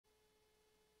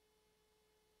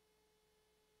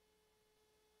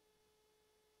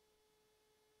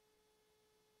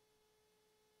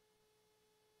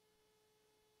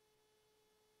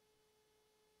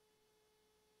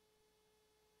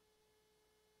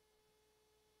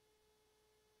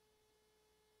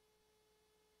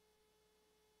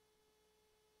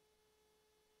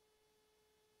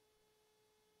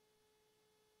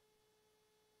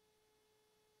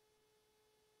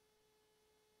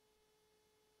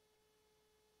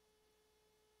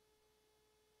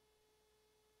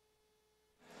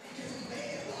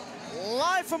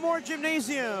Live from Moore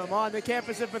Gymnasium on the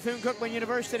campus of Bethune-Cookman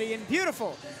University in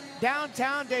beautiful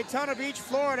downtown Daytona Beach,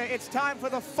 Florida. It's time for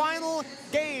the final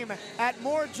game at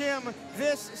Moore Gym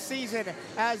this season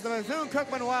as the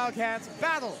Bethune-Cookman Wildcats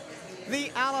battle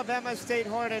the Alabama State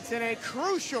Hornets in a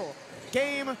crucial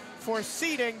game for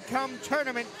seeding come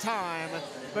tournament time.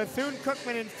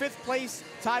 Bethune-Cookman in 5th place,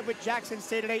 tied with Jackson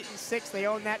State at 8-6. They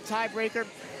own that tiebreaker.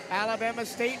 Alabama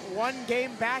State 1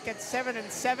 game back at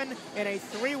 7-7 in a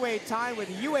 3-way tie with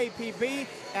UAPB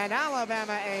and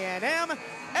Alabama A&M.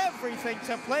 Everything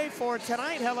to play for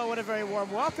tonight. Hello and a very warm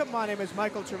welcome. My name is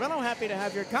Michael Trevello. Happy to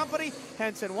have your company.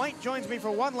 Henson White joins me for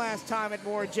one last time at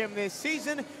Moore Gym this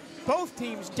season. Both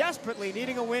teams desperately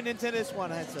needing a win into this one,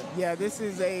 Henson. Yeah, this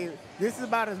is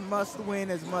about as must-win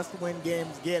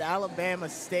games get. Alabama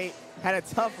State had a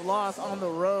tough loss on the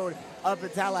road up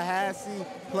at Tallahassee,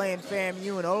 playing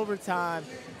FAMU in overtime,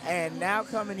 and now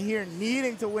coming here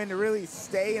needing to win to really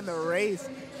stay in the race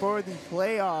for the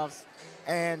playoffs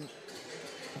and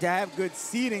to have good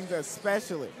seedings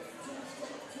especially.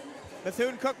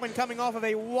 Bethune-Cookman coming off of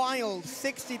a wild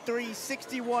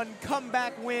 63-61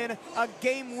 comeback win, a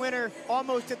game winner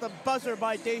almost at the buzzer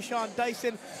by Deshaun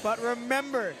Dyson. But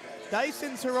remember,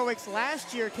 Dyson's heroics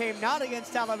last year came not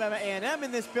against Alabama A&M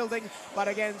in this building, but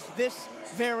against this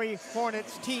very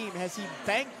Hornets team as he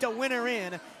banked a winner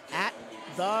in at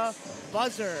the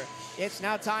buzzer. It's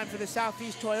now time for the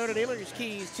Southeast Toyota dealers'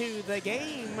 keys to the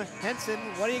game. Henson,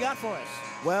 what do you got for us?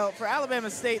 Well, for Alabama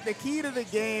State, the key to the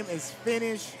game is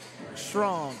finish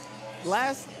strong.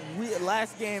 Last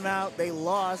game out, they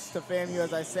lost to FAMU,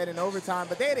 as I said, in overtime,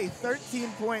 but they had a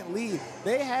 13-point lead.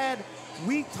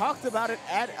 We talked about it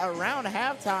at around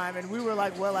halftime, and we were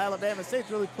like, well, Alabama State's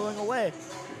really pulling away.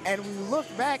 And we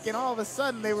looked back, and all of a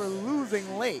sudden, they were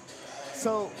losing late.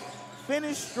 So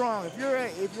finish strong. If you're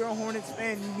a Hornets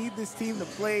fan, you need this team to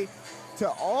play to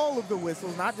all of the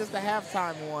whistles, not just the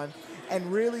halftime one,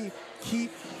 and really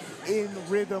keep in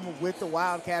rhythm with the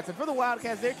Wildcats. And for the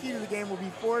Wildcats, their key to the game will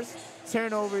be force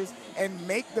turnovers and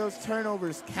make those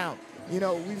turnovers count. You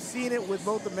know, we've seen it with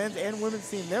both the men's and women's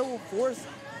team. They will force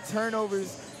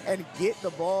turnovers and get the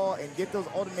ball and get those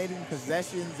alternating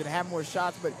possessions and have more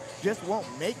shots, but just won't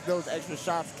make those extra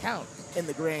shots count in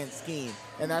the grand scheme.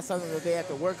 And that's something that they have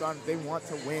to work on if they want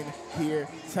to win here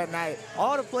tonight.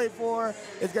 All to play for.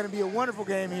 It's going to be a wonderful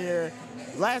game here.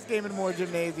 Last game in Moore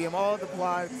Gymnasium, all the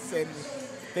plots and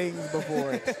things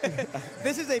before it.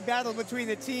 This is a battle between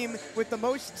the team with the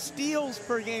most steals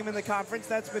per game in the conference.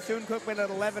 That's Bethune-Cookman at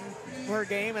 11 per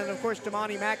game. And, of course,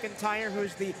 Damani McIntyre,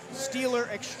 who's the stealer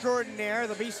extraordinaire,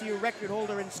 the BCU record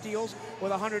holder in steals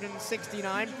with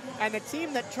 169. And the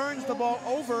team that turns the ball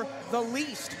over the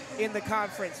least in the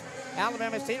conference.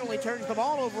 Alabama State only turns the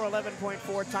ball over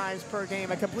 11.4 times per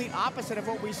game, a complete opposite of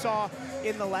what we saw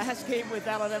in the last game with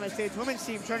Alabama State's women's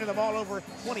team turning the ball over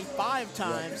 25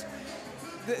 times. Yeah.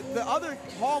 The other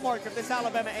hallmark of this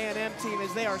Alabama A&M team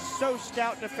is they are so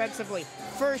stout defensively.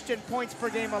 First in points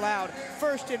per game allowed,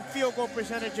 first in field goal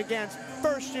percentage against,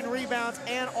 first in rebounds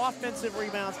and offensive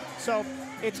rebounds. So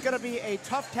it's going to be a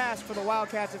tough task for the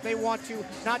Wildcats if they want to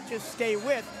not just stay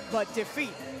with, but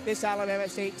defeat this Alabama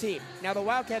State team. Now, the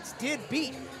Wildcats did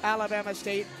beat Alabama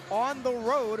State on the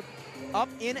road up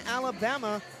in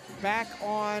Alabama back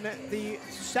on the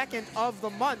 2nd of the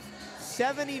month.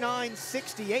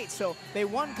 79-68, so they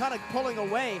won kind of pulling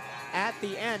away at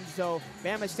the end. So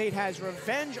Bama State has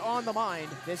revenge on the mind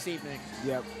this evening.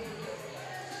 Yep.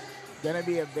 Gonna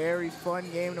be a very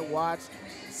fun game to watch.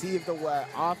 See if the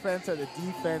offense or the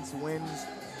defense wins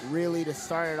really to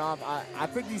start it off. I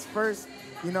think these first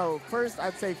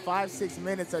I'd say 5-6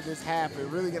 minutes of this half are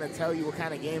really gonna tell you what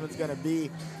kind of game it's gonna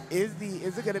be. Is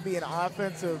it gonna be an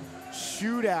offensive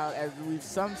shootout as we've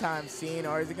sometimes seen,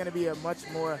 or is it going to be a much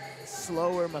more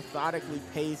slower, methodically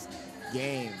paced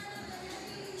game?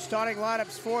 Starting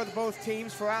lineups for both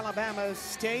teams. For Alabama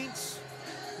State,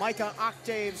 Micah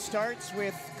Octave starts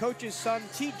with coach's son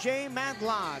TJ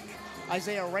Madlock.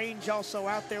 Isaiah Range also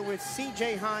out there with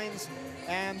CJ Hines,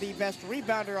 and the best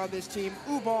rebounder on this team,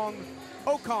 Ubong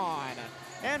Okon.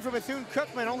 And for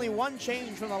Bethune-Cookman, only one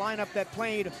change from the lineup that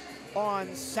played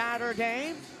on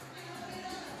Saturday,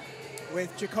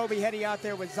 with Jacoby Hetty out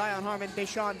there with Zion Harmon,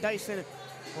 Deshaun Dyson,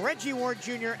 Reggie Ward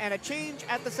Jr., and a change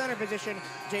at the center position.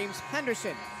 James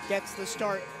Henderson gets the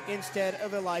start instead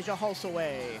of Elijah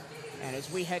Hulsaway. And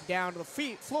as we head down to the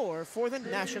floor for the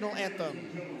national anthem.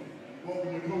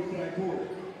 Welcome to CatEye Court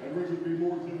at Richard B.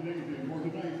 Moore Gymnasium for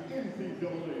tonight's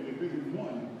NCAA Division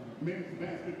I men's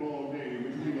basketball game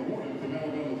between the Hornets of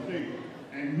Alabama State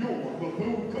and your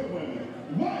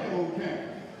Bethune-Cookman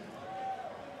Wildcats.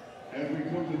 As we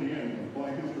come to the end of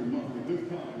Black History Month, at this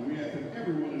time, we ask that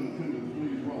everyone in attendance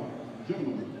please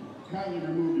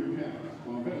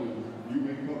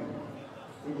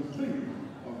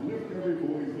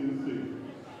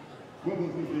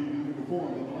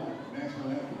perform the Black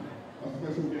National Anthem. Our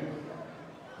special guests,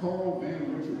 Carl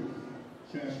Van Richards,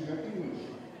 Shashia English,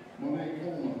 Monet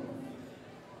Coleman,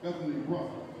 Bethany Brock,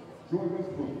 Joy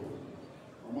Westbrook,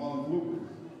 Armand Lucas,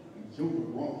 and Joseph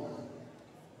Ross.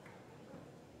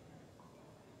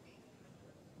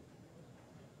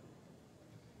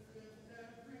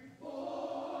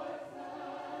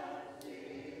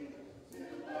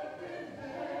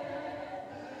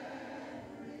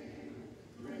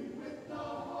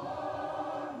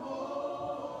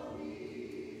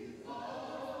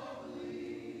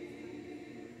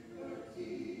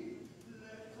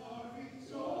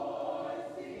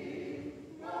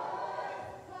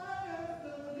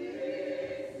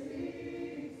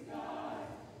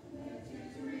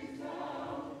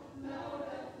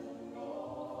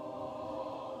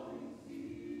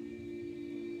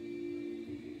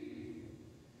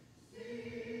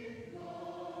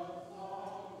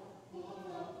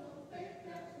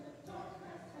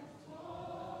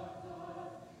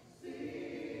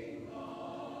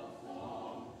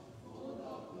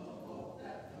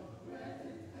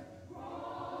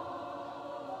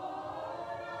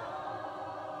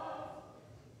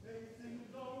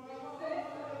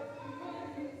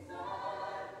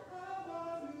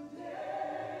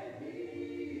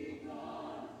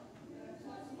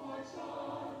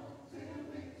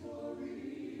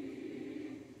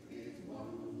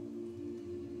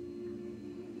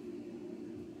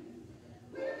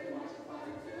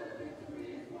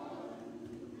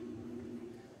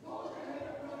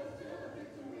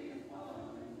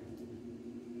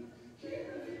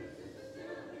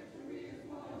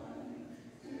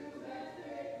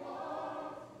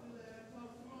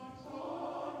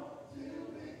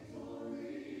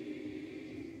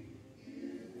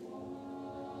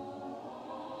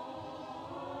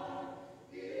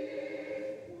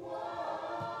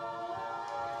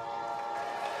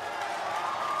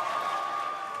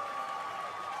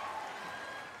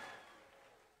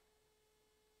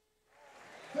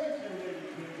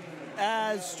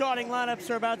 As starting lineups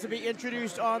are about to be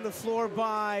introduced on the floor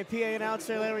by PA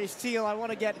announcer Larry Steele, I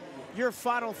want to get your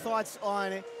final thoughts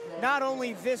on not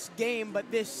only this game, but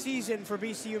this season for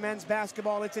BCU men's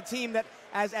basketball. It's a team that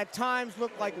has at times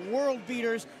looked like world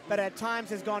beaters, but at times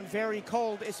has gone very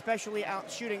cold, especially out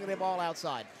shooting the ball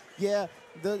outside. Yeah,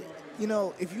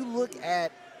 if you look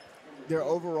at their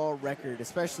overall record,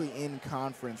 especially in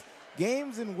conference,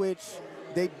 games in which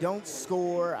they don't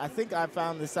score. I think I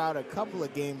found this out a couple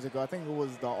of games ago. I think it was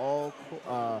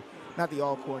not the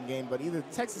Alcorn game, but either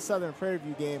Texas Southern Prairie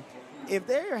View game. If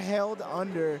they're held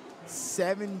under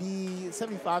 70,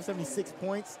 75, 76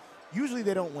 points, usually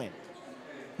they don't win.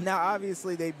 Now,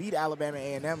 obviously, they beat Alabama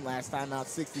A&M last time out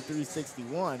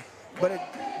 63-61, but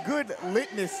a good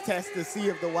litmus test to see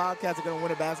if the Wildcats are going to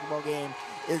win a basketball game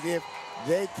is if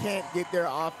they can't get their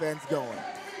offense going.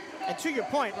 And to your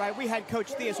point, right, we had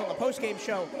Coach Theus on the postgame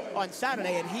show on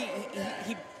Saturday, and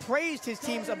he praised his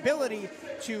team's ability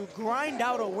to grind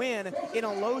out a win in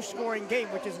a low-scoring game,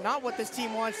 which is not what this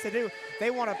team wants to do.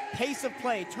 They want a pace of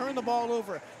play, turn the ball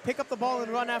over, pick up the ball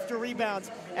and run after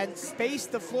rebounds, and space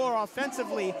the floor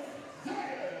offensively.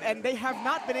 And they have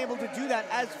not been able to do that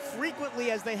as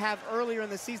frequently as they have earlier in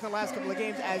the season, the last couple of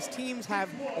games, as teams have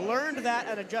learned that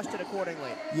and adjusted accordingly.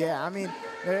 Yeah, I mean,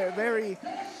 they're a very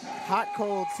hot,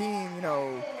 cold team,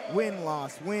 win,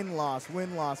 loss, win, loss,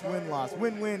 win, loss, win, loss,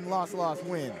 win, win, loss, loss,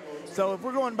 win. So if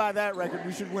we're going by that record,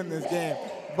 we should win this game.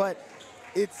 But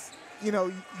it's, you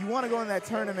want to go in that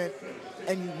tournament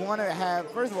and you want to have,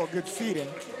 first of all, good seeding.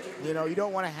 You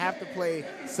don't want to have to play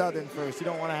Southern first. You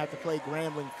don't want to have to play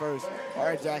Grambling first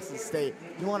or Jackson State.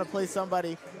 You want to play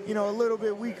somebody, a little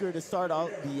bit weaker to start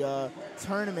out the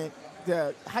tournament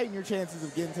to heighten your chances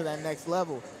of getting to that next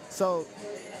level. So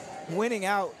winning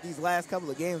out these last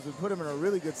couple of games would put them in a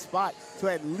really good spot to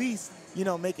at least,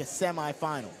 make a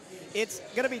semifinal. It's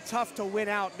going to be tough to win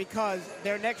out because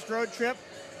their next road trip,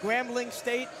 Grambling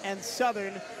State and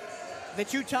Southern, the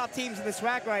two top teams in this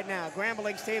rack right now.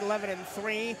 Grambling State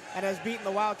 11-3 and has beaten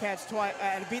the Wildcats twice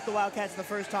and beat the Wildcats the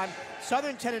first time.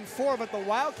 Southern 10-4, but the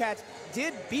Wildcats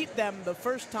did beat them the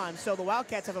first time, so the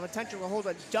Wildcats have a potential to hold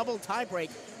a double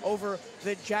tiebreak over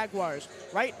the Jaguars.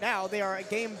 Right now, they are a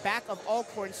game back of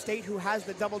Alcorn State, who has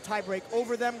the double tiebreak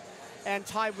over them, and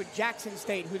tied with Jackson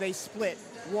State, who they split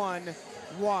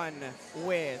 1-1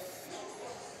 with.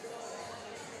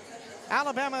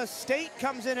 Alabama State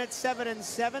comes in at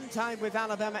 7-7, tied with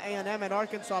Alabama A&M and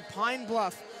Arkansas Pine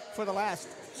Bluff for the last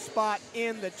spot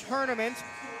in the tournament.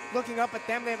 Looking up at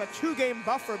them, they have a two-game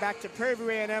buffer back to Prairie View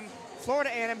A&M Florida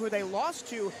A&M, who they lost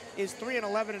to, is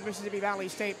 3-11, and Mississippi Valley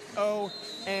State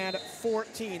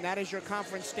 0-14. That is your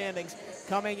conference standings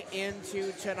coming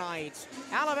into tonight.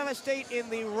 Alabama State in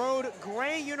the road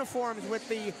gray uniforms with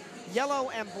the yellow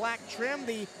and black trim,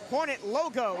 the Hornet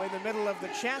logo in the middle of the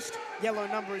chest, yellow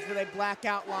numbers with a black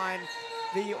outline.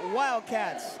 The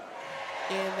Wildcats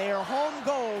in their home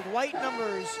gold, white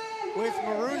numbers with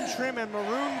maroon trim and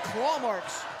maroon claw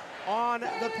marks on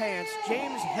the pants.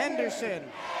 James Henderson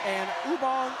and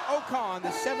Ubong Okon, the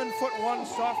 7'1"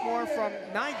 sophomore from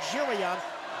Nigeria,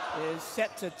 is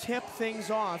set to tip things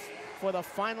off for the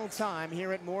final time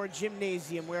here at Moore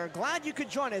Gymnasium. We're glad you could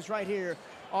join us right here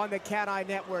on the CatEye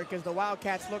Network as the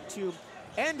Wildcats look to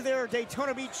end their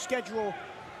Daytona Beach schedule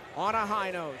on a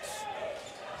high note.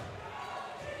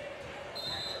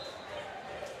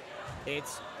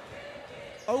 It's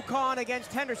Okon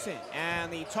against Henderson,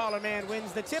 and the taller man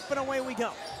wins the tip, and away we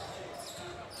go.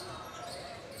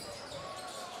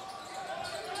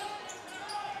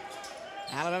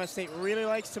 Alabama State really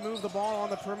likes to move the ball on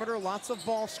the perimeter, lots of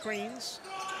ball screens.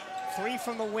 3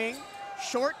 from the wing,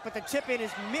 short, but the tip in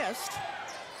is missed.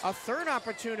 A third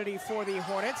opportunity for the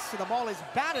Hornets. So the ball is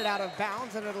batted out of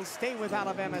bounds, and it'll stay with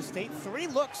Alabama State. 3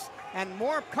 looks and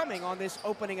more coming on this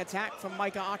opening attack from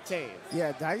Micah Octave.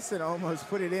 Yeah, Dyson almost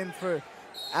put it in for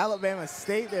Alabama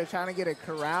State. They're trying to get a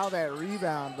corral that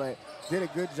rebound, but did a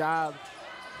good job.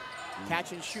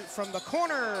 Catch and shoot from the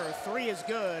corner. 3 is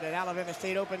good, and Alabama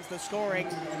State opens the scoring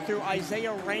through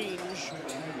Isaiah Range,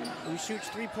 who shoots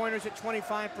 3-pointers at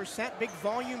 25%. Big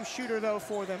volume shooter, though,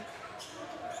 for them.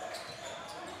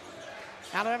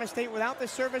 Alabama State without the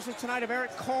services tonight of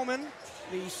Eric Coleman,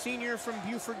 the senior from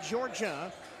Buford, Georgia,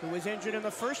 who was injured in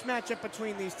the first matchup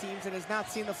between these teams and has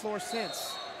not seen the floor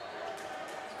since.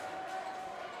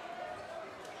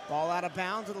 Ball out of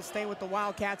bounds. It'll stay with the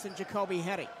Wildcats and Jacoby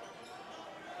Hetty.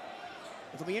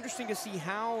 It'll be interesting to see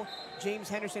how James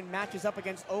Henderson matches up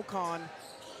against Okon,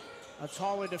 a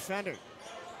taller defender.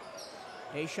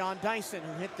 Deshaun Dyson,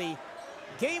 who hit the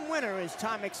game winner as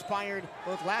time expired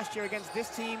both last year against this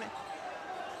team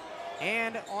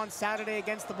and on Saturday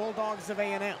against the Bulldogs of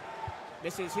A&M.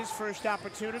 This is his first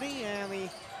opportunity, and the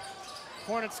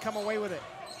Hornets come away with it.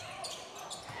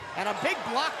 And a big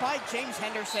block by James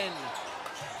Henderson.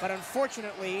 But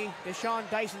unfortunately, Deshaun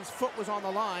Dyson's foot was on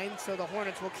the line, so the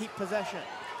Hornets will keep possession.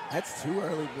 That's 2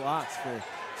 early blocks for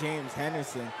James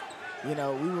Henderson. You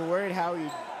know, we were worried how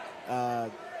he'd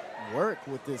work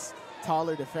with this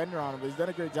taller defender on him, but he's done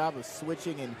a great job of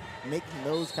switching and making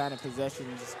those kind of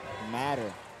possessions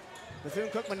matter.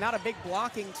 Bethune-Cookman, not a big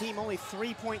blocking team, only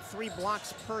 3.3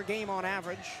 blocks per game on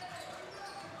average.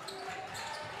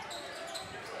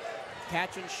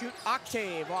 Catch and shoot,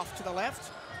 Octave off to the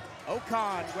left.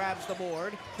 Okon grabs the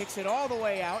board, kicks it all the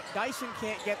way out. Dyson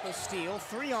can't get the steal.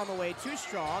 3 on the way, too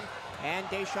strong, and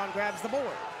Deshaun grabs the board.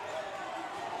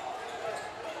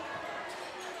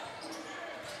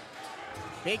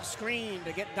 Big screen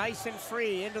to get Dyson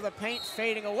free into the paint,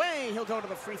 fading away. He'll go to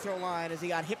the free throw line as he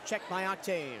got hip checked by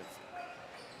Octave.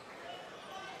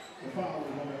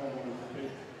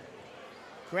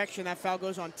 Correction, that foul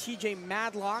goes on TJ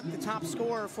Madlock, the top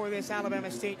scorer for this Alabama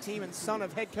State team and son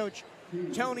of head coach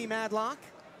Tony Madlock.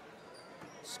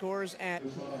 Scores at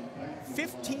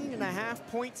 15.5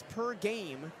 points per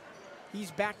game.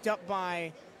 He's backed up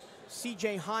by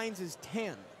CJ Hines'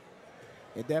 10.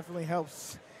 It definitely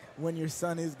helps when your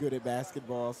son is good at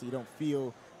basketball, so you don't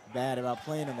feel bad about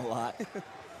playing him a lot.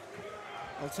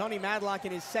 Well, Tony Madlock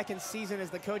in his second season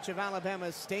as the coach of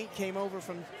Alabama State came over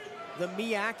from the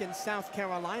MEAC in South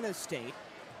Carolina State.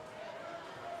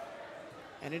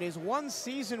 And in his 1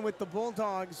 season with the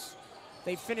Bulldogs,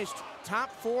 they finished top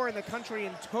 4 in the country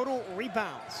in total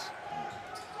rebounds.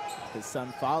 His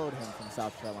son followed him from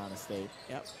South Carolina State.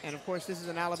 Yep, and of course this is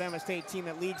an Alabama State team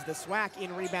that leads the SWAC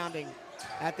in rebounding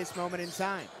at this moment in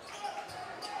time.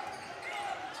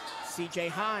 CJ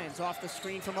Hines off the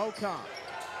screen from Okon.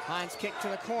 Hines kick to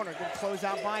the corner, good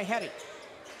closeout by Hetty.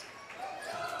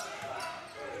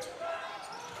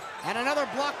 And another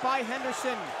block by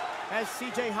Henderson as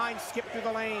CJ Hines skipped through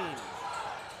the lane.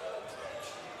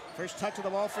 First touch of the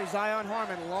ball for Zion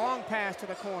Harmon, long pass to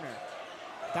the corner.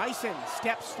 Dyson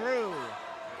steps through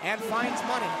and finds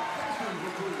money.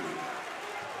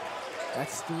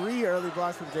 That's 3 early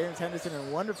blocks from James Henderson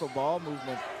and wonderful ball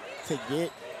movement to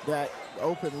get that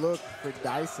open look for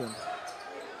Dyson.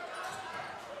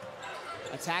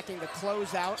 Attacking the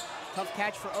closeout. Tough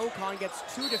catch for Okon, gets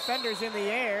 2 defenders in the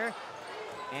air.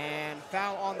 And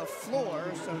foul on the floor,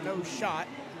 so no shot.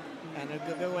 And a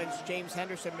good go against James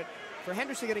Henderson. But for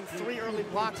Henderson getting 3 early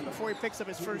blocks before he picks up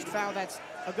his first foul, that's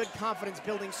a good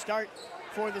confidence-building start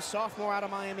for the sophomore out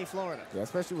of Miami, Florida. Yeah,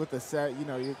 especially with the set, you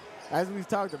know, as we've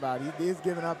talked about, he is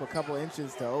giving up a couple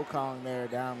inches to Okong there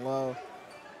down low.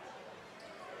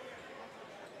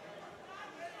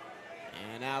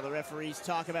 And now the referees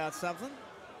talk about something.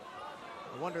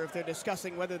 I wonder if they're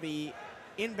discussing whether the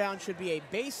inbound should be a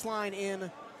baseline in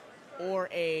or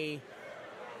a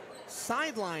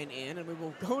sideline in, and we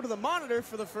will go to the monitor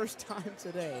for the first time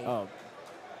today. Oh.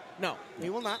 No, we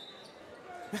will not.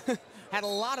 Had a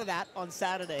lot of that on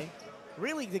Saturday.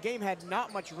 Really, the game had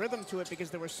not much rhythm to it because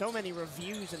there were so many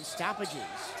reviews and stoppages.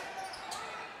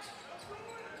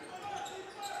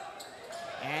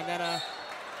 And then a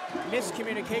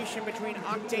miscommunication between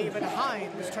Octave and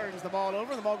Hines turns the ball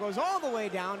over. The ball goes all the way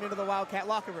down into the Wildcat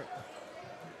locker room.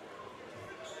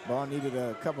 Ball needed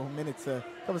a couple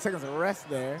seconds of rest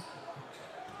there.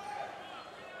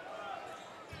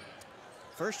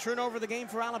 First turnover of the game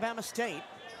for Alabama State.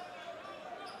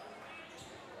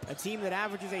 A team that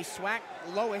averages a SWAC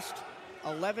lowest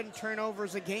 11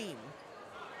 turnovers a game.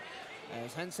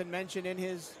 As Henson mentioned in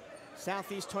his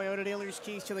Southeast Toyota dealer's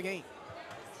keys to the game.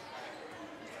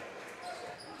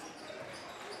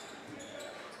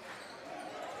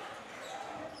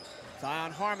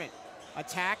 Zion Harmon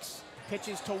attacks,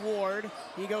 pitches to Ward.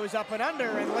 He goes up and under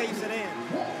and lays it in.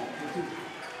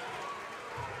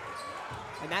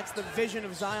 And that's the vision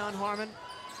of Zion Harmon.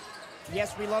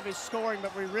 Yes, we love his scoring,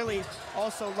 but we really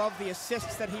also love the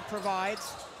assists that he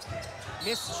provides.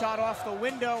 Missed shot off the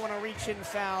window and a reach-in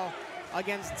foul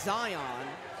against Zion.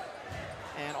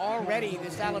 And already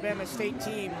this Alabama State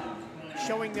team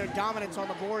showing their dominance on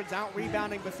the boards,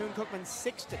 out-rebounding Bethune-Cookman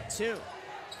 6-2.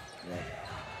 Yeah.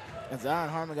 And Zion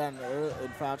Harmon got in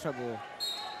foul trouble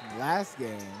last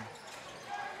game.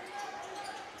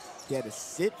 He had to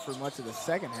sit for much of the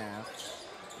second half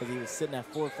because he was sitting at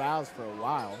 4 fouls for a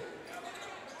while.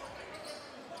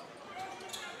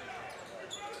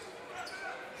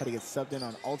 Had to get subbed in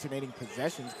on alternating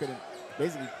possessions.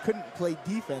 Basically couldn't play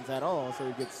defense at all, so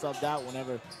he gets subbed out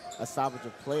whenever a stoppage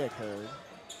of play occurred.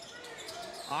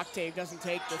 Octave doesn't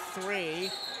take the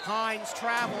three. Hines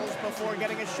travels before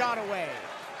getting a shot away.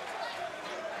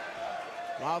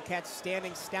 Wildcats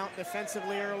standing stout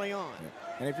defensively early on.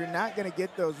 Yeah. And if you're not going to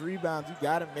get those rebounds, you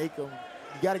got to make them.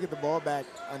 You got to get the ball back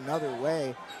another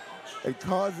way. And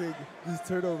causing these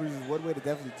turnovers is one way to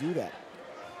definitely do that.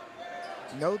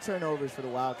 No turnovers for the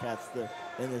Wildcats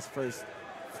in this first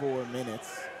 4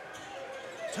 minutes.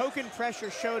 Token pressure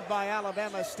showed by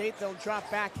Alabama State. They'll drop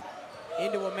back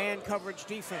into a man coverage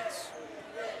defense.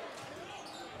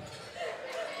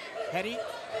 Petty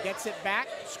gets it back,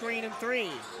 screen and three,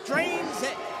 drains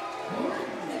it.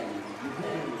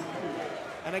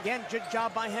 And again, good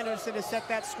job by Henderson to set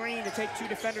that screen to take 2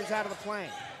 defenders out of the play.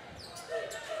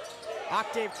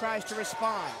 Octave tries to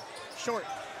respond, short.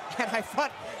 And I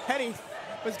thought Petty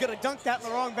was gonna dunk that in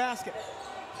the wrong basket.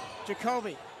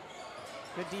 Jacoby,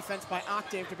 good defense by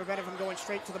Octave to prevent him from going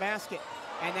straight to the basket.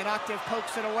 And then Octave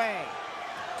pokes it away.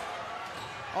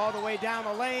 All the way down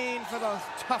the lane for the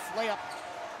tough layup.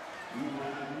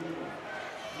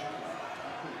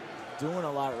 Doing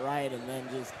a lot right and then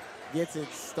just gets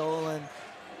it stolen.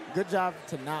 Good job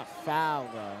to not foul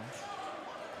though.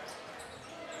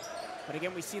 But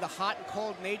again, we see the hot and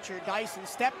cold nature. Dyson,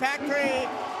 step back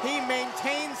three. He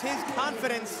maintains his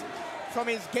confidence from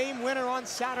his game winner on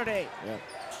Saturday. Yeah.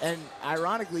 And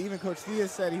ironically, even Coach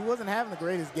Diaz said he wasn't having the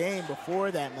greatest game before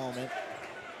that moment.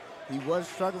 He was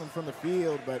struggling from the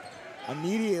field, but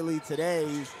immediately today,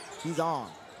 he's on.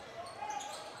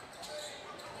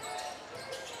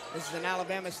 This is an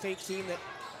Alabama State team that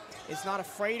is not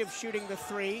afraid of shooting the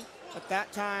three. But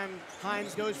that time,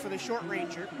 Hines goes for the short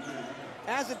ranger.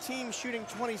 As a team shooting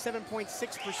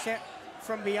 27.6%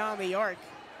 from beyond the arc,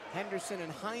 Henderson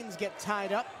and Hines get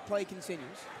tied up. Play continues.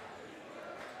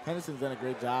 Henderson's done a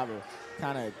great job of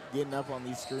kind of getting up on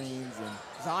these screens.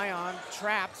 And Zion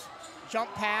trapped.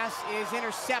 Jump pass is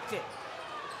intercepted.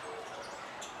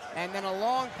 And then a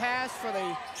long pass for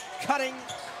the cutting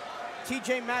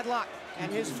TJ Madlock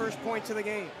and his first points of the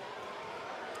game.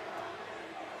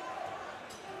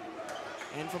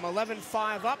 And from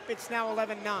 11-5 up, it's now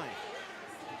 11-9.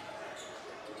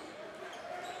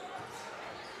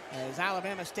 As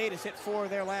Alabama State has hit 4 of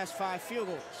their last 5 field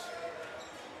goals.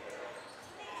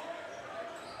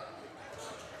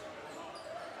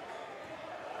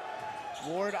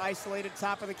 Ward isolated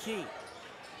top of the key.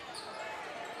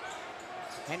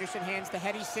 Henderson hands to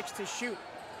Hetty, 6 to shoot.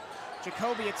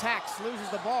 Jacoby attacks, loses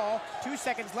the ball. 2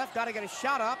 seconds left, gotta get a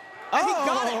shot up. And he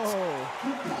got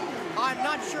it! I'm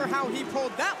not sure how he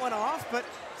pulled that one off, but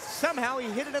somehow he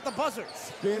hit it at the buzzer.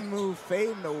 Spin move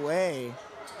fading away.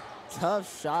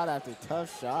 Tough shot after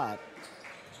tough shot.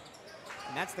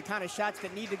 And that's the kind of shots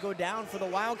that need to go down for the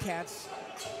Wildcats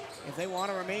if they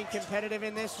want to remain competitive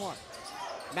in this one.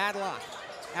 Madlock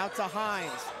out to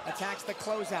Hines, attacks the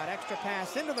closeout, extra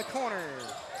pass into the corner.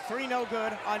 3 no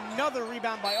good, another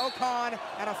rebound by Ocon,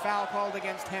 and a foul called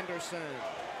against Henderson.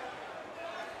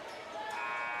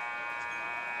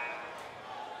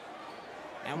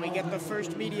 And we get the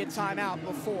first media timeout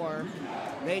before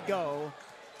they go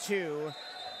to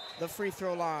the free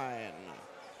throw line.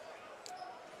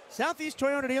 Southeast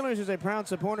Toyota Dealers is a proud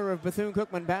supporter of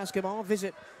Bethune-Cookman basketball.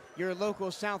 Visit your local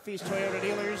Southeast Toyota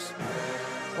dealers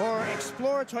or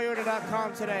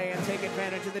exploretoyota.com today and take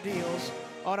advantage of the deals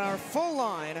on our full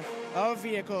line of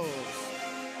vehicles.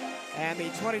 And the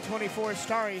 2024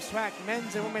 Starry SWAC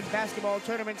men's and women's basketball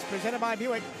tournaments presented by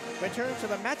Buick return to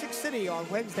the Magic City on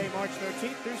Wednesday, March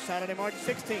 13th through Saturday, March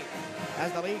 16th.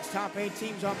 As the league's top 8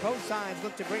 teams on both sides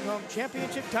look to bring home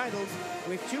championship titles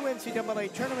with 2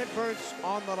 NCAA tournament berths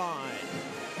on the line.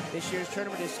 This year's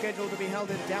tournament is scheduled to be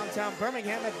held in downtown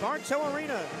Birmingham at Bartow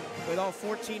Arena, with all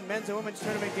 14 men's and women's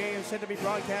tournament games set to be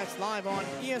broadcast live on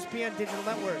ESPN digital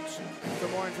networks. For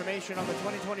more information on the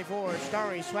 2024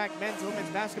 Starry SWAC men's and women's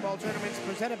basketball tournaments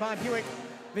presented by Buick,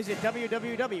 visit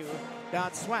www.swac.org.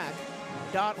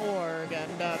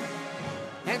 And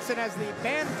Henson, as the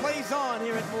band plays on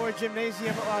here at Moore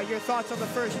Gymnasium, your thoughts on the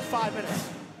first 5 minutes?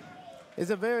 It's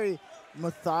a very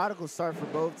methodical start for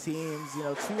both teams. You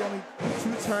know, only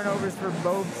two turnovers for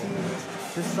both teams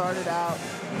to start it out.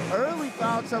 Early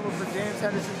foul trouble for James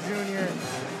Henderson Jr.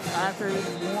 after a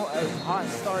hot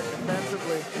start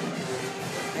defensively.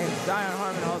 And Zion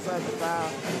Harmon also has the foul.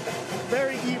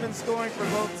 Very even scoring for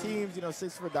both teams. You know,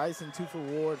 6 for Dyson, 2 for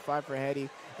Ward, 5 for Hetty,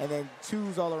 and then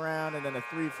 2s all around, and then a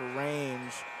 3 for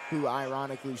Range, who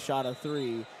ironically shot a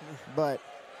 3. But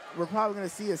we're probably going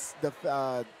to see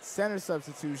the center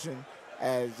substitution,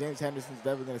 as James Henderson's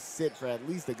definitely going to sit for at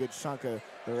least a good chunk of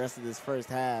the rest of this first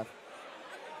half.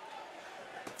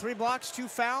 3 blocks, 2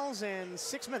 fouls, and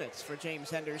 6 minutes for James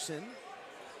Henderson.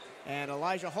 And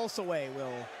Elijah Hulsaway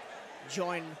will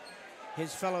join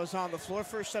his fellows on the floor.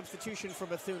 First substitution for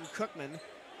Bethune-Cookman,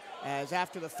 as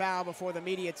after the foul before the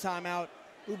media timeout,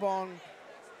 Ubong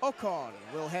Ocon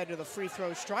will head to the free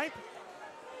throw stripe.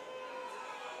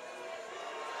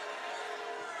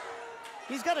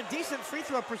 He's got a decent free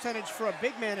throw percentage for a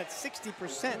big man at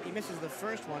 60%. He misses the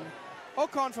first one.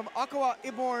 Ocon from Akwa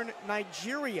Ibom,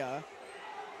 Nigeria,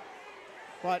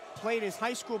 but played his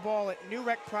high school ball at New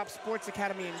Rec Prop Sports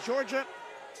Academy in Georgia,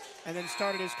 and then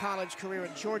started his college career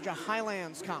at Georgia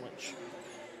Highlands College.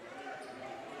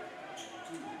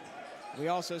 We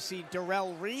also see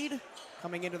Darrell Reed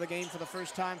coming into the game for the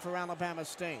first time for Alabama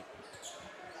State.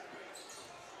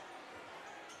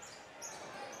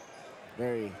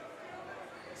 Very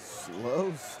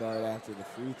slow start after the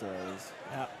free throws.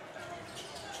 Yeah.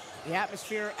 The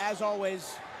atmosphere, as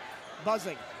always,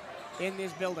 buzzing in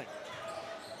this building,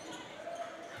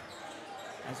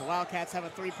 as the Wildcats have a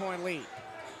 3-point lead.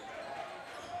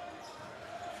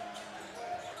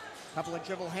 Couple of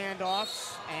dribble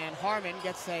handoffs, and Harmon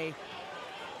gets a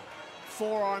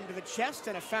forearm to the chest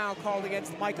and a foul called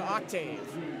against Micah Octave.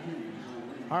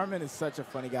 Harmon is such a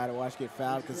funny guy to watch get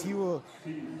fouled, because he will,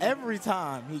 every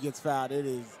time he gets fouled, it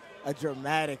is a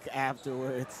dramatic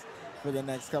afterwards for the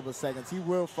next couple of seconds. He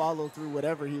will follow through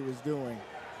whatever he was doing.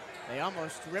 They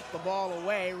almost ripped the ball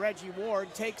away. Reggie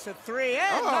Ward takes a 3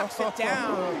 and knocks it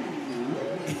down.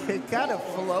 It kind of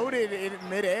floated in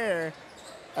midair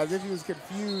as if he was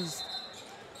confused.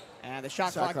 And the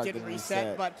shot clock didn't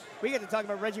reset, but we get to talk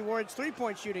about Reggie Ward's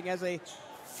 3-point shooting. As a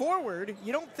forward,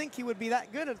 you don't think he would be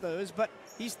that good at those, but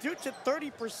he's through to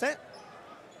 30%,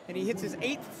 and he hits his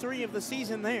 8th 3 of the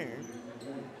season there.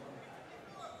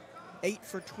 8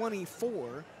 for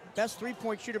 24. Best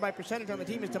 3-point shooter by percentage on the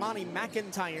team is Damani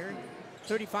McIntyre,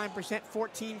 35%,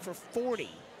 14 for 40.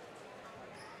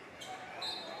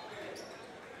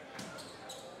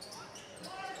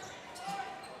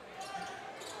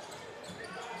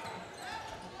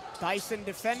 Dyson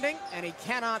defending, and he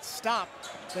cannot stop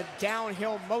the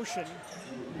downhill motion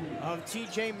of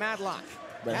TJ Madlock.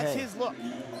 But that's hey, his look.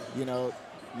 You know,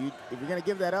 if you're going to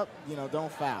give that up, you know,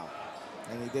 don't foul.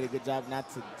 And he did a good job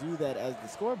not to do that as the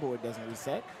scoreboard doesn't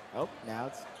reset. Oh,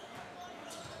 now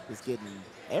it's getting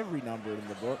every number in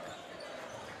the book.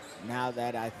 Now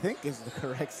that I think is the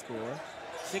correct score.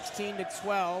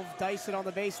 16-12. Dyson on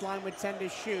the baseline with 10 to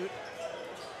shoot.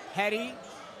 Hetty,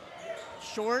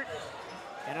 short,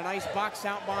 and a nice box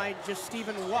out by just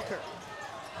Stephen Walker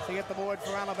to get the board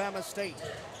for Alabama State.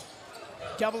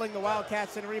 Doubling the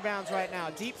Wildcats in rebounds right now.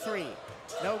 Deep 3,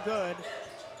 no good.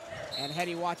 And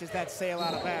Hetty watches that sail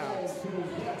out of bounds.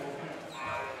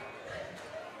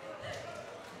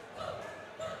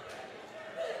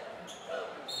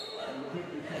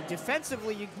 And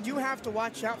defensively, you do have to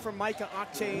watch out for Micah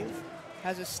Octave.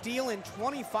 Has a steal in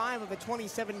 25 of the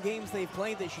 27 games they've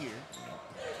played this year.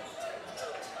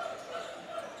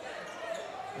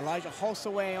 Elijah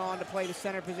Hulsaway on to play the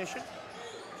center position.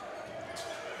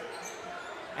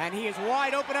 And he is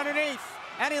wide open underneath,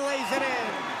 and he lays it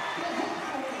in.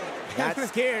 Got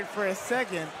scared for a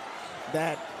second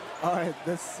that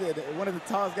one of the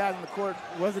tallest guys on the court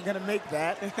wasn't going to make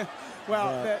that.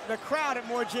 Well, the crowd at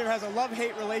Moore Gym has a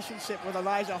love-hate relationship with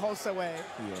Elijah Hulsaway,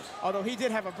 although he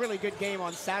did have a really good game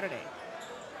on Saturday.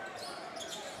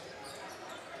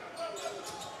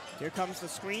 Here comes the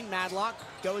screen. Madlock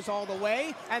goes all the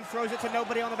way and throws it to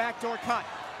nobody on the backdoor cut.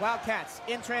 Wildcats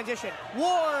in transition.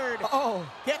 Ward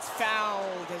gets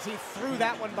fouled as he threw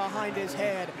that one behind his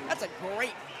head. That's a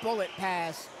great bullet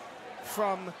pass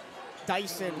from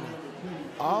Dyson.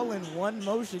 All in one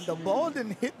motion. The ball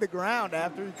didn't hit the ground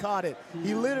after he caught it.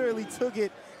 He literally took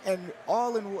it, and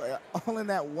all in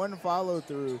that one follow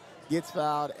through, gets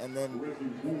fouled and then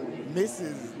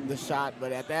misses the shot.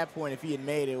 But at that point, if he had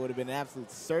made it, it would have been an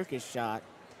absolute circus shot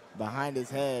behind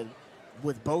his head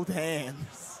with both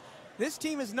hands. This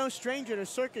team is no stranger to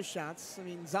circus shots. I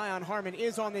mean, Zion Harmon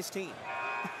is on this team.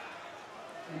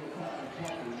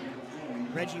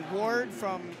 Reggie Ward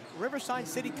from Riverside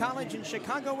City College in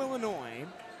Chicago, Illinois.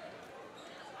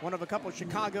 One of a couple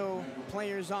Chicago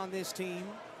players on this team.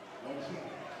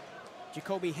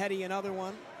 Jacoby Hetty, another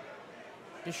one.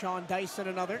 Deshaun Dyson,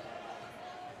 another.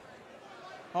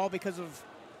 All because of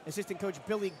assistant coach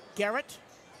Billy Garrett,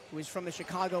 who is from the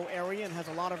Chicago area and has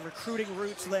a lot of recruiting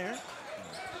roots there.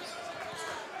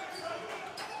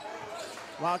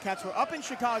 Wildcats were up in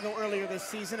Chicago earlier this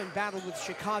season and battled with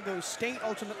Chicago State,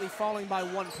 ultimately falling by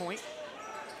 1 point.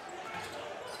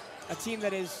 A team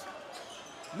that is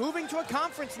moving to a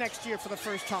conference next year for the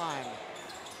first time.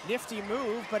 Nifty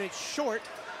move, but it's short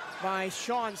by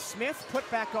Sean Smith.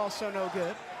 Putback also no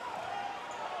good.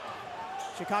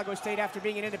 Chicago State, after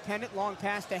being an independent, long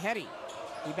pass to Hetty.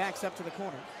 He backs up to the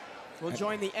corner. Will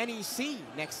join the NEC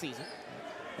next season.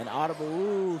 An audible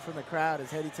ooh from the crowd as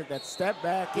Hetty took that step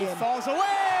back in. He falls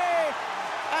away,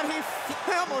 and he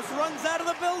almost runs out of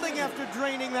the building after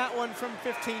draining that one from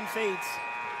 15 feet.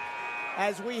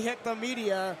 As we hit the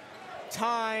media,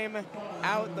 time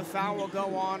out. The foul will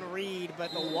go on Reed,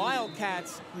 but the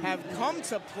Wildcats have come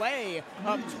to play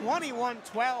up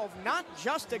 21-12. Not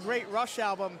just a great rush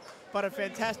album, but a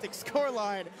fantastic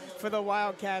scoreline for the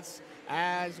Wildcats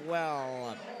as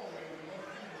well.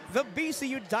 The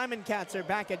BCU Diamond Cats are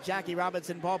back at Jackie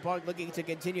Robinson Ballpark looking to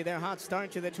continue their hot start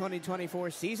to the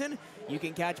 2024 season. You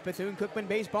can catch Bethune-Cookman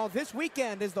baseball this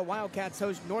weekend as the Wildcats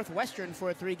host Northwestern for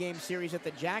a 3-game series at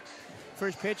the Jack.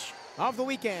 First pitch of the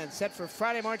weekend set for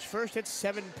Friday, March 1st at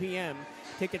 7 p.m.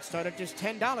 Tickets start at just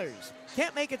 $10.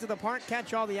 Can't make it to the park?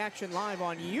 Catch all the action live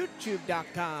on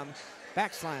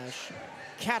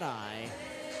youtube.com/CatEye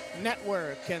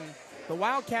Network. And the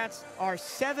Wildcats are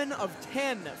 7 of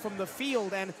 10 from the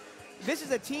field, and this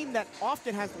is a team that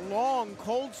often has long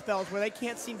cold spells where they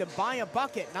can't seem to buy a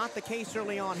bucket. Not the case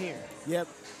early on here. Yep,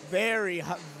 very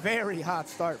hot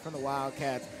start from the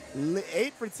Wildcats.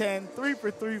 8 for 10, 3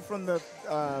 for 3 from the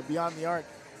beyond the arc,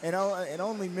 and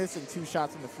only missing 2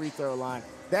 shots from the free throw line.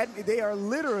 They are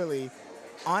literally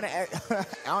on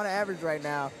average right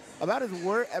now about as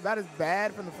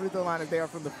bad from the free throw line as they are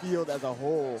from the field as a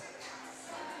whole.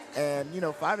 And,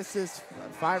 5 assists,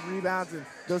 5 rebounds, and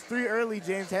those 3 early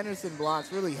James Henderson blocks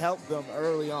really helped them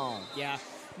early on. Yeah.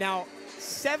 Now,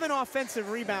 7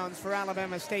 offensive rebounds for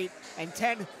Alabama State, and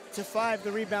 10-5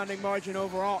 the rebounding margin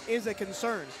overall is a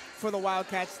concern for the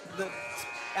Wildcats.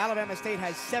 Alabama State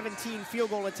has 17 field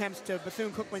goal attempts to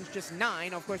Bethune-Cookman's just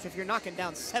 9. Of course, if you're knocking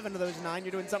down 7 of those 9,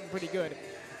 you're doing something pretty good.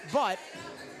 But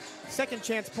second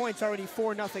chance points already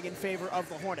 4-0 in favor of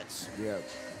the Hornets. Yeah.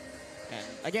 And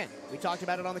again, we talked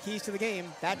about it on the keys to the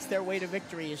game. That's their way to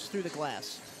victory, is through the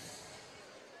glass.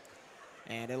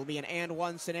 And it'll be an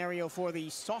and-one scenario for the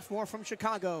sophomore from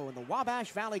Chicago. And the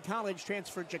Wabash Valley College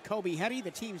transfer Jacoby Hetty, the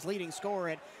team's leading scorer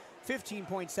at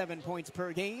 15.7 points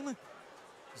per game.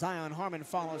 Zion Harmon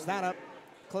follows that up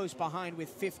close behind with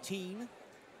 15.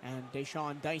 And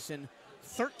Deshaun Dyson,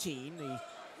 13, the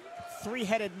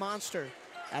 3-headed monster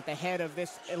at the head of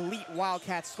this elite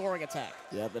Wildcat scoring attack.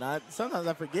 Yeah, but sometimes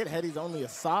I forget Hetty's only a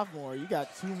sophomore. You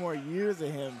got 2 more years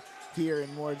of him here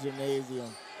in Moore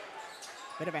Gymnasium.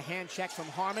 Bit of a hand check from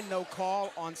Harmon, no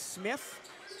call on Smith.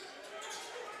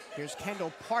 Here's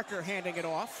Kendall Parker handing it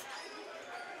off.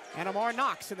 And Amar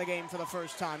Knox in the game for the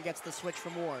first time, gets the switch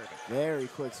from Ward. Very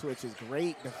quick switches,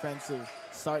 great defensive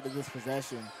start to this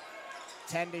possession.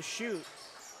 10 to shoot.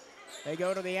 They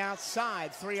go to the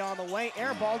outside, 3 on the way,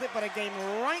 airballed it, but it came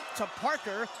right to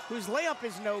Parker, whose layup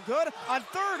is no good. On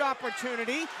third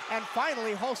opportunity, and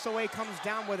finally Holsaway comes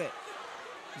down with it.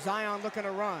 Zion looking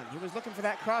to run. He was looking for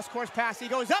that cross-course pass. He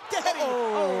goes up to Hetty.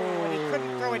 Oh, and he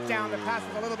couldn't throw it down. The pass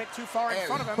was a little bit too far in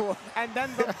front of him, and then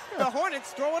the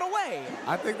Hornets throw it away.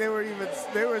 I think they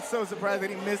were so surprised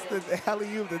that he missed the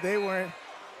alley-oop that they weren't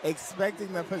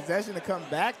expecting the possession to come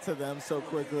back to them so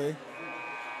quickly.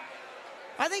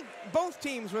 I think both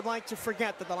teams would like to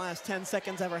forget that the last 10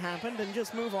 seconds ever happened and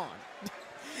just move on.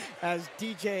 As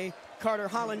DJ Carter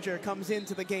Hollinger comes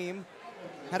into the game,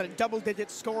 had a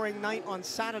double-digit scoring night on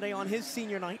Saturday on his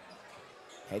senior night.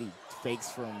 Hetty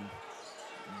fakes from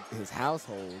his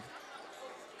household.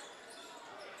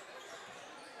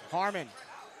 Harmon,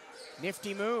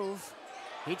 nifty move.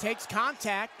 He takes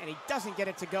contact, and he doesn't get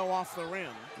it to go off the rim.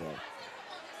 Yeah.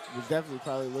 He was definitely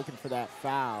probably looking for that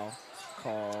foul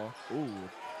call. Ooh.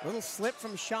 Little slip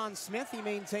from Sean Smith. He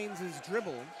maintains his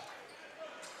dribble.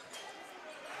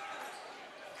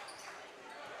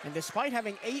 And despite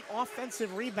having 8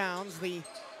 offensive rebounds, the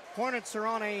Hornets are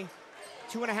on a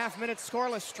 2.5-minute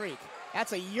scoreless streak.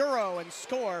 That's a Euro and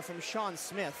score from Sean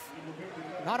Smith.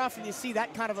 Not often you see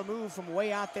that kind of a move from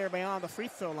way out there beyond the free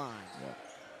throw line. Yep.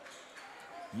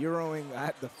 Euroing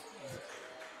at the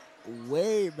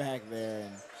way back there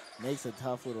and makes a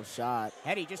tough little shot.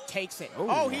 Hetty just takes it. Ooh.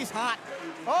 Oh, he's hot.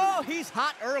 Oh, he's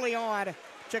hot early on.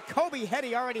 Jacoby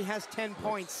Hetty already has 10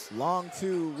 points. Long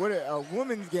 2, what a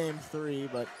women's game 3,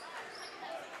 but.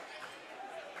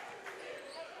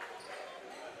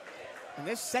 And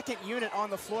this second unit on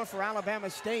the floor for Alabama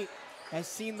State has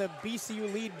seen the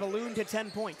BCU lead balloon to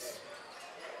 10 points.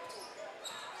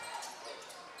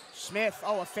 Smith,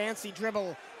 oh, a fancy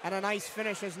dribble and a nice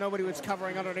finish as nobody was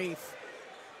covering underneath.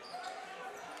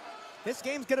 This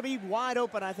game's gonna be wide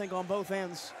open, I think, on both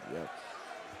ends. Yep.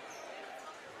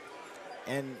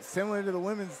 And similar to the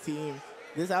women's team,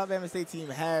 this Alabama State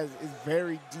team is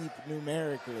very deep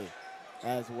numerically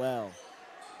as well.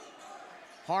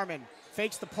 Harmon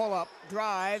fakes the pull-up,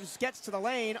 drives, gets to the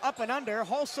lane, up and under,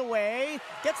 Holsaway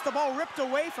gets the ball ripped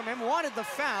away from him, wanted the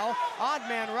foul. Odd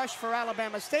man rush for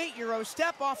Alabama State, Euro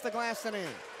step off the glass and in.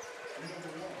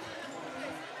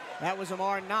 That was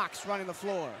Amar Knox running the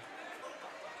floor.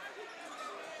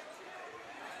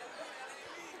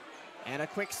 And a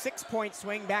quick 6-point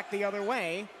swing back the other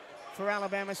way for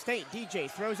Alabama State. DJ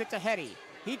throws it to Hetty.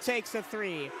 He takes a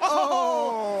 3.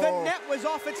 Oh! The net was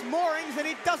off its moorings, and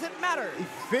it doesn't matter. He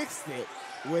fixed it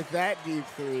with that deep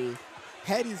 3.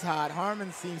 Hetty's hot.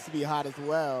 Harmon seems to be hot as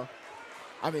well.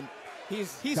 I mean,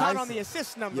 he's hot on the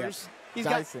assist numbers. Yep.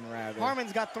 Dyson, rather.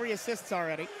 Harmon's got 3 assists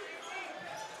already.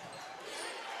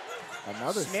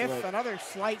 Another Smith, slip. another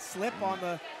slight slip on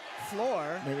the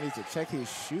floor. Maybe needs to check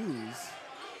his shoes.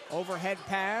 Overhead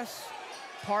pass.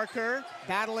 Parker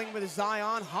battling with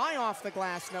Zion, high off the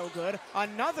glass, no good.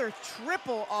 Another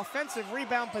triple offensive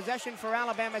rebound possession for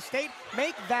Alabama State.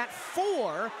 Make that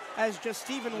 4 as just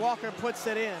Stephen Walker puts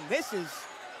it in. This is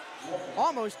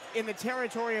almost in the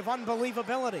territory of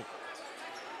unbelievability.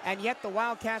 And yet the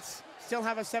Wildcats still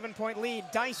have a 7-point lead.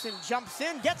 Dyson jumps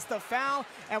in, gets the foul,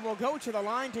 and will go to the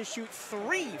line to shoot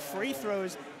 3 free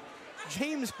throws.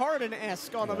 James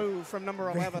Harden-esque on the move from number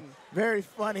 11. Very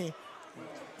funny.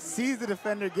 Sees the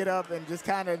defender get up and just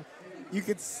kind of, you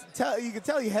could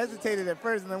tell he hesitated at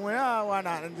first and then went, oh, why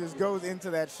not? And just goes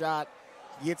into that shot,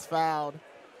 gets fouled.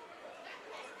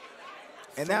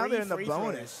 And now they're in the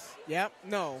bonus. Yep,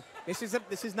 no. This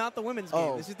is not the women's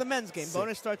game. This is the men's game.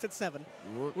 Bonus starts at 7.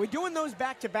 We're doing those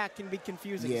back-to-back can be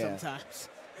confusing sometimes.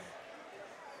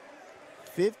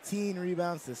 15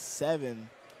 rebounds to 7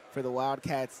 for the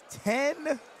Wildcats.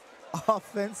 10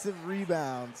 offensive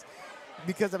rebounds.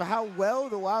 Because of how well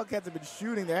the Wildcats have been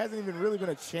shooting, there hasn't even really been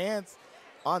a chance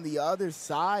on the other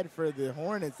side for the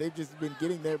Hornets. They've just been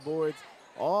getting their boards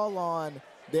all on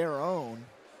their own.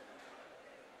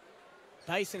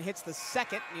 Dyson hits the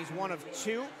second, and he's 1 of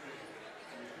 2.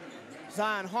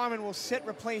 Zion Harmon will sit,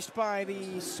 replaced by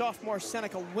the sophomore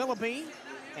Seneca Willoughby.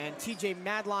 And TJ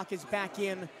Madlock is back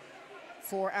in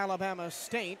for Alabama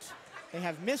State. They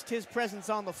have missed his presence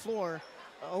on the floor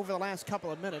over the last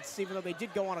couple of minutes, even though they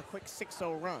did go on a quick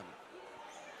 6-0 run.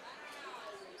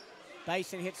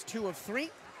 Dyson hits 2 of 3,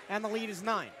 and the lead is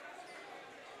 9.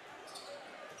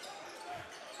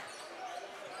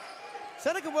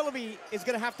 Seneca Willoughby is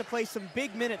going to have to play some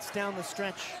big minutes down the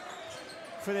stretch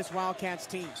for this Wildcats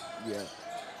team. Yeah.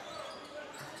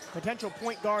 Potential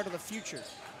point guard of the future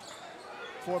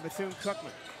for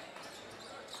Bethune-Cookman.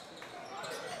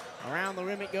 Around the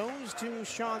rim it goes to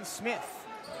Sean Smith.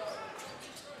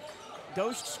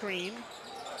 Ghost screen.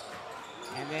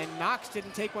 And then Knox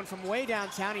didn't take one from way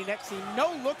downtown. He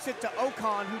no looks it to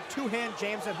Ocon, who two-hand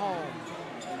jams it home.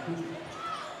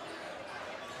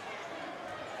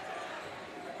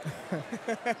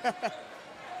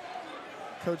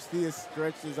 Coach Diaz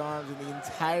stretched his arms in the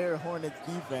entire Hornets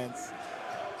defense.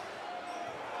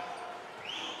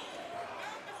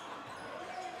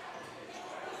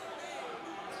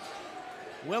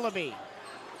 Willoughby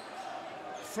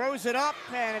throws it up,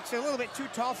 and it's a little bit too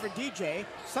tall for DJ.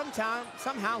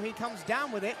 Somehow he comes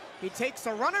down with it. He takes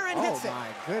the runner and hits it. Oh, my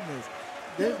goodness.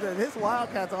 This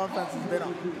Wildcats offense has been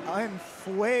on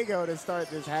fuego to start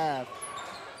this half.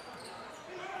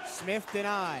 Smith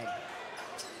denied.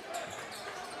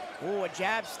 Ooh, a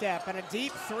jab step and a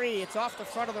deep three. It's off the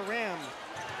front of the rim.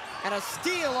 And a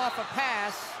steal off a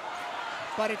pass,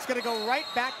 but it's going to go right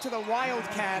back to the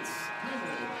Wildcats.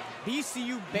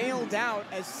 BCU bailed out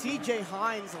as C.J.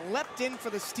 Hines leapt in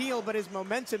for the steal, but his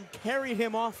momentum carried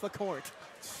him off the court.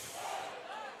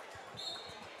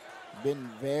 Been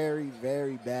very,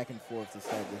 very back and forth to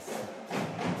start this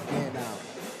game out.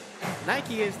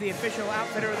 Nike is the official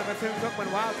outfitter of the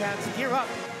Bethune-Cookman Wildcats. Gear up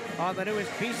on the newest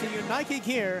BCU Nike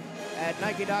gear at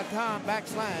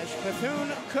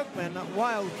nike.com/Bethune-Cookman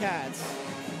Wildcats.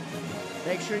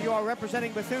 Make sure you are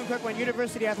representing Bethune-Cookman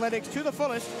University Athletics to the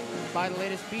fullest. Buy the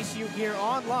latest BCU gear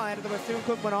online at the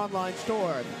Bethune-Cookman online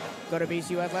store. Go to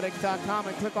bcuathletics.com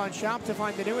and click on shop to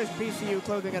find the newest BCU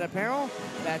clothing and apparel.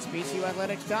 That's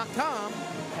bcuathletics.com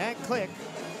and click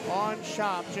on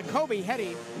shop. Jacoby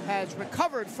Hetty has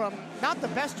recovered from not the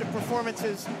best of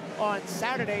performances on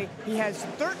Saturday. He has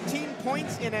 13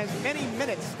 points in as many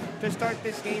minutes to start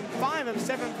this game. 5 of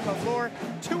 7 from the floor,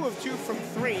 2 of 2 from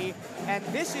 3. And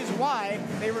this is why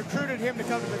they recruited him to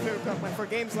come to Bethune-Cookman for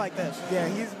games like this. Yeah,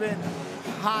 he's been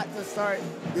hot to start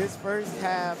this first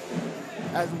half,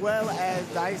 as well as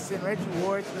Dyson. Reggie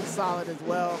Ward's been solid as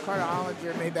well. Carter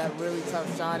Hollinger made that really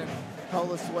tough shot, and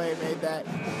Sway made that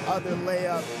other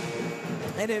layup.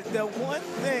 And the one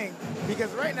thing,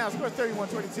 because right now, score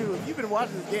 31-22, if you've been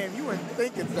watching this game, you wouldn't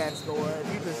think it's that score.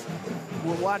 You just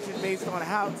were watching based on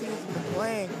how teams have been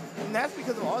playing. And that's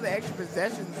because of all the extra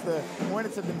possessions the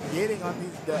Hornets have been getting on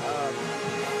these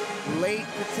late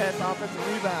contest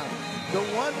offensive rebounds. The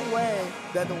one way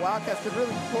that the Wildcats could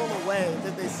really pull away is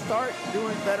that they start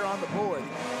doing better on the board.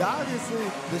 Obviously,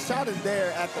 the shot is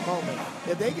there at the moment.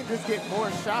 If they can just get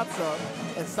more shots up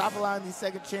and stop allowing these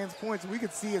second chance points, we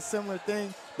could see a similar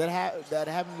thing that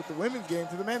happened with the women's game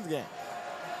to the men's game.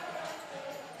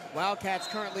 Wildcats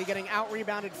currently getting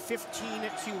out-rebounded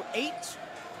 15-8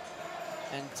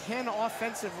 and 10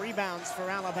 offensive rebounds for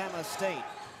Alabama State.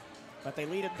 But they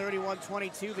lead at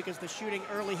 31-22 because the shooting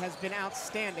early has been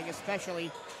outstanding,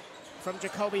 especially from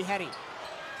Jacoby Hetty.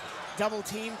 Double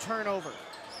team turnover.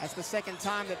 That's the second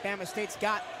time that Bama State's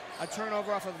got a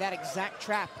turnover off of that exact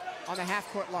trap on the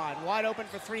half-court line. Wide open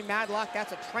for 3, Madlock.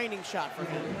 That's a training shot for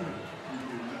him.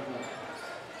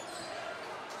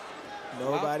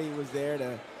 Nobody was there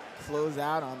to close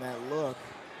out on that look.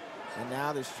 And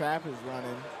now this trap is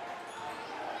running.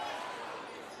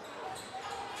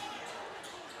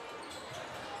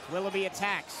 Willoughby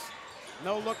attacks.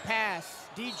 No look pass.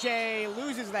 DJ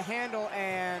loses the handle,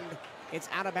 and it's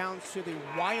out of bounds to the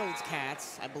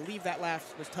Wildcats. I believe that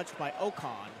last was touched by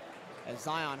Ocon, as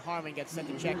Zion Harmon gets sent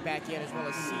to check back in, as well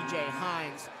as C.J.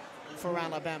 Hines for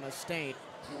Alabama State.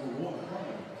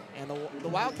 And the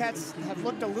Wildcats have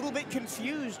looked a little bit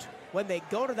confused when they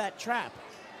go to that trap.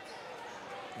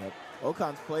 Yep.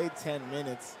 Ocon's played 10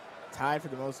 minutes, tied for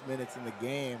the most minutes in the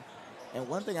game. And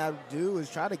one thing I would do is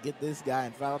try to get this guy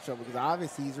in foul trouble, because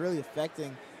obviously he's really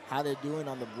affecting how they're doing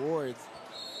on the boards.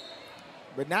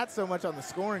 But not so much on the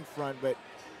scoring front, but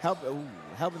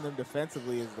helping them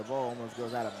defensively as the ball almost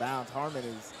goes out of bounds. Harmon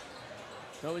is...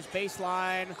 Goes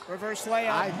baseline, reverse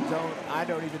layup. I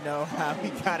don't even know how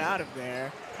he got out of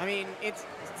there. I mean,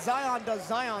 Zion does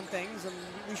Zion things, and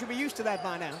we should be used to that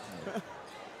by now.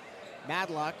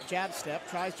 Madlock, jab step,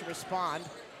 tries to respond.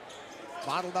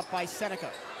 Bottled up by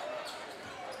Seneca.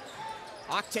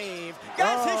 Octave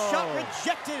got his shot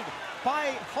rejected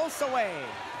by Hulsaway.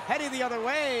 Heading the other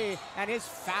way, and is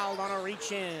fouled on a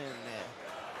reach-in.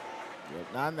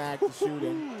 Yep, non-Mac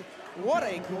shooting. What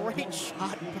a great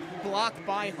shot blocked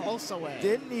by Hulsaway.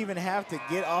 Didn't even have to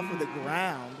get off of the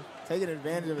ground, taking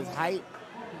advantage of his height.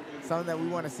 Something that we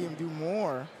want to see him do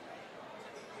more.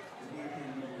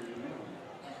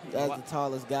 That's the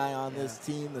tallest guy on this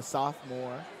team, the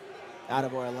sophomore out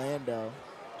of Orlando.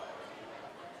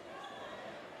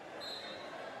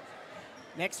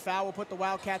 Next foul will put the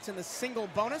Wildcats in the single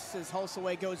bonus as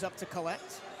Hulsaway goes up to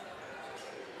collect.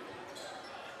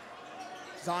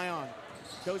 Zion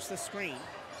goes to the screen.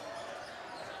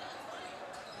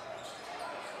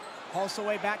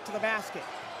 Holsaway back to the basket.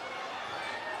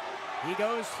 He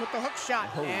goes with the hook shot,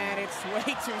 and it's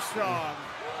way too strong.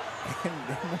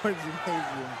 More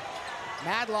gymnasium.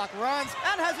 Madlock runs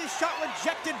and has his shot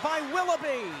rejected by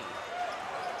Willoughby.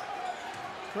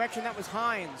 Correction, that was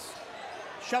Hines.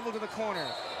 Shovel to the corner.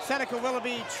 Seneca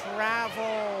Willoughby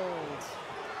traveled.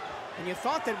 And you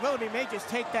thought that Willoughby may just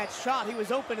take that shot. He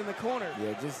was open in the corner.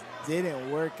 Yeah, just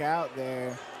didn't work out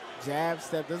there. Jab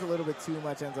step does a little bit too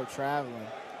much, ends up traveling.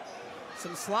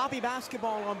 Some sloppy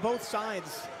basketball on both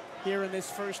sides here in this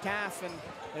first half, and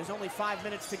there's only 5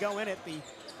 minutes to go in it. The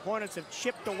Hornets have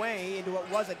chipped away into what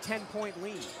was a 10-point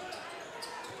lead.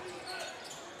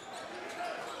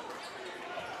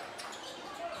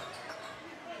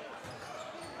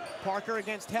 Parker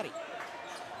against Teddy.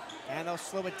 And they'll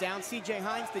slow it down. C.J.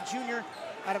 Hines, the junior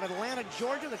out of Atlanta,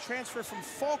 Georgia, the transfer from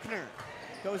Faulkner.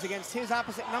 Goes against his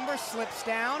opposite number, slips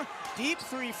down. Deep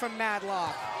three from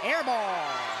Madlock. Air ball.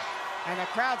 And the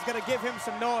crowd's gonna give him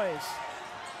some noise.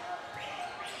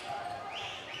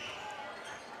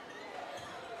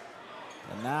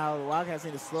 And now the Wildcats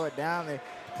need to slow it down. A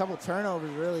couple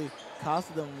turnovers really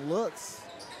costed them looks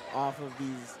off of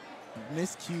these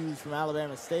miscues from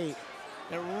Alabama State.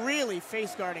 They're really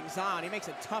face guarding Zion. He makes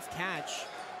a tough catch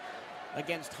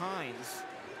against Hines.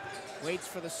 Waits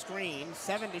for the screen,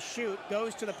 7 to shoot,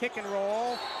 goes to the pick and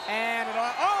roll, and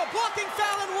blocking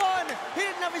foul and one! He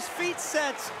didn't have his feet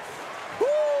set.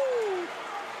 Woo!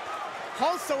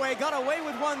 Holsaway got away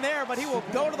with one there, but he will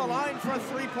go to the line for a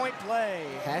three-point play.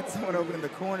 Had someone open in the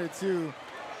corner too.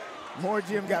 More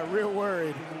Jim got real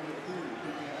worried.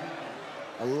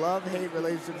 A love-hate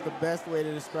relationship is the best way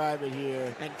to describe it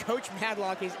here. And Coach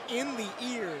Madlock is in the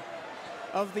ear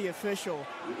of the official,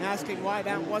 asking why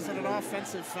that wasn't an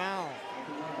offensive foul.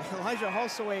 Elijah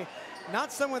Holsaway,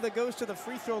 not someone that goes to the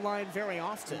free throw line very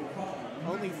often.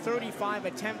 Only 35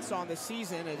 attempts on the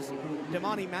season as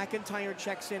Damani McIntyre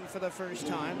checks in for the first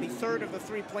time, the third of the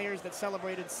 3 players that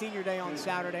celebrated Senior Day on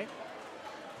Saturday.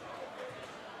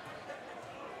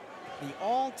 The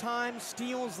all-time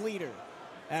steals leader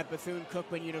at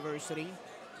Bethune-Cookman University.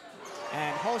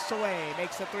 And Holsaway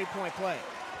makes a three-point play.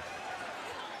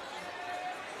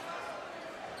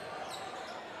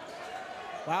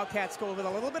 Wildcats go with a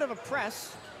little bit of a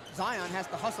press. Zion has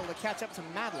to hustle to catch up to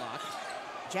Madlock.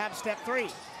 Jab step 3.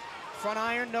 Front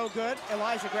iron, no good.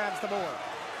 Elijah grabs the board.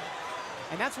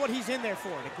 And that's what he's in there for,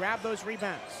 to grab those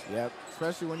rebounds. Yep,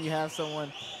 especially when you have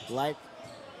someone like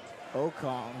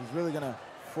Ocon, who's really gonna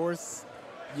force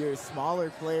your smaller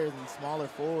players and smaller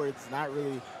forwards not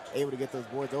really able to get those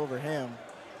boards over him.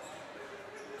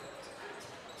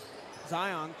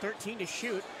 Zion, 13 to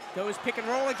shoot. Goes pick and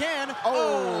roll again.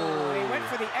 Oh! He went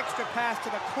for the extra pass to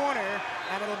the corner,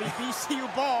 and it'll be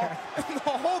BCU ball. And the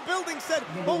whole building said,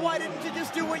 well, why didn't you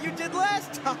just do what you did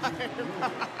last time?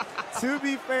 To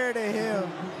be fair to him,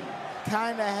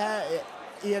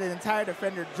 he had an entire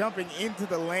defender jumping into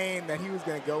the lane that he was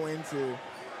going to go into.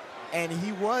 And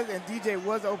DJ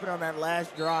was open on that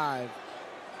last drive.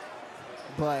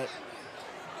 But,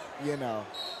 you know,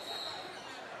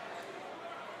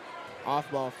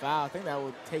 off-ball foul. I think that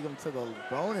would take him to the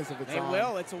bonus if it's on. They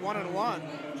will. It's a 1-on-1.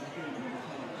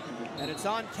 And it's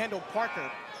on Kendall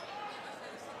Parker.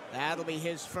 That'll be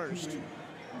his first.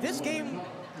 This game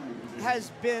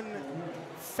has been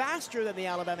faster than the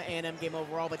Alabama A&M game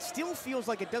overall, but still feels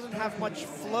like it doesn't have much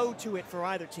flow to it for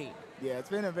either team. Yeah, it's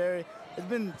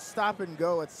been stop and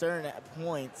go at certain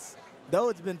points. Though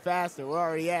it's been faster, we're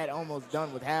already almost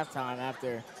done with halftime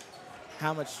after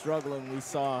how much struggling we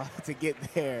saw to get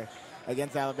there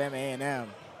against Alabama A&M.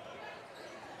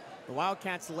 The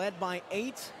Wildcats led by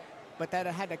 8, but that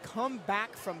had to come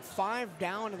back from 5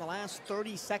 down in the last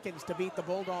 30 seconds to beat the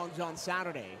Bulldogs on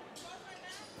Saturday.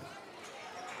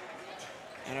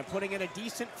 And are putting in a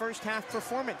decent first half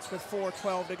performance with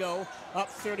 4:12 to go, up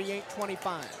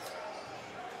 38-25.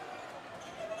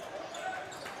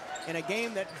 In a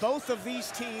game that both of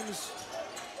these teams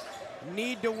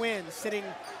need to win, sitting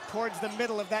towards the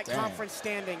middle of that conference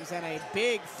standings, and a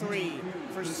big 3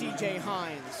 for C.J.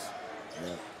 Hines.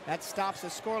 Yep. That stops a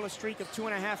scoreless streak of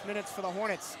 2.5 minutes for the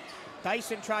Hornets.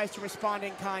 Dyson tries to respond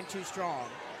in kind, too strong.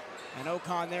 And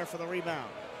Ocon there for the rebound.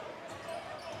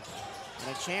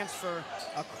 And a chance for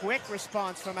a quick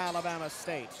response from Alabama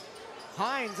State.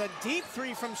 Hines, a deep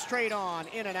 3 from straight on,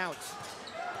 in and out.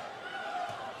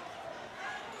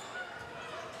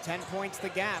 10 points the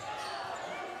gap.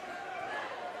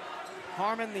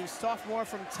 Harmon, the sophomore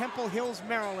from Temple Hills,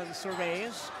 Maryland,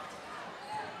 surveys.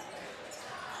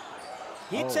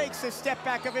 He takes a step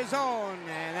back of his own,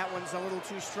 and that one's a little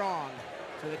too strong.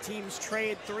 So the teams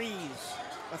trade 3s,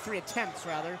 or 3 attempts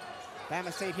rather.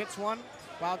 Bama State hits one,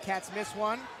 Wildcats miss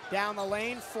one. Down the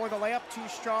lane for the layup. Too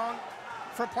strong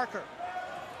for Parker.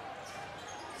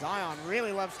 Zion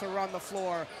really loves to run the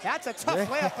floor. That's a tough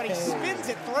layup, but he spins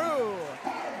it through.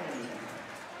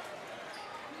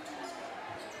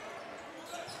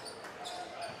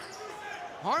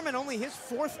 Harmon only his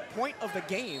 4th point of the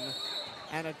game,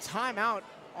 and a timeout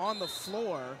on the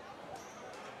floor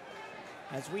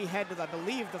as we head to, I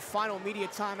believe, the final media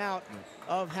timeout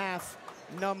of half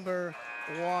number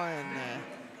 1.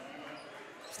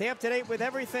 Stay up to date with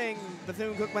everything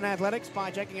Bethune-Cookman Athletics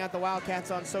by checking out the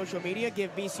Wildcats on social media.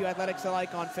 Give BCU Athletics a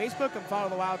like on Facebook and follow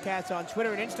the Wildcats on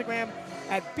Twitter and Instagram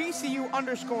at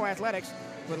BCU_athletics.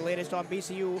 For the latest on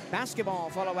BCU basketball,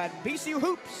 follow at BCU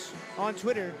Hoops on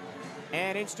Twitter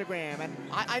and Instagram. And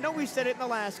I know we said it in the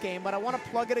last game, but I want to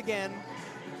plug it again.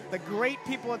 The great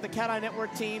people at the CatEye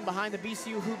Network team behind the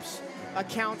BCU Hoops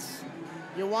accounts.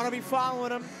 You want to be following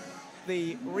them.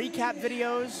 The recap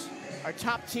videos are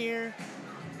top tier.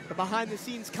 The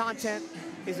behind-the-scenes content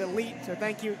is elite. So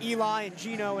thank you, Eli and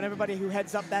Gino and everybody who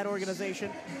heads up that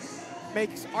organization.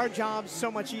 Makes our jobs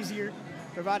so much easier.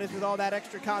 Provide us with all that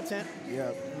extra content.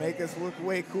 Yeah, make us look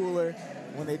way cooler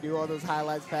when they do all those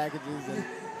highlights packages and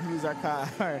use our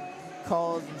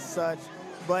calls and such.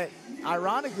 But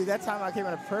ironically, that time I came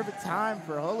at a perfect time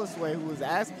for Holosway, who was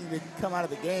asking to come out of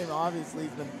the game. Obviously,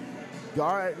 he's been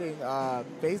guarding,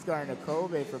 face guarding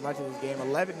Akobe for much of this game.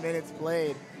 11 minutes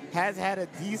played. Has had a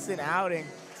decent outing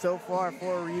so far.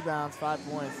 4 rebounds, 5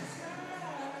 points.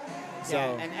 So.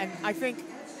 Yeah, and I think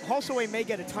Holosway may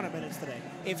get a ton of minutes today.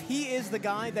 If he is the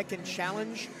guy that can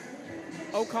challenge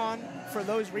Ocon for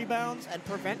those rebounds and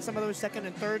prevent some of those 2nd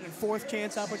and 3rd and 4th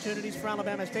chance opportunities for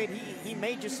Alabama State, he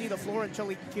may just see the floor until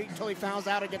he fouls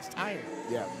out or gets tired.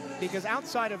 Yeah. Because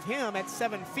outside of him at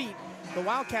 7 feet, the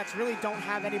Wildcats really don't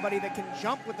have anybody that can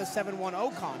jump with the 7-1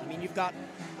 Ocon. I mean, you've got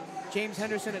James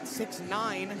Henderson at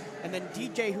 6'9", and then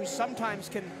DJ, who sometimes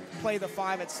can play the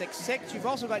 5 at 6'6". You've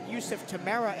also got Yusuf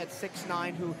Tamara at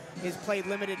 6'9", who has played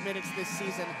limited minutes this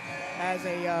season as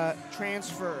a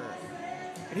transfer.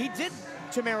 And he did,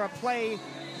 Tamara, play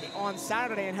on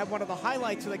Saturday and had one of the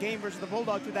highlights of the game versus the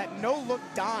Bulldogs with that no-look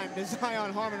dime to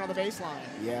Zion Harmon on the baseline.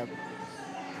 Yeah.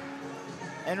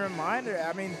 And reminder,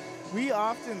 I mean, we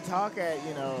often talk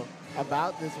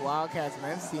about this Wildcats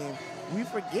men's team. We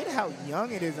forget how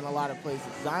young it is in a lot of places.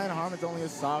 Zion Harmon's only a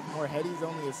sophomore. Hetty's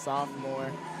only a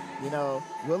sophomore.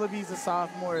 Willoughby's a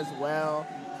sophomore as well.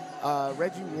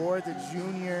 Reggie Ward's a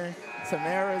junior.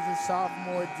 Tamara's a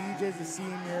sophomore. DJ's a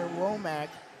senior. Womack,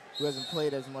 who hasn't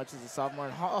played as much as a sophomore.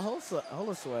 And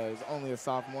Holosway is only a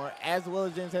sophomore, as well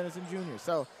as James Henderson Jr.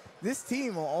 So this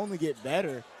team will only get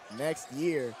better next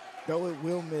year, though it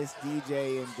will miss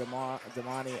DJ and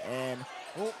Damani. And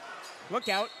look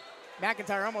out.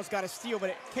 McIntyre almost got a steal, but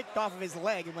it kicked off of his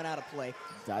leg and went out of play.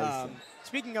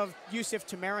 Speaking of Yusuf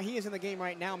Tamara, he is in the game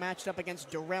right now, matched up against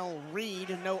Darrell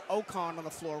Reed. No Ocon on the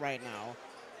floor right now.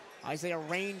 Isaiah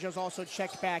Range has also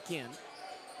checked back in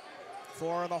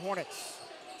for the Hornets.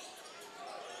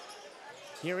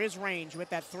 Here is Range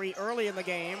with that 3 early in the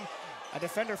game. A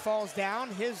defender falls down.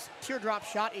 His teardrop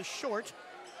shot is short.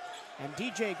 And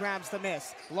DJ grabs the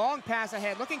miss. Long pass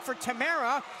ahead, looking for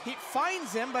Tamara. He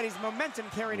finds him, but his momentum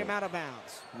carried him out of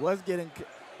bounds. Was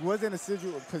in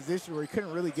a position where he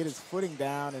couldn't really get his footing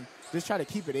down and just try to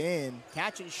keep it in.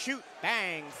 Catch and shoot,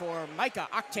 bang for Micah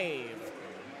Octave.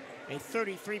 A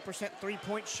 33%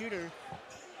 three-point shooter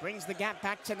brings the gap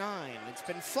back to 9. It's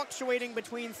been fluctuating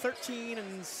between 13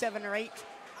 and 7 or 8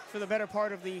 for the better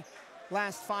part of the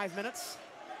last 5 minutes.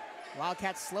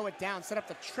 Wildcats slow it down, set up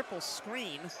the triple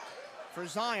screen for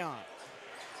Zion.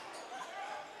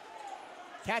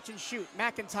 Catch and shoot.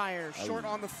 McIntyre short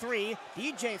on the 3.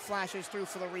 DJ flashes through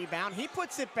for the rebound. He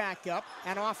puts it back up,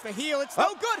 and off the heel, it's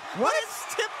no good. What?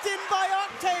 It's tipped in by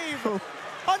Octave.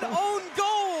 An own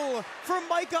goal for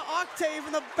Micah Octave,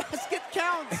 and the basket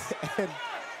counts.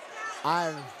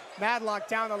 And Madlock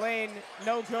down the lane,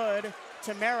 no good.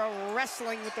 Tamara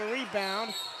wrestling with the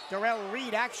rebound. Darrell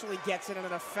Reed actually gets it and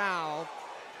a foul.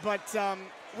 But so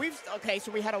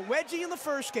we had a wedgie in the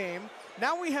first game.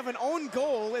 Now we have an own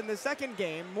goal in the second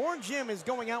game. Moore Jim is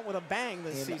going out with a bang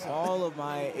this season. In all of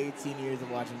my 18 years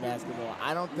of watching basketball,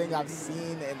 I don't think I've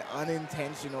seen an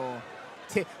unintentional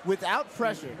tip without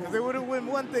pressure. Because it would have been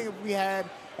one thing if we had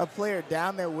a player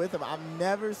down there with him. I've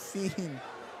never seen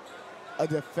a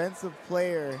defensive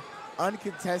player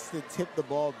uncontested tip the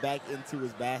ball back into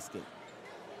his basket.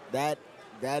 That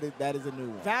is a new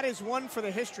one. That is one for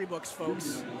the history books,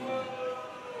 folks.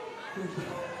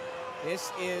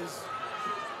 This is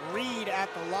Reed at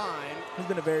the line. It's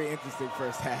been a very interesting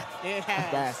first half of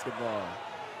basketball.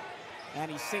 And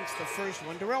he sinks the first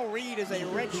one. Darrell Reed is a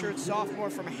redshirt sophomore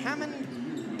from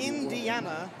Hammond,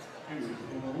 Indiana.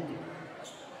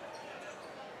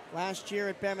 Last year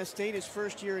at Bama State, his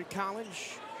first year at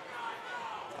college.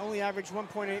 Only averaged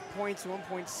 1.8 points and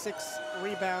 1.6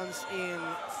 rebounds in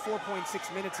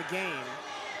 4.6 minutes a game.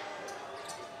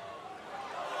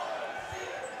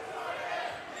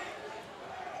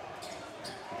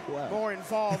 Wow. More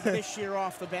involved this year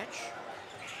off the bench.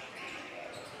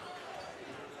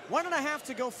 1.5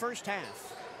 to go first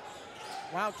half.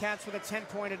 Wildcats with a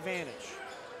 10-point advantage.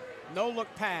 No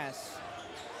look pass.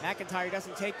 McIntyre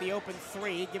doesn't take the open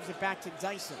three, gives it back to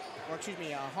Dyson, or excuse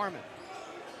me, Harmon.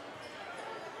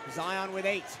 Zion with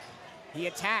 8. He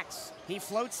attacks, he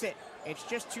floats it. It's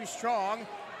just too strong.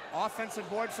 Offensive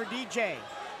board for DJ.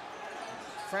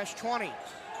 Fresh 20.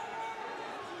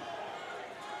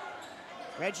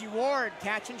 Reggie Ward,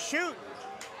 catch and shoot.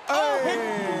 Oh,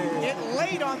 it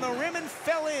laid on the rim and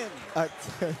fell in.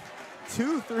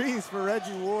 2 threes for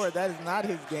Reggie Ward. That is not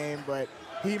his game, but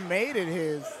he made it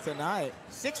his tonight.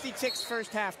 66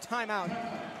 first half timeout,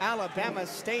 Alabama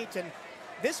State. And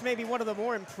this may be one of the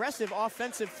more impressive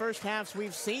offensive first halves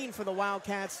we've seen for the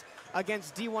Wildcats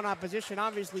against D1 opposition.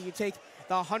 Obviously, you take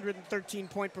the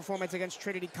 113-point performance against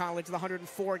Trinity College, the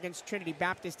 104 against Trinity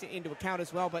Baptist into account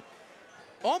as well, but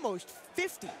almost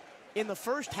 50 in the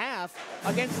first half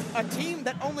against a team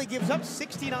that only gives up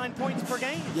 69 points per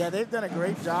game. Yeah, they've done a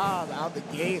great job out the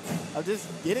gate of just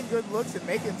getting good looks and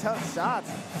making tough shots.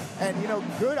 And, you know,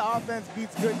 good offense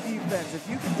beats good defense. If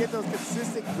you can get those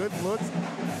consistent good looks,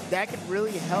 that can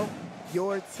really help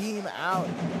your team out.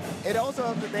 It also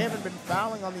helps that they haven't been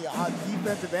fouling on the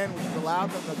defensive end, which has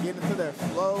allowed them to get into their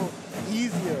flow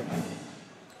easier.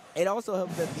 It also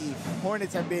helps that the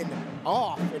Hornets have been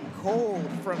off and cold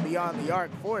from beyond the arc,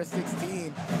 4 of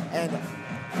 16. And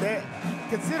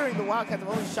considering the Wildcats have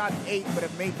only shot 8 but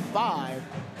have made 5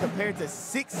 compared to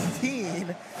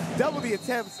 16, double the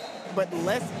attempts but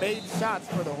less made shots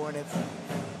for the Hornets.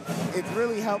 It's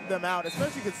really helped them out,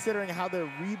 especially considering how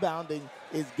their rebounding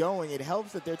is going. It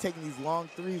helps that they're taking these long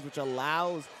threes, which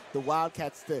allows the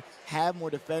Wildcats to have more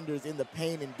defenders in the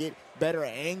paint and get better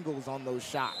angles on those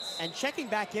shots. And checking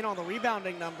back in on the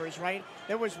rebounding numbers, right?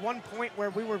 There was one point where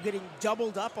we were getting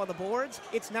doubled up on the boards.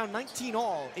 It's now 19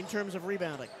 all in terms of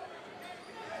rebounding.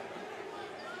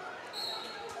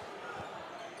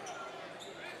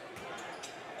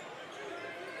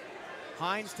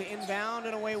 Hines to inbound,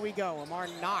 and away we go. Amar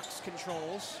Knox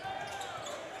controls.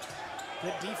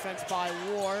 Good defense by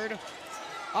Ward.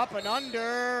 Up and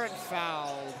under, and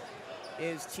fouled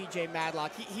is TJ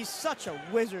Madlock. He's such a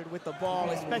wizard with the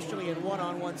ball, especially in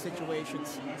one-on-one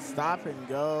situations. Stop and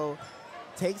go,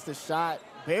 takes the shot,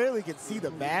 barely could see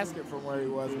the basket from where he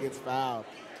was and gets fouled.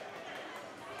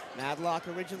 Madlock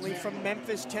originally from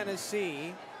Memphis,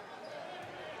 Tennessee.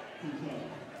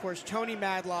 Of course, Tony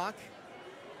Madlock,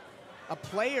 a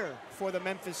player for the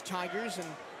Memphis Tigers, and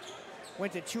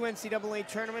went to 2 NCAA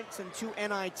tournaments and 2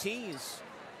 NITs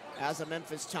as a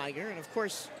Memphis Tiger, and of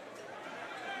course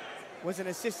was an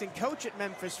assistant coach at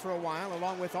Memphis for a while,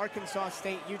 along with Arkansas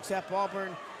State, UTEP,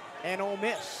 Auburn, and Ole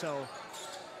Miss. So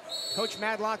Coach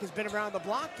Madlock has been around the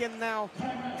block, and now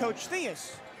Coach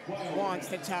Theus wants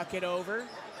to tuck it over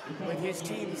with his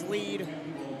team's lead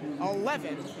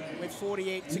 11 with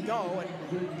 48 to go,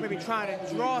 and maybe trying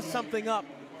to draw something up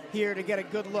here to get a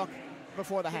good look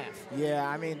before the half. Yeah,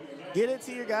 I mean, get it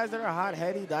to your guys that are hot.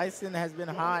 Hetty Dyson has been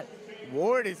hot.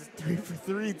 Ward is 3 for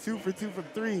 3, 2 for 2 from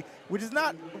 3, which is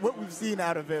not what we've seen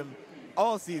out of him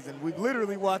all season. We've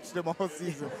literally watched him all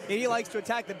season. And he likes to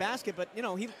attack the basket, but, you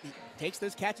know, he takes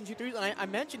those catch and shoot threes. And I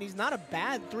mentioned he's not a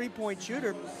bad three-point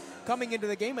shooter coming into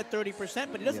the game at 30%,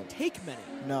 but he doesn't take many.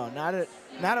 No, not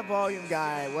a volume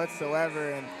guy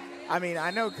whatsoever. And, I mean,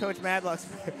 I know Coach Madlock's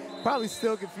probably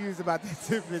still confused about that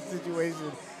Tippett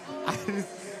situation.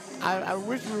 I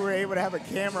wish we were able to have a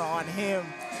camera on him,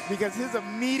 because his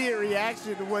immediate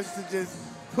reaction was to just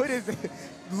put his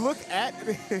look at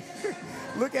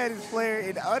his player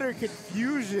in utter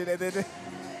confusion and then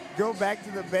go back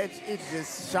to the bench in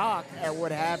just shock at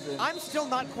what happened. I'm still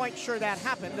not quite sure that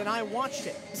happened, and I watched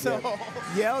it. So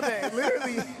yelled at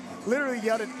literally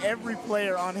yelled at every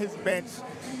player on his bench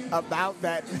about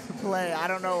that play. I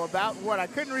don't know about what. I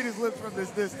couldn't read his lips from this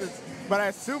distance, but I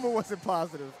assume it wasn't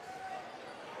positive.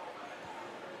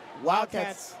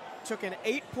 Wildcats took an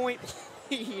 8-point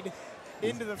lead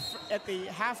at the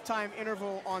halftime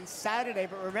interval on Saturday,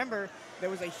 but remember,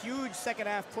 there was a huge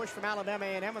second-half push from Alabama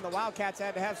A&M, and the Wildcats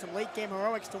had to have some late-game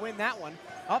heroics to win that one.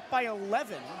 Up by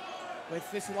 11,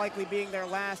 with this likely being their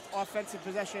last offensive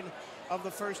possession of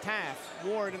the first half.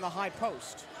 Ward in the high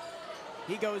post.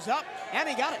 He goes up, and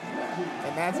he got it.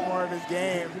 And that's more of his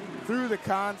game through the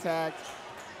contact.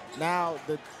 Now,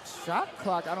 the shot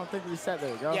clock, I don't think reset. There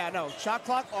you go. Yeah, no, shot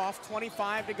clock off,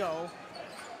 25 to go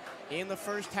in the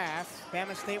first half.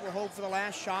 Bama State will hold for the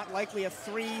last shot, likely a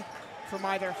three from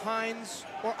either Hines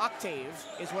or Octave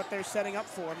is what they're setting up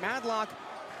for. Madlock,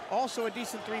 also a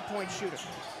decent three-point shooter.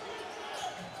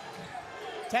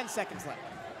 10 seconds left.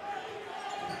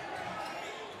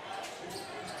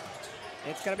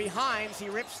 It's going to be Hines. He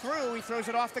rips through. He throws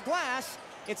it off the glass.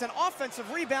 It's an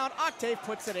offensive rebound. Octave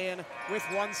puts it in with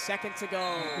 1 second to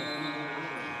go.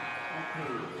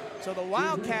 So the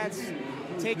Wildcats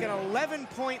take an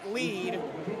 11-point lead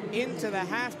into the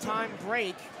halftime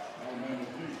break,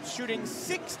 shooting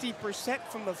 60%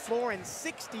 from the floor and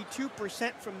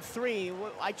 62% from three.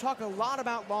 I talk a lot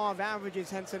about law of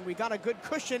averages, Henson. We got a good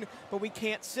cushion, but we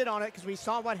can't sit on it because we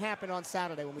saw what happened on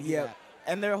Saturday when we did that.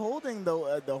 And they're holding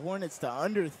the Hornets to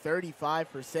under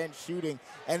 35% shooting,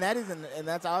 and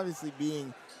that's obviously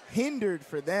being hindered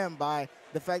for them by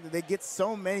the fact that they get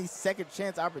so many second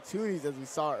chance opportunities as we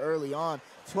saw early on.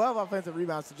 12 offensive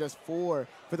rebounds to just 4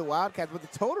 for the Wildcats, but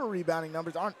the total rebounding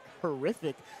numbers aren't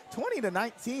horrific. 20 to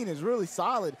 19 is really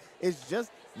solid. It's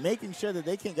just making sure that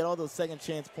they can get all those second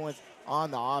chance points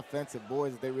on the offensive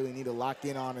boards that they really need to lock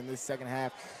in on in this second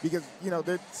half, because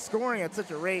they're scoring at such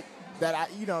a rate that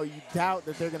you doubt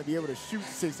that they're going to be able to shoot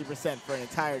 60% for an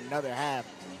entire another half.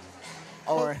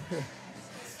 Or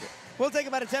we'll take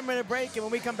about a 10-minute break, and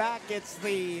when we come back, it's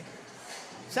the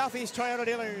Southeast Toyota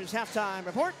Dealers halftime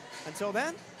report. Until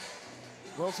then,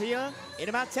 we'll see you in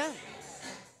about 10.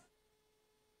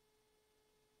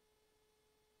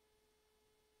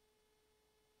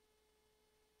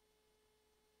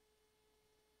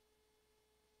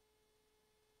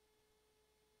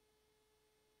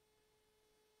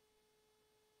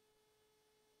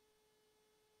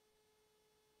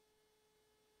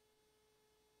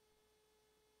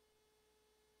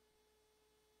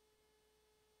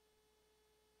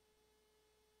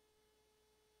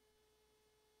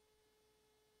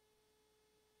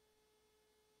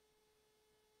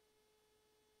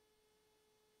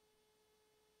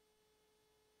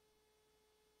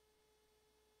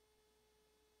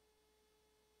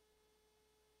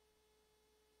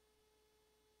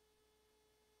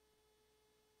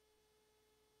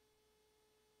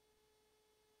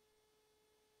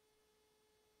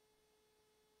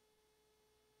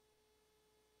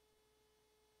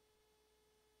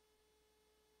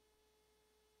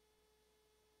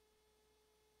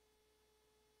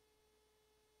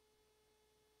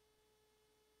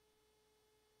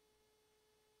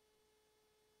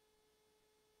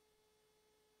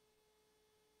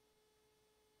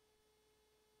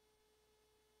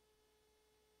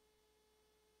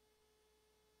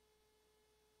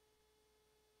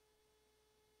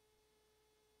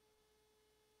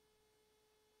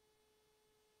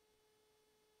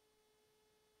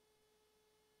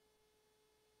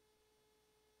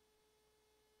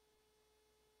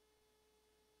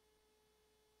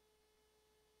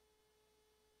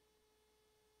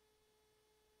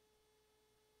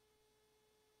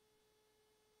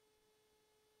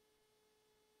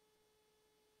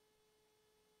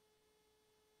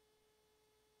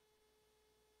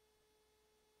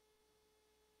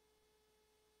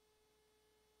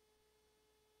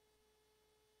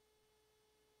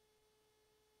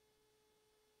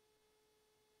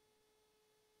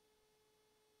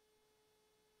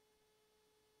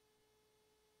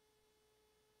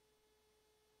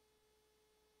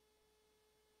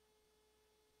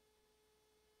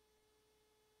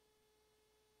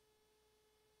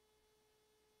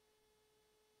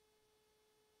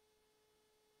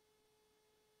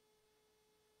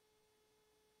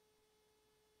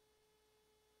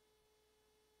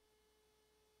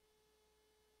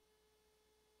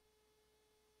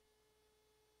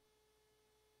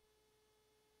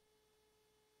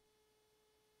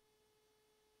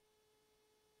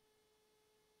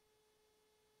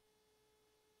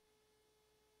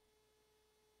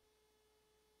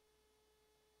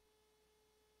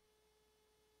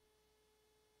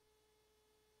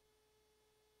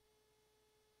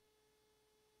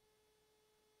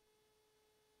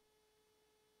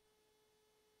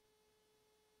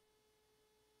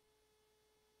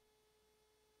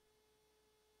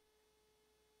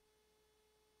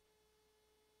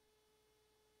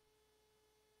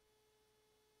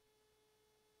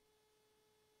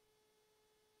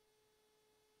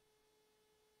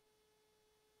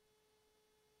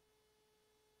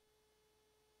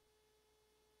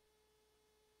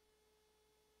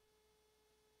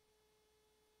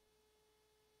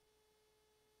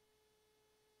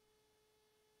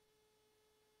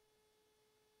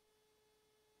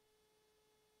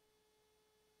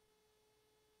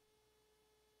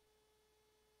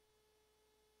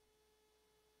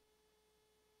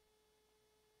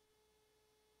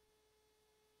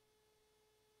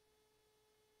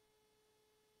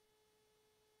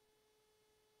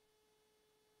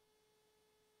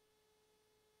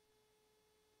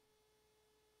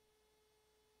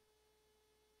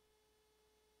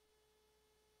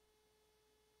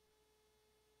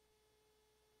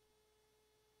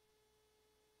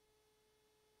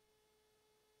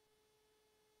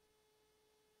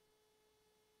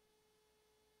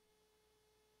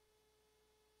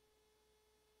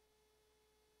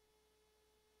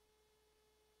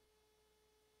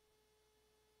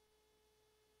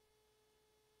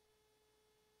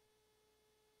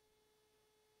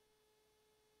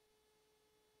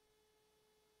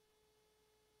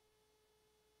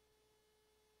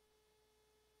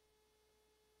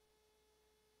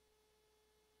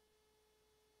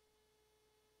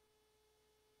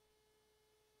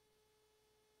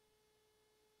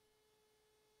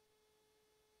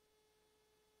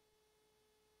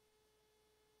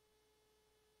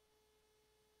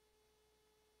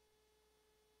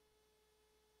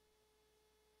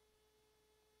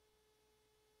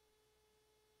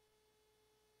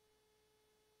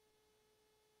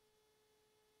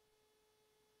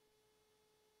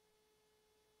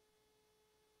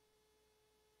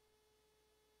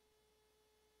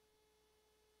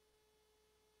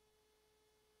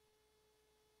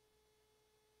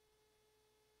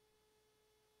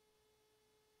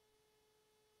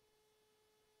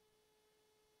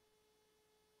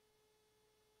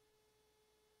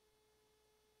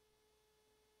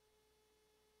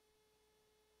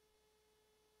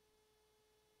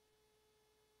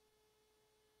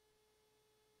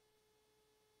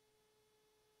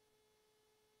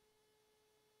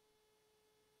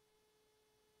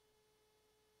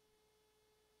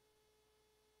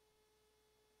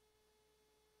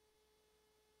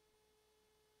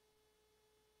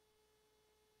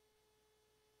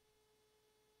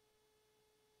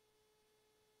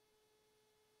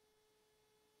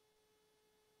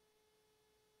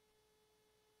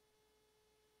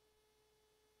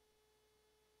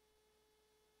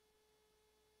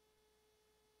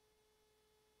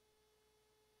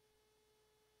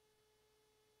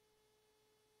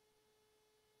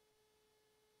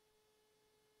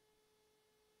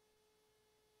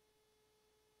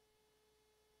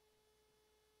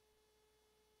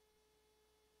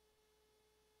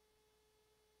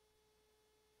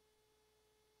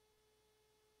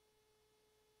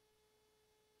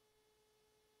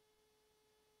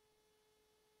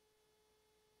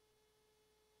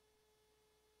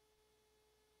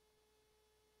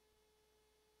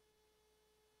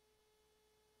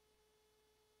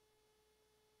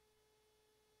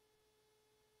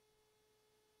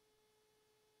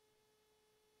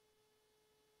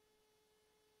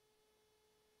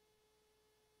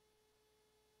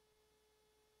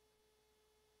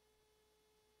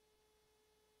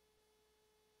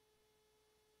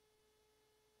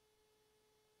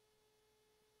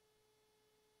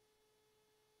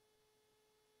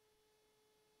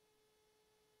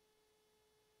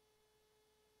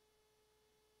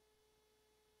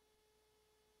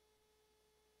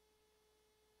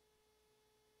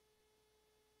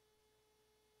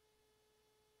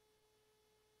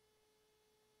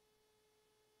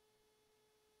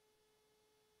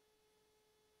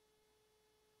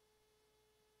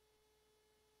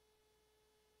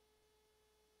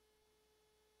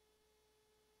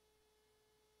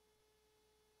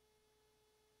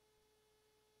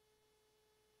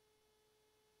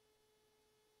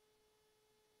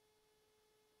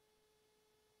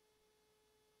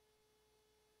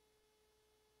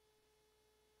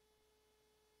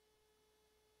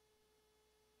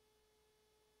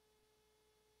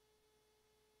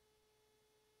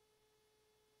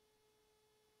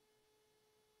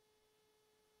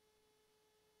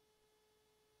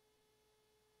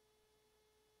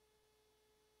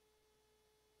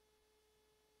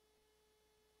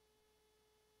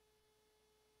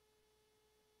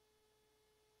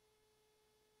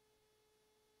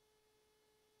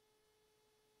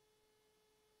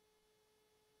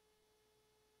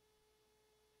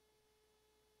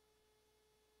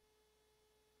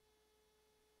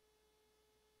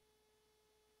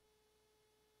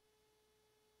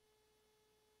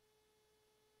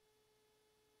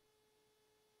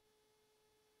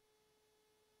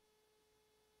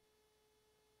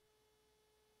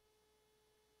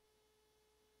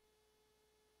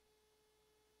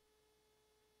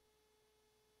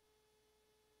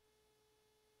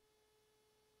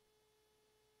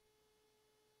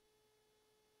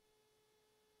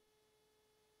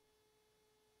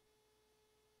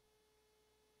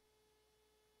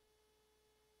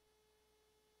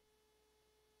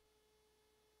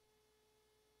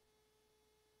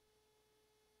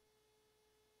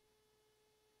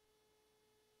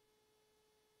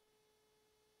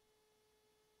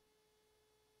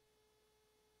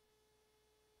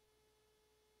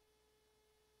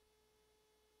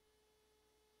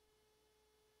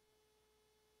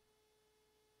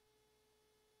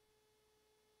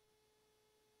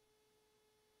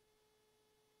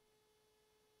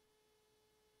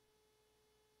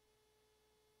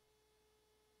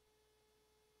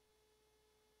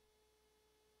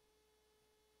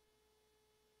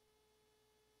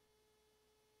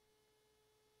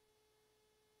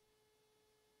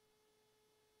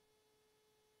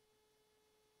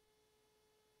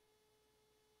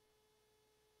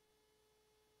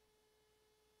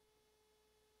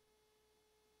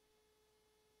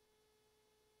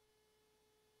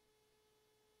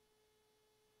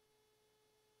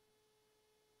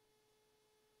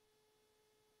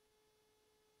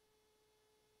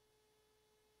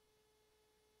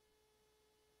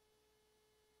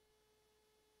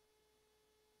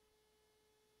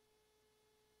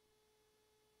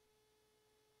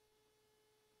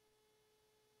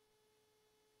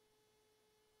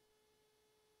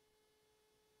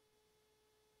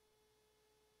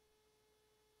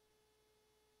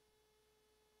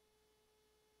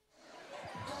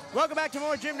 Welcome back to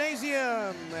more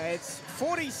Gymnasium. It's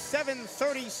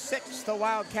 47-36. The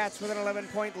Wildcats with an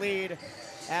 11-point lead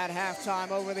at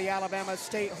halftime over the Alabama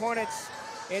State Hornets.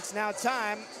 It's now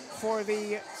time for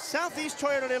the Southeast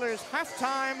Toyota Dealers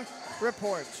halftime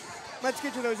report. Let's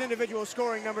get to those individual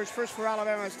scoring numbers. First for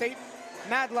Alabama State.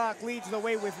 Madlock leads the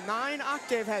way with 9.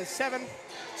 Octave has 7.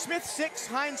 Smith 6.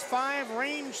 Hines 5.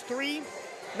 Range 3.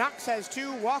 Knox has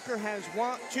 2. Walker has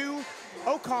 2.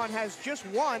 Ocon has just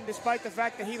 1, despite the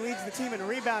fact that he leads the team in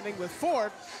rebounding with 4,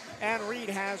 and Reed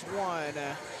has 1.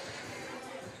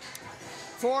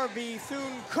 For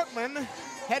Bethune-Cookman,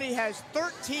 Hetty has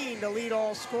 13 to lead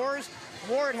all scores.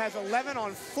 Ward has 11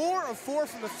 on 4 of 4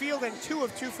 from the field and 2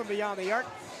 of 2 from beyond the arc.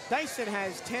 Dyson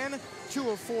has 10, 2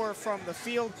 of 4 from the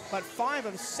field, but 5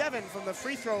 of 7 from the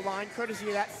free throw line, courtesy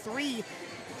of that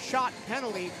 3-shot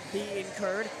penalty he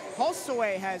incurred.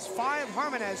 Holsaway has 5,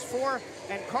 Harmon has 4,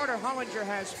 and Carter Hollinger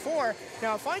has 4.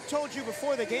 Now, if I told you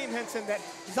before the game, Henson, that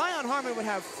Zion Harmon would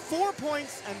have 4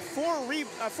 points and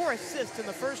 4 assists in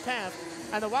the first half,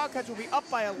 and the Wildcats will be up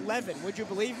by 11, would you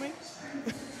believe me?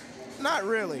 Not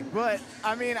really, but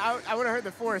I mean, I would have heard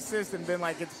the 4 assists and been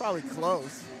like, it's probably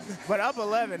close. But up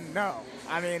 11, no.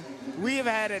 I mean, we've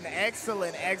had an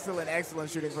excellent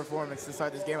shooting performance to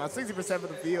start this game out. 60% from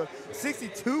the field,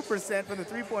 62% from the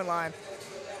three-point line.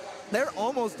 They're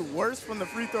almost worse from the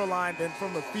free throw line than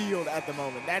from the field at the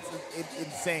moment. That's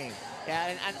insane.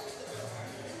 Yeah, and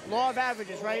law of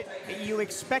averages, right? You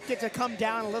expect it to come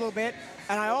down a little bit,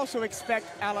 and I also expect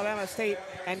Alabama State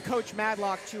and Coach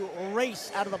Madlock to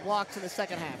race out of the blocks in the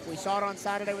second half. We saw it on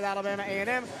Saturday with Alabama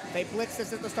A&M. They blitzed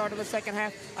us at the start of the second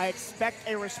half. I expect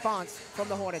a response from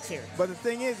the Hornets here. But the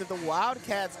thing is, if the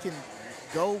Wildcats can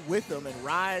go with them and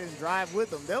ride and drive with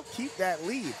them, they'll keep that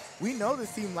lead. We know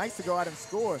this team likes to go out and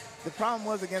score. The problem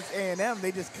was against A&M,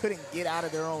 they just couldn't get out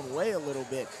of their own way a little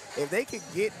bit. If they could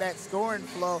get that scoring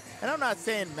flow, and I'm not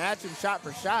saying match them shot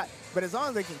for shot, but as long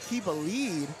as they can keep a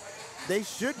lead, they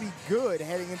should be good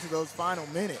heading into those final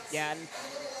minutes. Yeah, and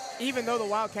even though the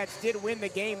Wildcats did win the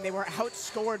game, they were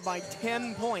outscored by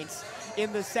 10 points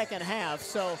in the second half.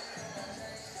 So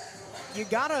you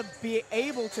gotta be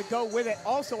able to go with it.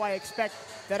 Also, I expect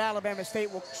that Alabama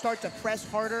State will start to press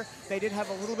harder. They did have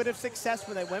a little bit of success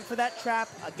when they went for that trap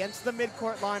against the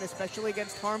midcourt line, especially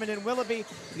against Harmon and Willoughby.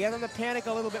 Get them to panic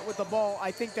a little bit with the ball.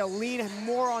 I think they'll lean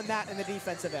more on that in the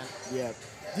defensive end. Yeah,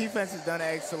 defense has done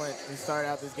excellent to start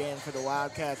out this game for the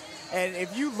Wildcats. And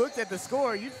if you looked at the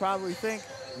score, you'd probably think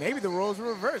maybe the roles were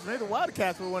reversed. Maybe the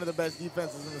Wildcats were one of the best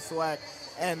defenses in the SWAC,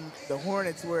 and the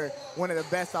Hornets were one of the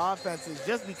best offenses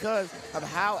just because of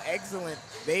how excellent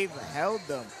they've held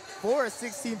them. 4 of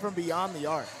 16 from beyond the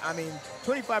arc. I mean,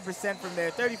 25% from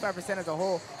there, 35% as a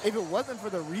whole. If it wasn't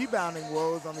for the rebounding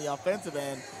woes on the offensive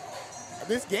end,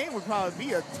 this game would probably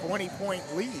be a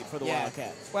 20-point lead for the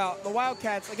Wildcats. Well, the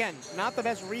Wildcats, again, not the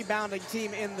best rebounding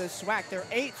team in the SWAC. They're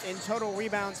 8th in total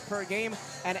rebounds per game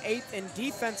and 8th in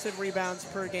defensive rebounds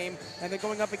per game. And they're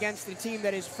going up against the team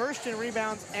that is 1st in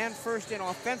rebounds and 1st in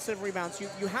offensive rebounds.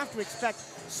 You have to expect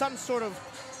some sort of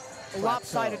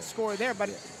lopsided score there, but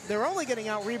they're only getting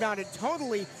out-rebounded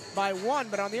totally by 1,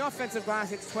 but on the offensive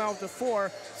glass, it's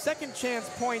 12-4. Second chance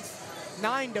points,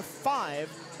 9-5.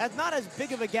 That's not as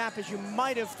big of a gap as you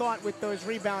might have thought with those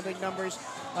rebounding numbers.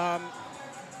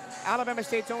 Alabama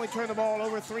State's only turned the ball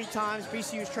over 3 times.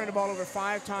 BCU's turned the ball over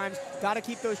 5 times. Got to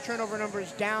keep those turnover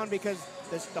numbers down because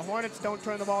the Hornets don't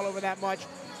turn the ball over that much.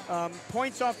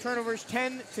 Points off turnovers,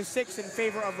 10-6 in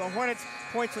favor of the Hornets.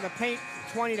 Points in the paint,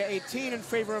 20-18 in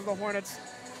favor of the Hornets.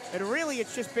 And really,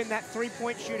 it's just been that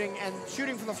 3-point shooting and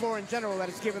shooting from the floor in general that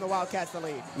has given the Wildcats the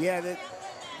lead. Yeah,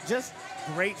 just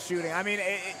great shooting. I mean,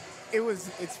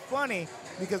 it's funny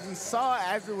because we saw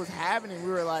as it was happening,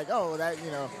 we were like, oh, that,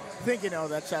 thinking, oh,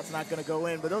 that shot's not going to go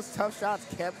in. But those tough shots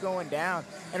kept going down.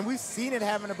 And we've seen it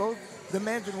happen to both the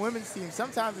men's and women's teams.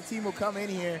 Sometimes the team will come in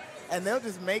here and they'll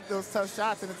just make those tough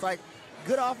shots. And it's like,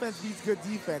 good offense beats good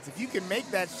defense. If you can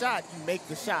make that shot, you make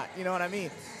the shot. You know what I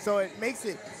mean? So it makes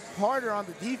it harder on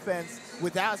the defense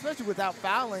especially without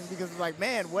fouling, because it's like,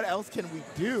 man, what else can we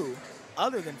do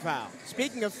other than foul?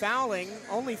 Speaking of fouling,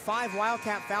 only 5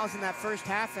 Wildcat fouls in that first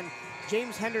half, and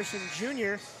James Henderson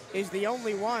Jr. is the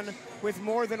only one with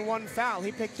more than 1 foul.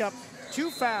 He picked up 2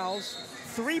 fouls,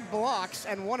 3 blocks,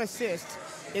 and 1 assist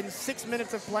in 6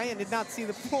 minutes of play and did not see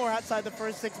the floor outside the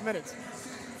first 6 minutes.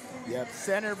 Yep,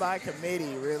 center by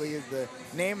committee really is the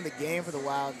name of the game for the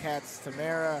Wildcats.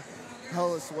 Tamara,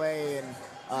 Hollisway, and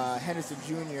Henderson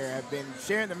Jr. have been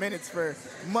sharing the minutes for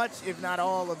much, if not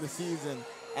all, of the season.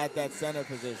 at that center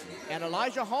position. And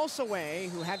Elijah Halsaway,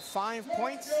 who had 5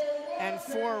 points and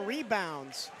 4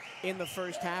 rebounds in the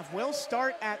first half, will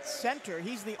start at center.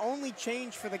 He's the only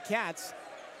change for the Cats.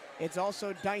 It's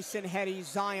also Dyson, Hetty,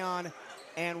 Zion,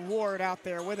 and Ward out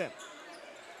there with him.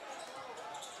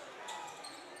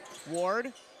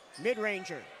 Ward,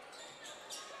 mid-ranger.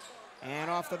 And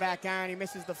off the back iron, he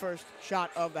misses the first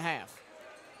shot of the half.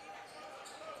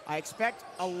 I expect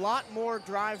a lot more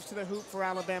drives to the hoop for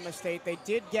Alabama State. They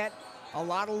did get a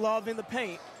lot of love in the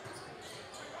paint.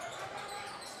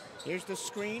 Here's the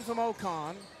screen from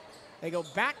Ocon. They go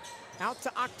back out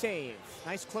to Octave.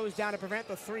 Nice close down to prevent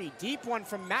the three. Deep one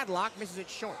from Madlock, misses it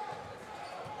short.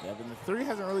 Yeah, but the three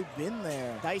hasn't really been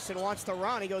there. Dyson wants to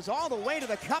run. He goes all the way to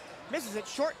the cup, misses it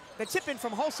short. The tip in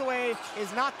from Halsaway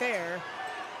is not there.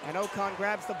 And Ocon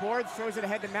grabs the board, throws it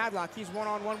ahead to Madlock. He's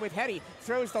one-on-one with Hetty.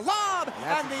 Throws the lob,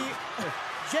 and the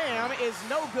jam is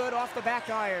no good off the back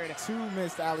iron. 2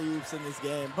 missed alley-oops in this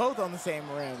game, both on the same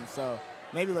rim. So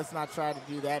maybe let's not try to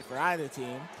do that for either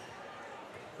team.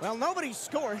 Well, nobody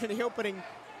scored in the opening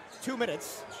 2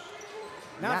 minutes.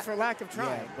 Not for lack of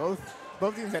trying. Yeah,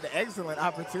 both teams had excellent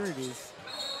opportunities.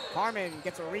 Harmon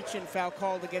gets a reach-in foul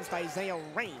called against Isaiah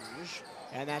Range,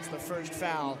 and that's the first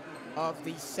foul of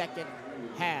the second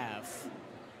half.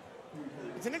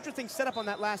 It's an interesting setup on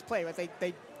that last play, right?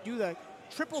 They do the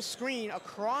triple screen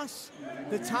across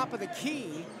the top of the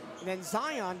key, and then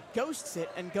Zion ghosts it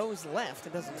and goes left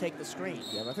and doesn't take the screen.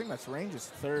 Yeah, but I think that's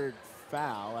Range's 3rd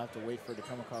foul. I have to wait for it to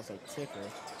come across our ticker.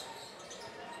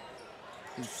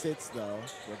 He sits, though,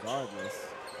 regardless.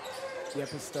 Yep,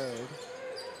 his 3rd.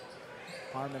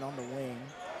 Harmon on the wing.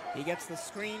 He gets the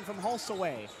screen from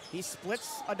Halsaway. He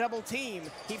splits a double team.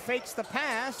 He fakes the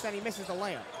pass, and he misses the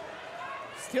layup.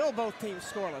 Still both teams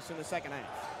scoreless in the second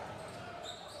half.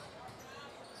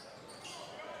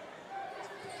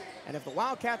 And if the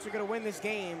Wildcats are going to win this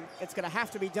game, it's going to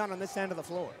have to be done on this end of the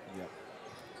floor. Yep.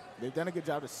 They've done a good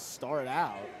job to start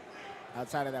out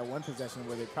outside of that one possession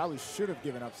where they probably should have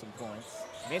given up some points.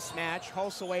 Mismatch.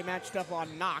 Halsaway matched up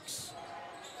on Knox.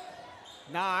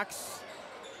 Knox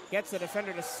gets the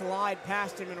defender to slide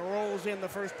past him and rolls in the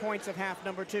first points of half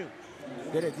number 2.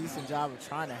 Did a decent job of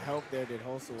trying to help there, did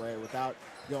Halsaway, without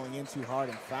going in too hard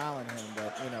and fouling him.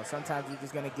 But, you know, sometimes you're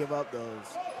just going to give up those.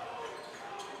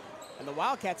 And the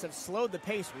Wildcats have slowed the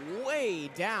pace way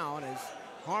down as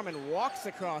Harmon walks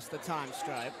across the time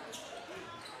stripe.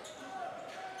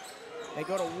 They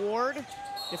go to Ward.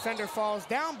 Defender falls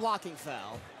down, blocking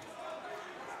foul.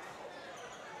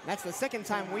 That's the second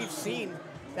time we've seen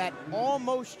that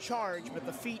almost charge, but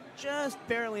the feet just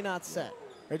barely not set.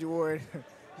 Reggie Ward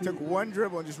took one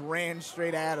dribble and just ran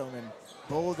straight at him and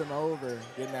bowled him over,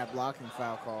 getting that blocking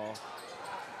foul call.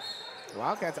 The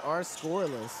Wildcats are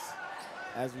scoreless,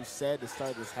 as we said, to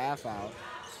start this half out.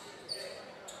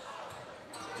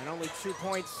 And only 2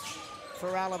 points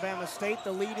for Alabama State.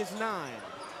 The lead is 9.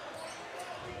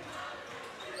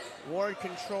 Ward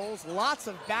controls, lots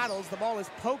of battles. The ball is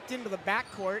poked into the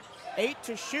backcourt. 8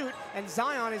 to shoot, and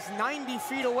Zion is 90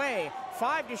 feet away.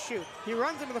 5 to shoot. He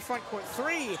runs into the front court.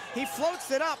 3, he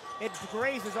floats it up. It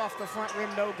grazes off the front rim,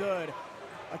 no good.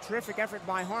 A terrific effort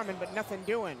by Harmon, but nothing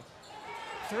doing.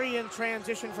 3 in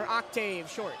transition for Octave,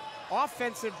 short.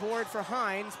 Offensive board for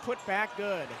Hines, put back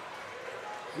good.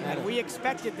 And we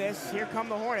expected this. Here come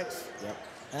the Hornets. Yep.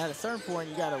 And at a certain point,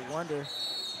 you got to wonder.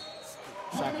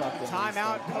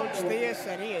 Timeout, Coach Theus,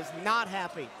 and he is not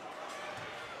happy.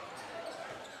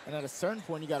 And at a certain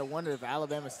point, you got to wonder if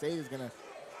Alabama State is going to.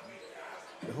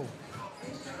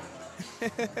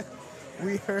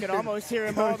 We heard. You can almost hear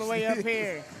him all the way up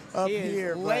here. He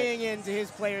is laying into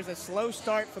his players. A slow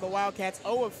start for the Wildcats.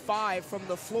 0 of 5 from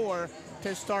the floor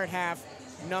to start half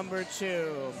number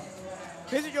 2.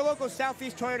 Visit your local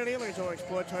Southeast Toyota dealers or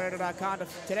explore Toyota.com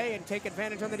today and take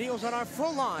advantage of the deals on our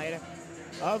full line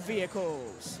of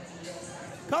vehicles.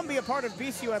 Come be a part of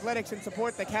BCU Athletics and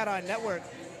support the CatEye Network.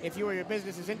 If you or your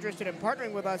business is interested in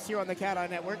partnering with us here on the CatEye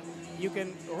Network, you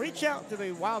can reach out to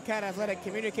the Wildcat Athletic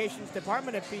Communications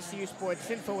Department at BCU Sports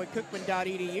Info at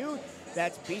Cookman.edu.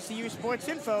 That's BCU Sports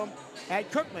Info at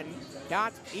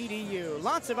Cookman.edu.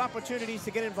 Lots of opportunities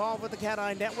to get involved with the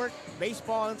CatEye Network.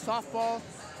 Baseball and softball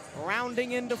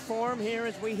rounding into form here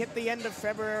as we hit the end of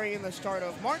February and the start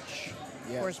of March.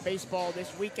 Of course, baseball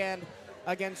this weekend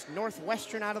against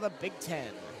Northwestern out of the Big Ten.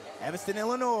 Evanston,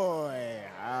 Illinois.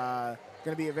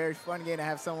 Going to be a very fun game to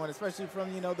have someone, especially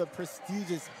from, you know, the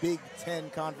prestigious Big Ten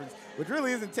Conference, which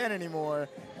really isn't 10 anymore,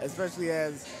 especially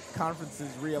as conferences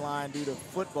realign due to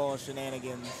football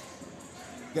shenanigans.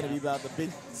 Going to be about the Big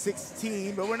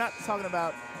 16, but we're not talking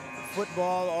about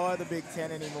football or the Big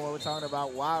Ten anymore. We're talking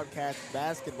about Wildcats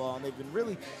basketball, and they've been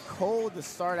really cold to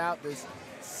start out this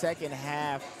second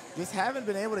half. Just haven't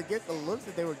been able to get the looks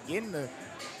that they were getting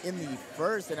in the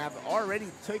first, and have already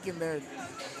taken their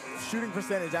shooting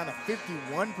percentage down to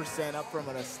 51%, up from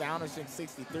an astonishing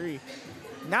 63.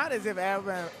 Not as if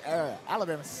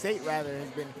Alabama State rather has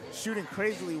been shooting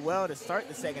crazily well to start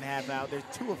the second half out. They're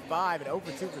 2 of 5 and 0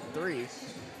 for 2 for 3.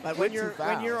 But when you're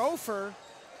 0 for,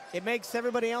 it makes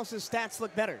everybody else's stats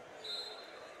look better.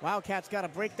 Wildcats got to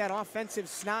break that offensive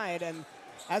snide, and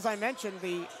as I mentioned,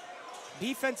 the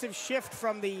defensive shift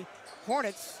from the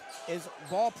Hornets is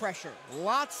ball pressure.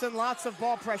 Lots and lots of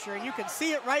ball pressure, and you can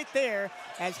see it right there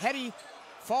as Hetty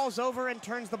falls over and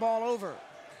turns the ball over.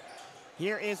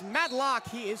 Here is Madlock.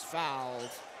 He is fouled.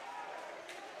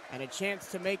 And a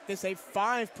chance to make this a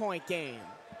 5-point game.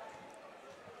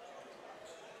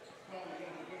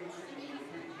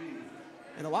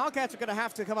 And the Wildcats are going to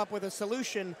have to come up with a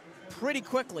solution pretty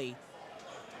quickly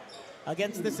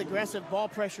against this aggressive ball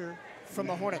pressure from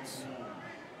the Hornets.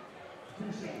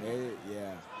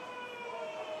 Yeah.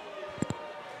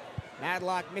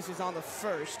 Madlock misses on the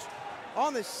first.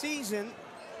 On the season,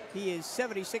 he is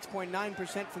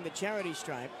 76.9% from the charity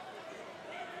stripe.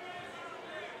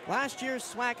 Last year's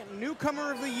SWAC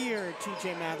Newcomer of the Year,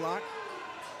 TJ Madlock,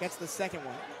 gets the second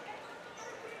one.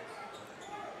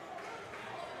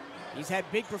 He's had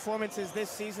big performances this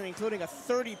season, including a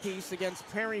 30-piece against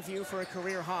Prairie View for a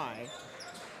career high.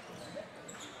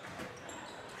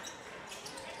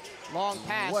 Long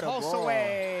pass, pulls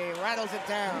away, rattles it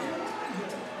down.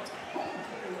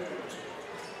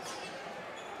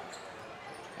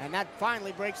 And that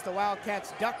finally breaks the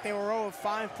Wildcats' duck. They were 0 of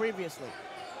 5 previously.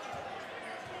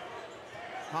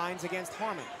 Hines against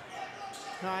Harmon.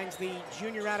 Hines, the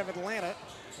junior out of Atlanta,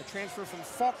 the transfer from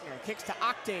Faulkner, kicks to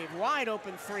Octave, wide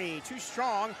open three, too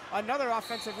strong. Another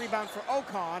offensive rebound for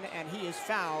Ocon, and he is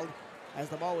fouled as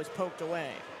the ball was poked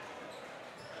away.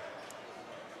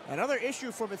 Another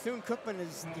issue for Bethune-Cookman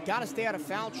is you got to stay out of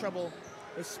foul trouble,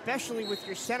 especially with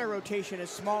your center rotation as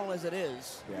small as it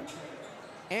is. Yeah.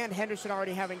 And Henderson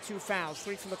already having 2 fouls.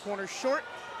 3 from the corner short.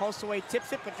 Hulsaway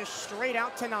tips it, but just straight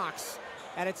out to Knox.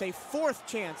 And it's a 4th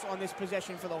chance on this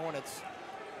possession for the Hornets.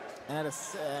 And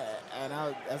as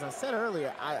I said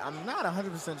earlier, I'm not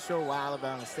 100% sure why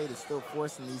Alabama State is still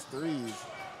forcing these threes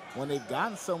when they've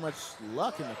gotten so much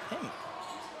luck in the paint.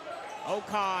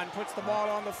 Ocon puts the ball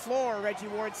on the floor. Reggie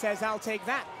Ward says, "I'll take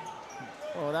that."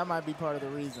 Well, that might be part of the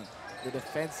reason. The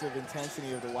defensive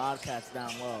intensity of the Wildcats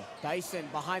down low. Dyson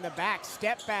behind the back,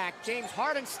 step back, James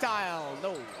Harden style,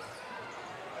 no.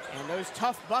 And those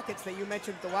tough buckets that you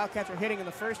mentioned the Wildcats were hitting in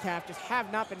the first half just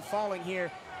have not been falling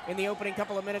here in the opening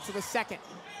couple of minutes of the second.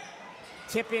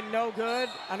 Tip in, no good.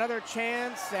 Another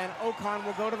chance, and Ocon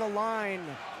will go to the line.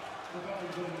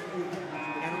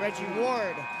 And Reggie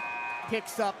Ward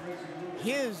picks up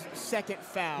his second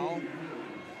foul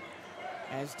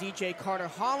as DJ Carter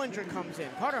Hollinger comes in.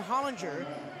 Carter Hollinger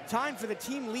timed for the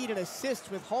team lead in assists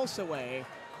with Hulsaway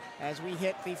as we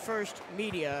hit the first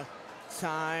media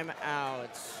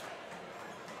timeout.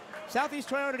 Southeast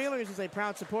Toyota Dealers is a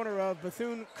proud supporter of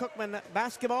Bethune-Cookman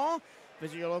basketball.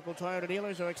 Visit your local Toyota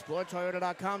dealers or explore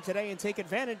Toyota.com today and take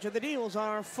advantage of the deals on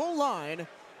our full line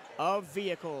of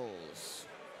vehicles.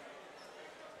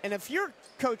 And if you're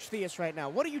Coach Theus right now,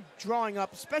 what are you drawing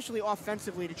up, especially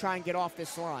offensively, to try and get off this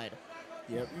slide?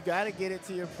 Yep, you got to get it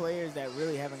to your players that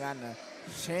really haven't gotten a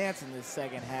chance in this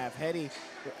second half. Hetty,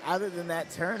 other than that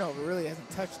turnover, really hasn't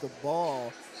touched the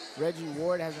ball. Reggie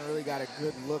Ward hasn't really got a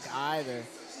good look either.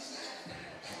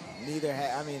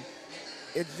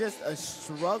 It's just a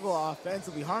struggle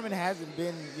offensively. Harmon hasn't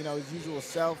been, his usual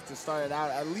self to start it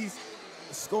out. At least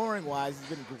scoring-wise,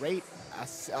 he's been great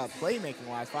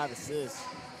playmaking-wise, 5 assists.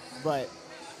 But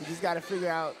you just got to figure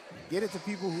out, get it to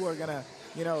people who are going to,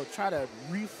 try to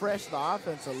refresh the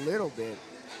offense a little bit,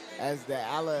 as the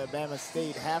Alabama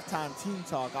State halftime team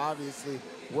talk obviously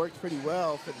worked pretty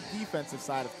well for the defensive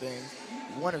side of things.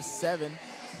 1 of 7.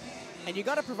 And you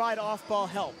got to provide off-ball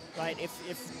help, right?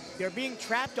 If they're being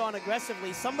trapped on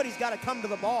aggressively, somebody's got to come to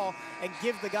the ball and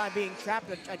give the guy being trapped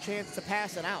a chance to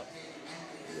pass it out.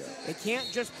 Yeah. They can't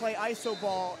just play iso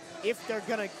ball if they're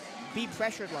going to be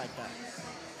pressured like that.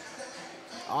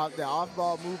 The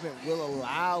off-ball movement will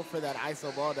allow for that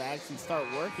iso ball to actually start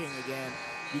working again,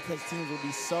 because teams will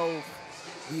be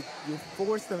you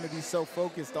force them to be so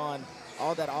focused on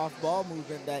all that off-ball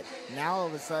movement that now all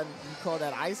of a sudden you call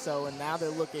that iso, and now they're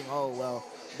looking, oh, well,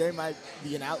 there might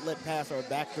be an outlet pass or a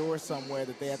backdoor somewhere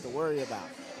that they have to worry about.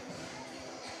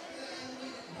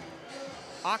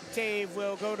 Octave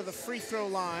will go to the free throw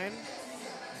line.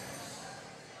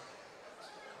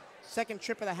 Second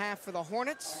trip of the half for the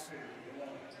Hornets.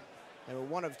 They were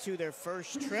 1 of 2 their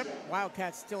first trip.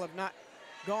 Wildcats still have not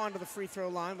gone to the free throw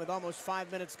line with almost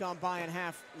 5 minutes gone by in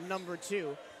half number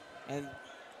 2. And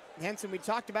Henson, we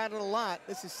talked about it a lot.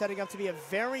 This is setting up to be a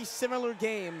very similar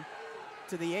game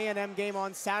to the A&M game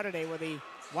on Saturday, where the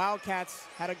Wildcats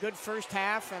had a good first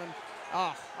half and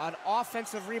an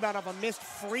offensive rebound of a missed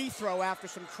free throw after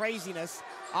some craziness.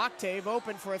 Octave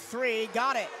open for a 3,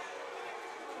 got it.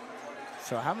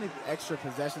 So how many extra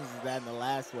possessions is that in the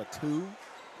last, 2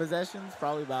 possessions?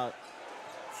 Probably about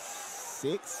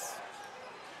 6,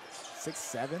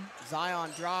 7.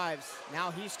 Zion drives, now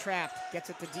he's trapped,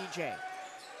 gets it to DJ.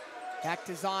 Back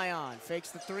to Zion, fakes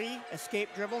the 3, escape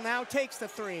dribble, now takes the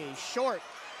 3, short.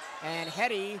 And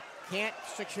Hetty can't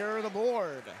secure the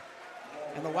board.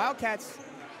 And the Wildcats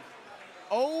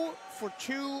 0 for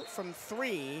 2 from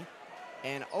 3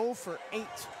 and 0 for 8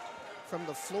 from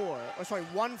the floor. Oh, sorry,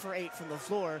 1 for 8 from the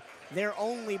floor. Their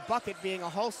only bucket being a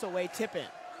Hulsaway tip-in.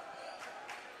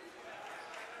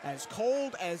 As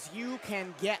cold as you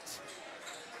can get.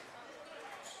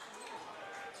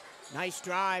 Nice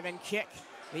drive and kick.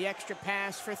 The extra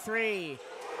pass for 3.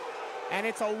 And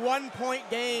it's a 1-point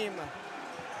game.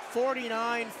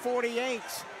 49-48.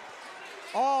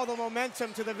 All the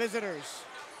momentum to the visitors.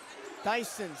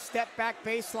 Dyson, step back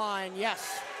baseline,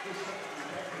 yes.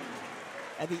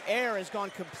 And the air has gone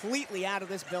completely out of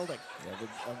this building. Yeah,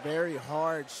 a very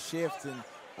hard shift in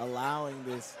allowing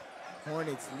this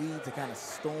Hornets lead to kind of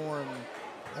storm.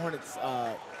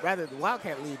 Rather the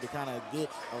Wildcat lead to kind of get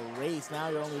erased. Now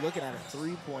you're only looking at a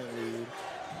 3-point lead.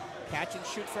 Catch and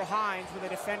shoot for Hines with a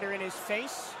defender in his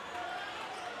face.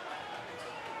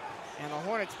 And the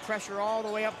Hornets pressure all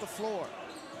the way up the floor.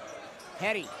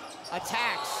 Hetty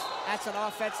attacks. That's an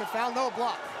offensive foul, no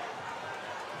block.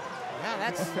 Now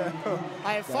that's,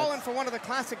 I have fallen for one of the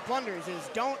classic blunders, is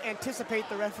don't anticipate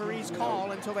the referee's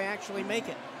call until they actually make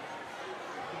it.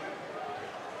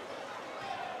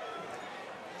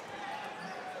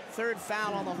 Third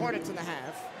foul on the Hornets in the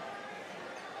half.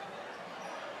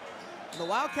 The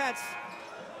Wildcats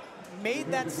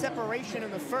made that separation in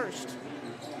the first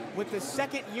with the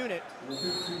second unit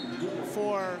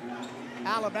for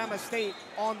Alabama State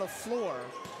on the floor,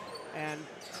 and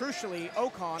crucially,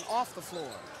 Ocon off the floor.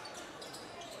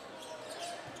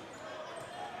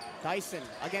 Dyson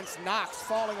against Knox,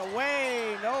 falling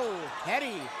away, no.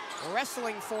 Hetty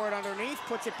wrestling for it underneath,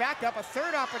 puts it back up, a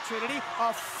third opportunity,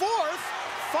 a fourth,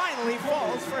 finally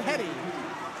falls for Hetty.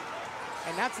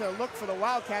 And that's a look for the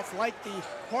Wildcats like the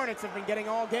Hornets have been getting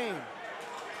all game.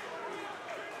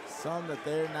 Some that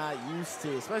they're not used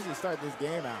to, especially to start this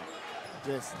game out.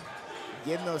 Just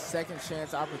getting those second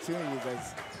chance opportunities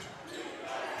as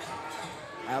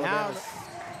Alabama.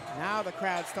 Now the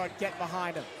crowd start getting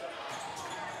behind him.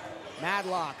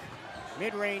 Madlock,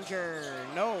 mid-ranger,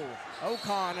 no.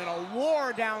 Ocon in a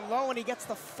war down low, and he gets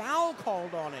the foul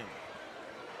called on him.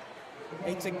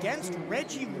 It's against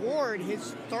Reggie Ward,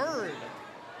 his third.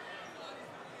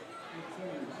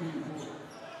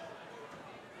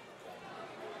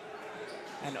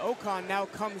 And Ocon now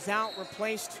comes out,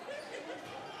 replaced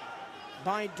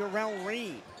by Darrell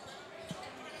Reed.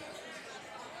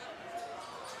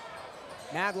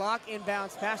 Madlock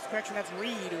inbounds pass, correction, that's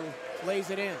Reed who lays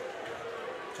it in.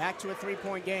 Back to a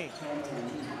 3-point game.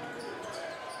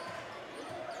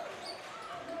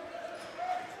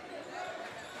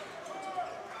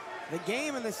 The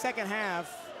game in the second half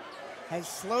has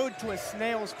slowed to a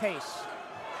snail's pace.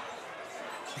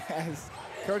 As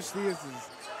Coach Diaz is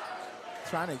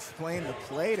trying to explain the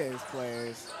play to his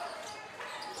players.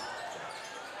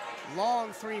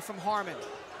 Long 3 from Harmon.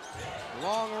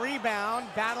 Long rebound,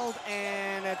 battled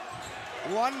and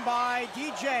won by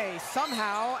DJ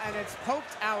somehow, and it's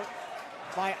poked out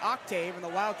by Octave, and the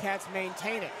Wildcats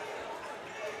maintain it.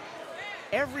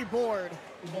 Every board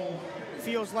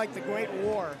feels like the Great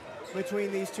War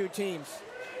between these two teams.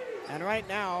 And right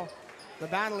now, the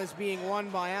battle is being won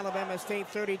by Alabama State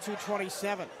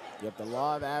 32-27. Yep, the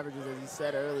law of averages, as you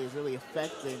said earlier, is really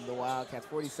affecting the Wildcats,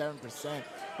 47%.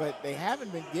 But they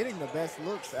haven't been getting the best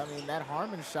looks. I mean, that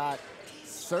Harmon shot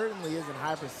certainly isn't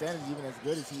high percentage, even as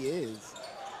good as he is.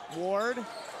 Ward,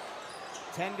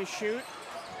 10 to shoot.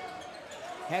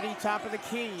 Hetty top of the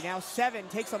key, now 7,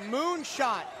 takes a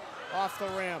moonshot off the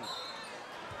rim.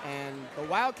 And the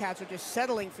Wildcats are just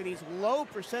settling for these low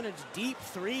percentage deep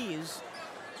threes,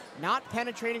 not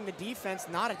penetrating the defense,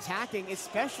 not attacking,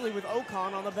 especially with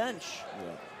Ocon on the bench.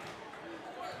 Yeah.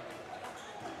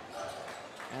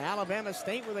 And Alabama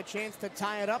State with a chance to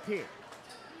tie it up here.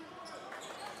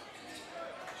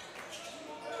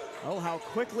 Oh, how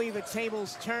quickly the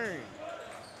tables turn.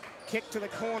 Kick to the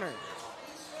corner.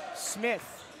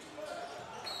 Smith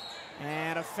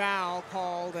And a foul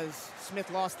called as Smith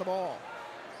lost the ball.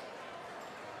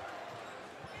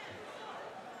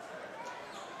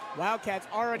 Wildcats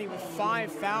already with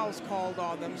 5 fouls called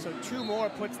on them, so 2 more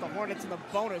puts the Hornets in the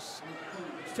bonus.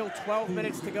 Still 12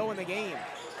 minutes to go in the game.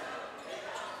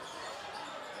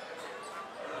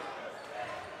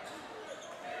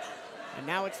 And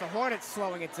now it's the Hornets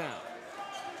slowing it down.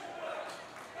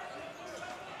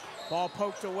 Ball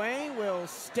poked away, will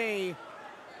stay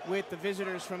with the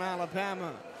visitors from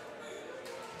Alabama.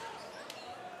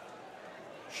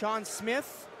 Sean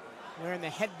Smith wearing the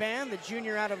headband, the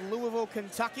junior out of Louisville,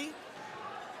 Kentucky.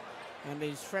 And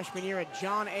his freshman year at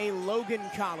John A. Logan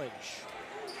College.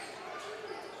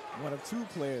 One of 2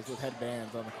 players with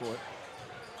headbands on the court.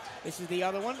 This is the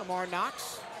other one, Amar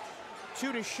Knox.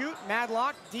 2 to shoot,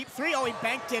 Madlock, deep 3. Oh, he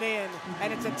banked it in,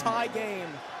 and it's a tie game.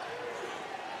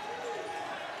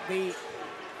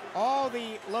 All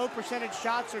the low percentage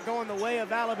shots are going the way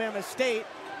of Alabama State,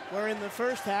 where in the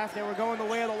first half they were going the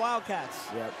way of the Wildcats.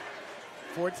 Yep.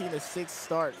 14-6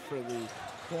 start for the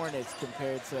Hornets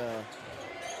compared to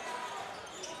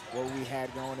what we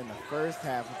had going in the first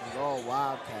half, which was all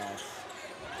Wildcats.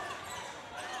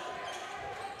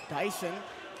 Dyson,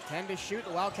 10 to shoot.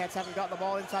 The Wildcats haven't got the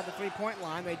ball inside the 3-point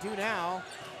line. They do now.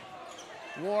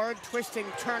 Ward twisting,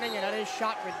 turning, and that is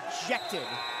shot rejected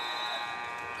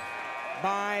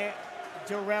by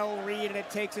Darrell Reed, and it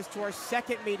takes us to our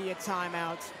second media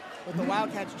timeout with the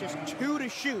Wildcats just 2 to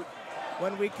shoot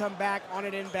when we come back on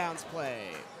an inbounds play.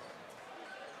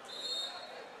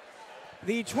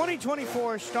 The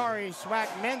 2024 Starry SWAC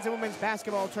Men's and Women's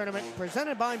Basketball Tournament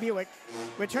presented by Buick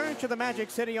returns to the Magic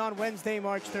City on Wednesday,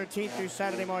 March 13th through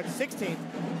Saturday, March 16th,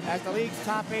 as the league's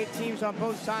top 8 teams on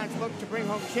both sides look to bring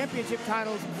home championship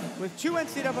titles with 2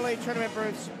 NCAA tournament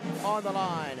berths on the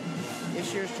line.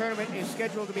 This year's tournament is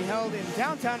scheduled to be held in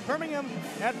downtown Birmingham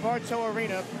at Bartow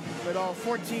Arena, with all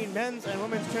 14 men's and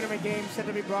women's tournament games set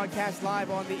to be broadcast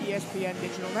live on the ESPN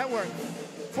digital network.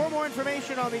 For more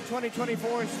information on the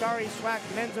 2024 Starry SWAC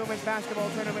Men's and Women's Basketball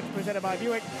Tournament presented by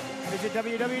Buick, visit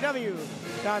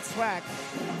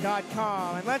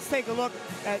www.swac.com. And let's take a look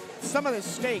at some of the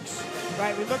stakes,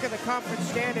 right? We look at the conference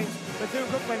standings.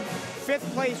 Bethune-Cookman,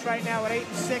 5th place right now at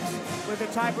 8-6 with a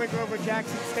tiebreaker over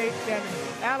Jackson State. Then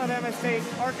Alabama State,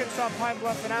 Arkansas, Pine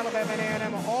Bluff, and Alabama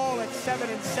A&M all at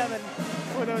 7-7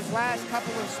 for those last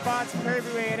couple of spots. Prairie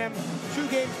View A&M 2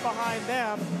 games behind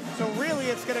them. So really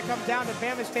it's going to come down to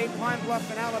Bama State, Pine Bluff,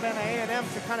 and Alabama A&M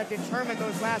to kind of determine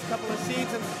those last couple of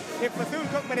seeds. And if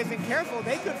Bethune-Cookman isn't careful,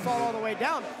 they could fall all the way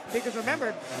down. Because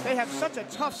remember, they have such a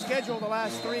tough schedule the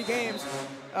last 3 games.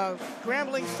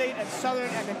 Grambling State and Southern,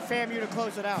 and then FAMU to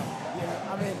close it out.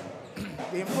 Yeah, I mean,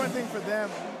 the important thing for them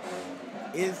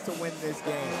is to win this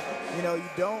game. You know, you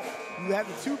have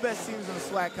the 2 best teams in the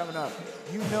SWAC coming up.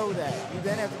 You know that. You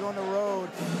then have to go on the road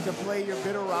to play your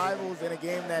bitter rivals in a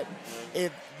game that,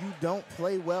 if you don't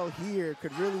play well here,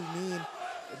 could really mean,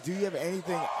 do you have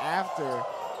anything after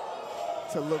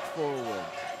to look forward?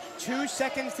 2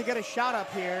 seconds to get a shot up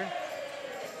here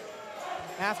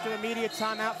after the media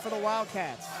timeout for the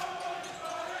Wildcats.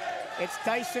 It's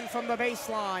Dyson from the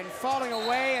baseline, falling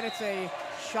away, and it's a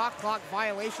shot clock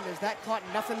violation as that caught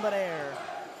nothing but air.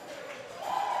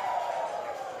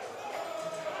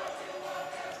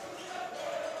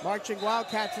 Marching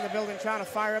Wildcats in the building, trying to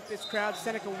fire up this crowd.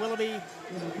 Seneca Willoughby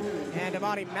and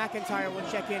Amani McIntyre will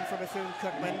check in for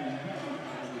Bethune-Cookman,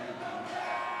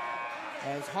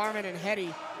 as Harmon and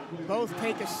Hetty both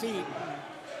take a seat.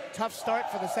 Tough start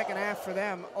for the second half for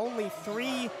them. Only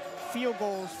 3 field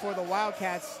goals for the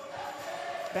Wildcats.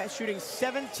 That's shooting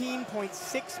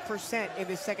 17.6% in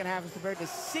this second half as compared to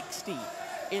 60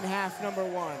 in half number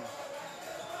 1.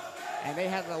 And they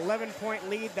had an 11-point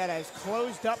lead that has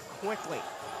closed up quickly.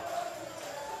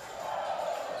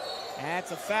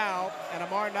 That's a foul, and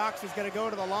Amar Knox is going to go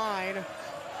to the line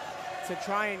to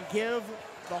try and give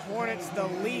the Hornets the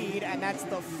lead, and that's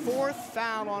the 4th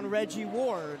foul on Reggie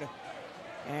Ward,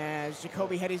 as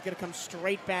Jacoby Hetty's going to come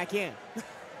straight back in.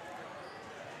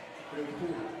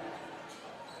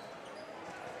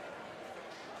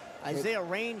 Isaiah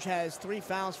Range has 3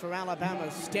 fouls for Alabama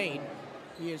State.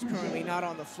 He is currently not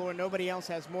on the floor. Nobody else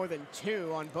has more than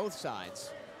 2 on both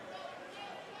sides.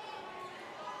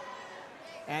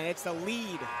 And it's the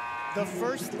lead, the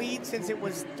first lead since it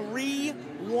was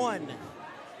 3-1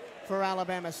 for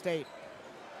Alabama State,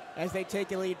 as they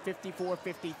take a lead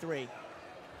 54-53.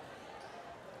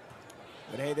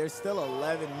 But hey, there's still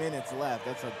 11 minutes left.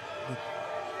 That's a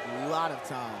lot of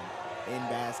time in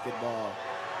basketball.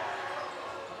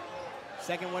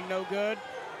 Second one no good.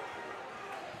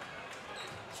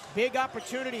 Big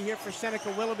opportunity here for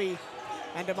Seneca Willoughby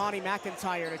and Damani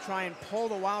McIntyre to try and pull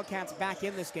the Wildcats back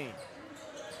in this game.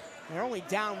 They're only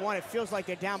down one. It feels like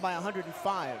they're down by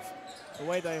 105. The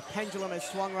way the pendulum is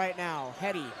swung right now.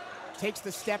 Hetty takes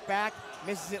the step back,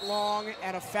 misses it long,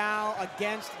 and a foul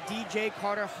against DJ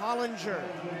Carter Hollinger.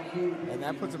 And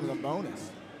that puts him in the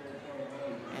bonus.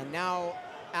 And now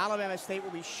Alabama State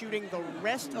will be shooting the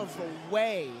rest of the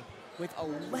way with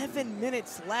 11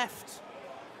 minutes left.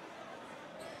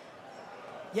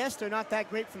 Yes, they're not that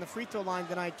great from the free throw line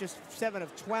tonight, just 7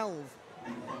 of 12.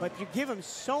 But you give them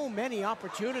so many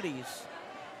opportunities.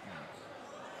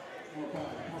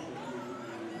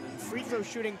 Free throw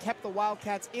shooting kept the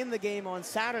Wildcats in the game on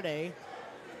Saturday.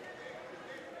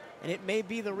 And it may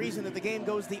be the reason that the game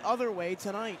goes the other way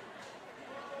tonight.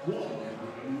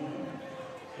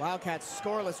 Wildcats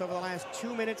scoreless over the last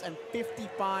 2 minutes and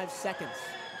 55 seconds.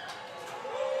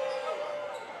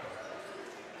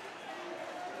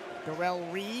 Darrell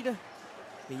Reed,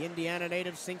 the Indiana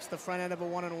native, sinks the front end of a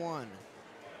 1-and-1.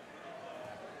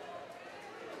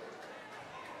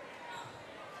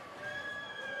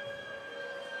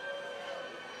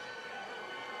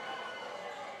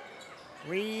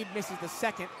 Reed misses the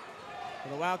second,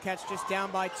 and the Wildcats just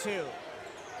down by 2.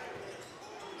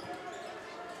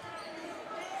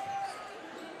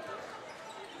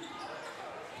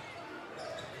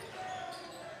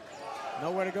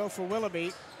 Nowhere to go for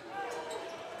Willoughby.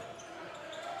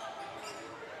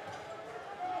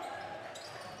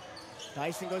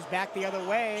 Dyson goes back the other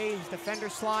way. His defender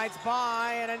slides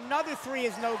by, and another three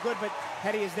is no good, but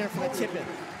Hetty is there for the tip-in.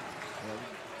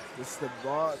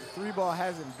 The three ball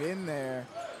hasn't been there.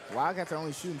 Wildcats are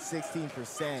only shooting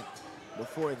 16%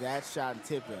 before that shot and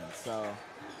tip in. So,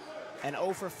 and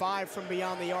 0 for 5 from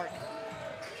beyond the arc.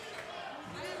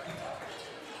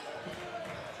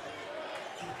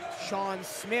 Sean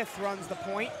Smith runs the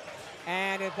point,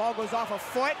 and the ball goes off a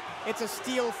foot. It's a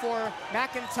steal for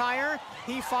McIntyre.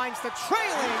 He finds the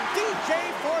trailing DJ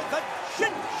for the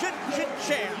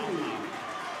chin.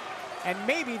 And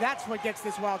maybe that's what gets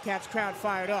this Wildcats crowd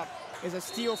fired up, is a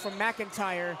steal from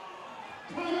McIntyre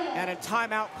and a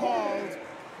timeout called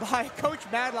by Coach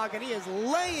Madlock, and he is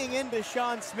laying into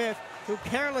Sean Smith, who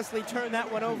carelessly turned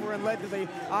that one over and led to the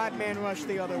odd man rush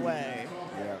the other way.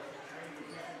 Yeah.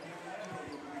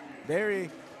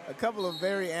 A couple of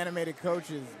very animated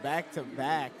coaches back to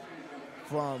back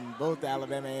from both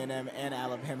Alabama A&M and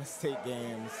Alabama State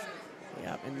games.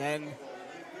 Yep, and then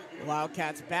the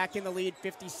Wildcats back in the lead,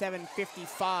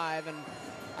 57-55, and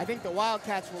I think the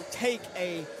Wildcats will take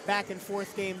a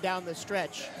back-and-forth game down the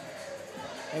stretch,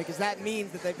 because that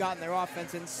means that they've gotten their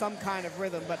offense in some kind of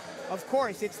rhythm. But, of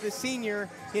course, it's the senior,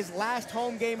 his last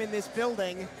home game in this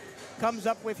building, comes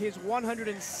up with his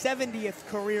 170th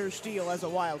career steal as a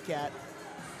Wildcat.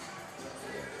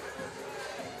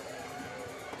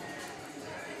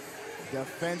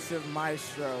 Defensive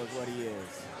maestro is what he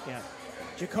is. Yeah.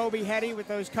 Jacoby Hetty with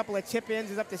those couple of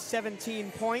tip-ins is up to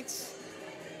 17 points.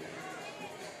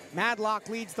 Madlock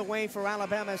leads the way for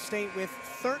Alabama State with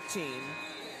 13.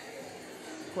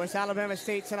 Of course, Alabama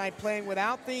State tonight playing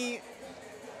without the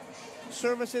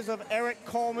services of Eric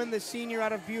Coleman, the senior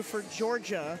out of Buford,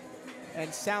 Georgia,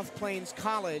 and South Plains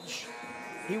College.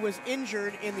 He was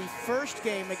injured in the first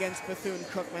game against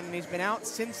Bethune-Cookman, and he's been out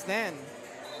since then.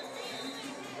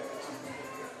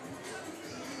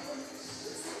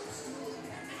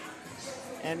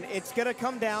 And it's going to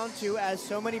come down to, as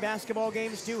so many basketball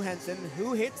games do, Henson,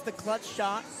 who hits the clutch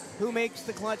shot, who makes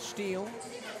the clutch steal.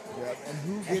 Yep, and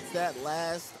who gets that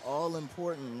last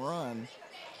all-important run.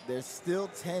 There's still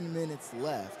 10 minutes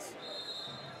left.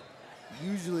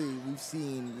 Usually we've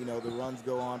seen, the runs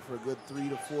go on for a good 3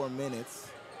 to 4 minutes.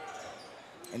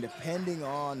 And depending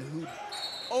on who...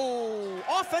 Oh,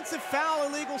 offensive foul,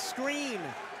 illegal screen.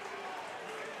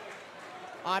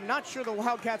 I'm not sure the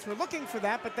Wildcats were looking for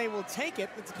that, but they will take it.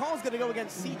 The call is going to go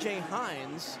against C.J.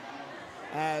 Hines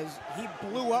as he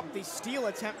blew up the steal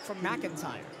attempt from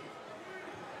McIntyre.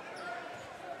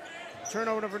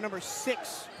 Turnover number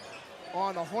 6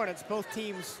 on the Hornets. Both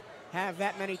teams have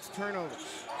that many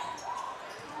turnovers.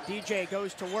 DJ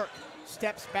goes to work,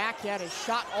 steps back. He had his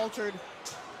shot altered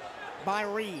by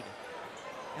Reed.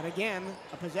 And again,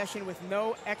 a possession with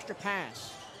no extra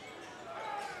pass.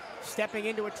 Stepping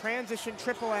into a transition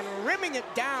triple and rimming it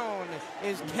down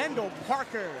is Kendall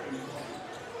Parker.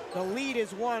 The lead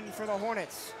is 1 for the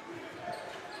Hornets.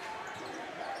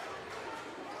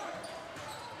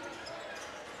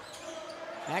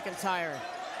 McIntyre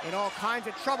in all kinds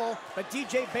of trouble, but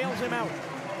DJ bails him out.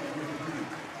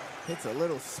 Hits a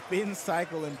little spin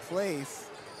cycle in place.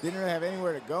 Didn't really have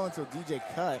anywhere to go until DJ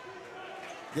cut.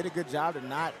 Did a good job to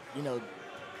not,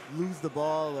 lose the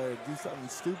ball or do something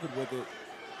stupid with it.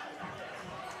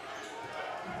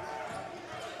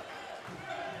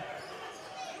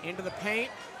 Into the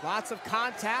paint, lots of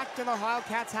contact, and the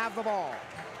Wildcats have the ball.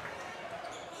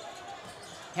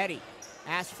 Hetty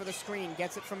asks for the screen,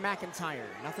 gets it from McIntyre.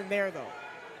 Nothing there, though.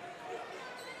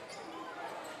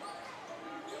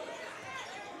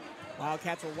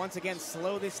 Wildcats will once again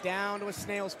slow this down to a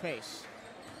snail's pace.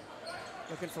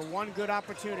 Looking for one good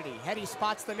opportunity. Hetty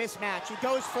spots the mismatch. He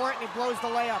goes for it, and he blows the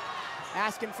layup.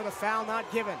 Asking for the foul,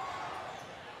 not given.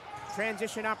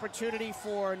 Transition opportunity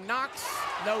for Knox,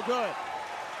 no good.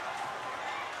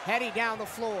 Hetty down the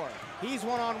floor. He's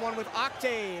one-on-one with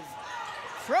Octave.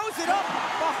 Throws it up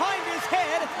behind his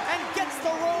head and gets the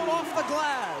roll off the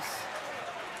glass.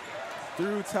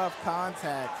 Through tough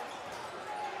contact.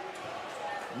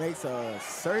 Makes a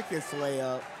circus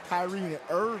layup. Kyrie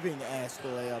Irving-esque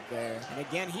layup there. And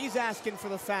again, he's asking for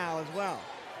the foul as well.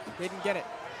 Didn't get it.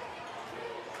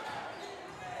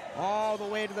 All the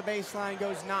way to the baseline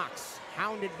goes Knox,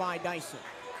 hounded by Dyson.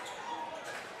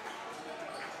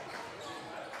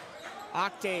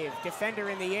 Octave, defender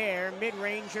in the air,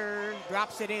 mid-ranger,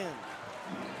 drops it in.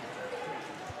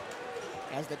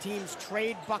 As the teams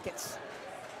trade buckets.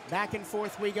 Back and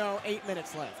forth we go, 8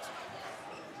 minutes left.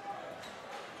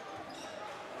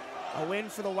 A win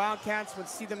for the Wildcats would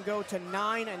see them go to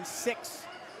 9-6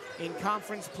 in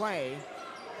conference play,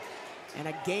 and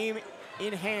a game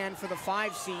in hand for the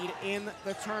 5 seed in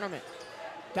the tournament.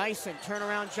 Dyson,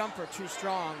 turnaround jumper, too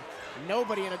strong.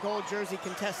 Nobody in a gold jersey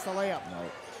contests the layup. No.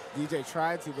 DJ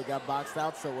tried to, but got boxed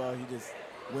out so well, he just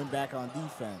went back on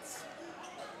defense.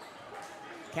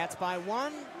 Cats by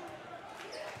 1.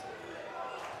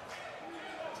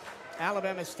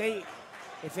 Alabama State,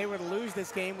 if they were to lose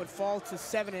this game, would fall to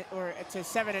 7 and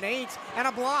 8, and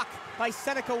a block by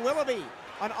Seneca Willoughby.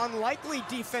 An unlikely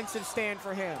defensive stand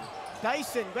for him.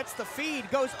 Dyson gets the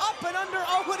feed, goes up and under,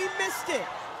 oh, but he missed it.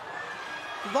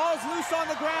 The ball's loose on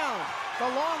the ground. The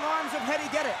long arms of Hetty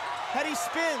get it. Hetty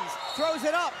spins, throws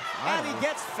it up, and he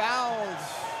gets fouled.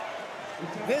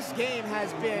 This game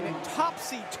has been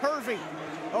topsy-turvy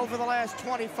over the last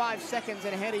 25 seconds,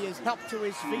 and Hetty is helped to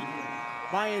his feet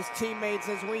by his teammates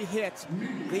as we hit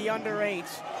the under-8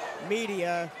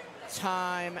 media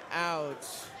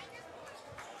timeout.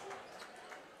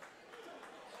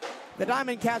 The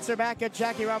Diamond Cats are back at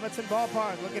Jackie Robinson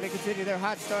Ballpark, looking to continue their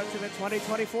hot start to the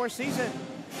 2024 season.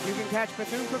 You can catch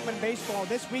Bethune-Cookman baseball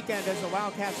this weekend as the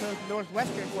Wildcats host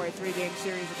Northwestern for a 3-game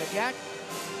series at the Jack.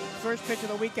 First pitch of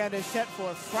the weekend is set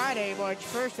for Friday, March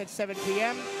 1st at 7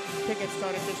 p.m. Tickets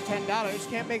start at just $10.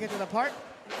 Can't make it to the park?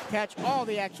 Catch all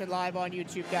the action live on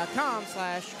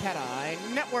youtube.com/CatEye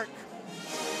Network.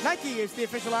 Nike is the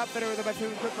official outfitter of the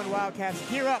Bethune-Cookman Wildcats.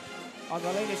 Gear up on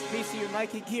the latest BCU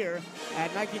Nike gear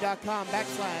at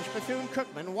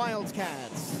nike.com/Bethune-Cookman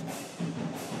Wildcats.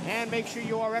 And make sure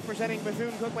you are representing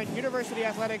Bethune-Cookman University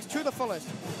Athletics to the fullest.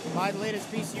 Buy the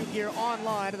latest BCU gear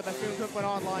online at the Bethune-Cookman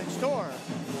online store.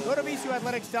 Go to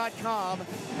bcuathletics.com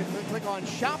and click on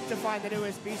Shop to find the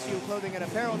newest BCU clothing and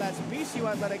apparel. That's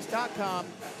bcuathletics.com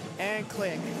and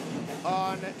click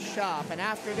on Shop. And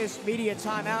after this media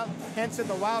timeout, Henson,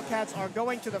 the Wildcats are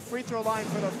going to the free throw line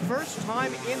for the first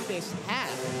time in this half.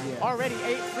 Yeah. Already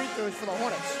 8 free throws for the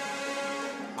Hornets.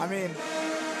 I mean,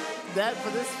 that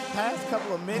for this past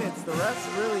couple of minutes, the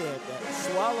refs really had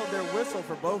swallowed their whistle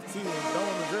for both teams. No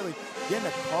one was really getting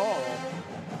a call.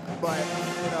 But,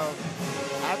 you know,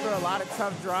 after a lot of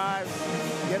tough drives,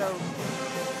 get a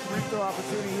free throw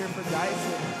opportunity here for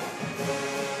Dyson.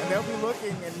 And they'll be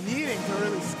looking and needing to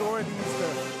really score these to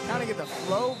kind of get the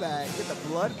flow back, get the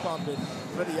blood pumping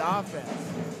for the offense.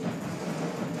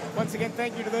 Once again,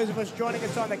 thank you to those of us joining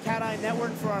us on the CatEye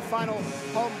Network for our final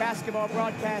home basketball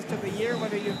broadcast of the year.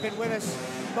 Whether you've been with us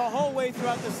the whole way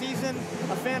throughout the season,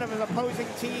 a fan of an opposing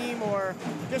team, or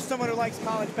just someone who likes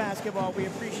college basketball, we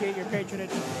appreciate your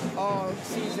patronage all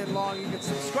season long. You can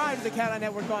subscribe to the CatEye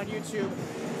Network on YouTube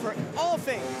for all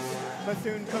things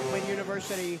Bethune-Cookman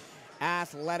University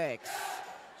athletics.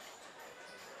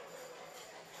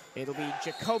 It'll be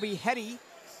Jacoby Hetty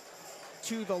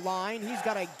to the line. He's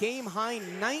got a game-high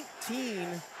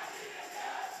 19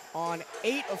 on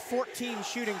 8 of 14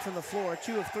 shooting from the floor,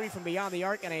 2 of 3 from beyond the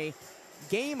arc, and a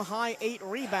game-high 8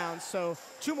 rebounds. So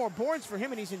 2 more boards for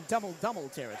him, and he's in double-double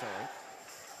territory.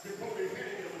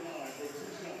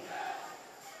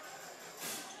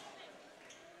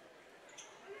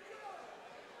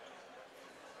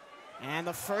 And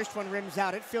the first one rims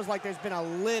out. It feels like there's been a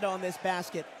lid on this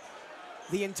basket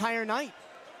the entire night,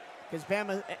 because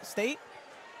Bama State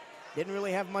didn't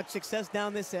really have much success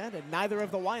down this end, and neither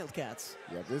of the Wildcats.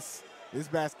 Yeah, this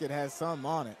basket has some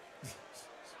on it.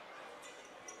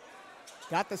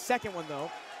 Got the second one, though.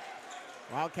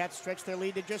 Wildcats stretch their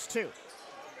lead to just 2.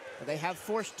 But they have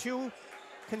forced 2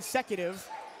 consecutive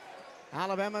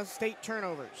Alabama State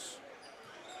turnovers.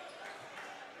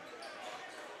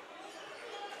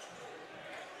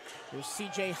 There's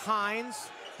C.J. Hines.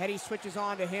 Hetty switches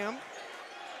on to him.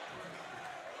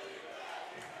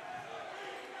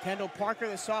 Kendall Parker,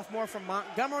 the sophomore from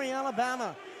Montgomery,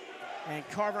 Alabama, and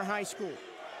Carver High School.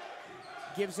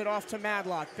 Gives it off to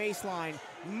Madlock, baseline,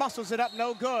 muscles it up,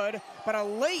 no good, but a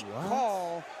late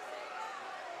call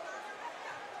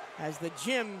as the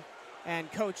gym and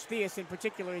Coach Theus in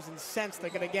particular is incensed.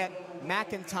 They're gonna get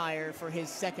McIntyre for his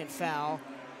second foul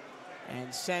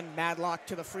and send Madlock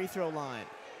to the free throw line.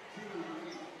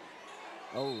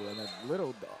 Oh, and a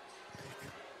little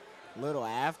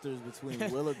afters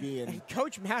between Willoughby and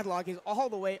Coach Madlock is all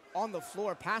the way on the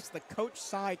floor past the coach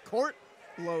side court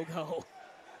logo.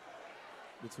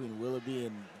 Between Willoughby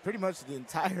and pretty much the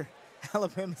entire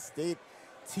Alabama State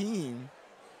team.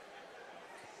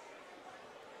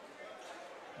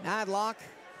 Madlock,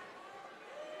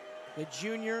 the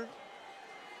junior,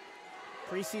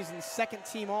 preseason second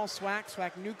team All-SWAC,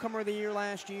 SWAC newcomer of the year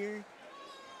last year.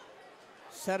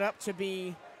 Set up to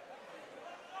be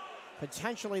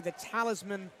potentially the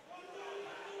talisman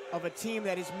of a team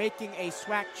that is making a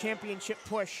SWAC championship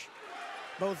push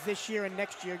both this year and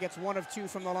next year. Gets 1 of 2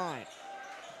 from the line.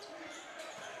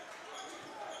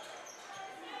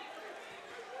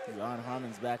 Ron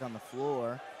Harmon's back on the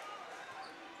floor.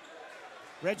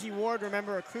 Reggie Ward,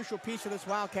 remember, a crucial piece of this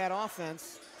Wildcat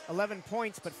offense. 11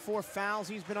 points, but 4 fouls.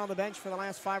 He's been on the bench for the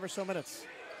last 5 or so minutes.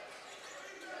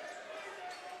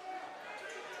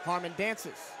 Harmon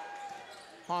dances.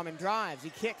 Harmon drives,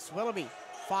 he kicks, Willoughby,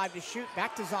 5 to shoot,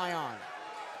 back to Zion.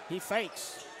 He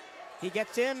fakes. He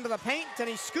gets into the paint and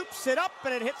he scoops it up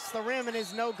and it hits the rim and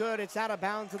is no good. It's out of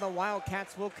bounds and the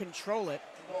Wildcats will control it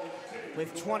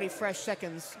with 20 fresh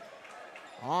seconds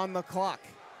on the clock.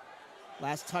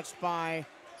 Last touched by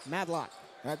Madlock.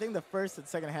 And I think the first and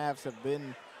second halves have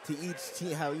been to each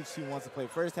team, how each team wants to play.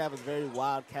 First half was very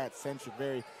Wildcat-centric,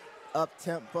 very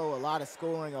up-tempo, a lot of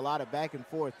scoring, a lot of back and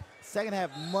forth. Second half,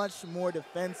 much more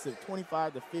defensive,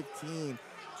 25 to 15.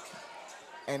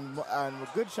 And a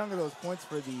good chunk of those points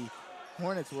for the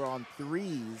Hornets were on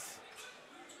threes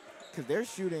because they're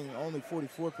shooting only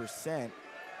 44%.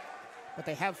 But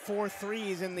they have 4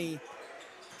 threes in the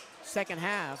second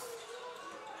half.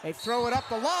 They throw it up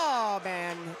the lob,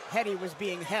 and Hetty was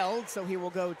being held, so he will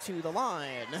go to the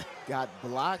line. Got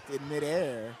blocked in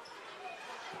midair.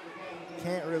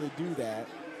 Can't really do that.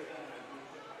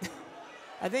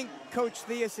 I think Coach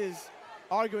Theus is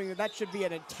arguing that that should be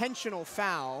an intentional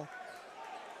foul.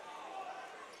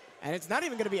 And it's not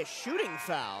even going to be a shooting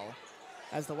foul,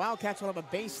 as the Wildcats will have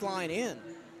a baseline in.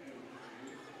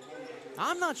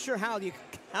 I'm not sure how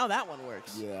that one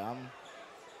works. Yeah,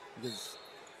 because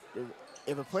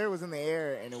if a player was in the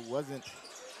air and it wasn't,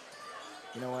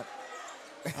 you know what?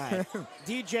 All right.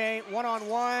 DJ,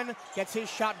 one-on-one, gets his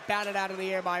shot batted out of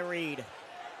the air by Reed.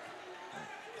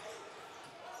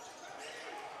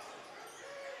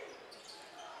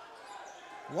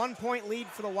 One-point lead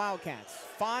for the Wildcats.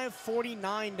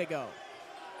 5:49 to go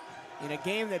in a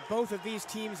game that both of these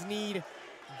teams need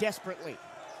desperately.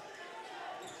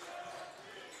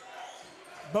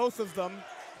 Both of them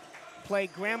play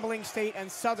Grambling State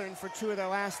and Southern for 2 of their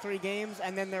last 3 games,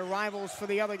 and then their rivals for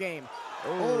the other game.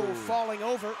 Oh, falling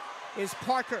over is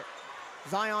Parker.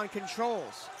 Zion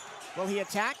controls. Will he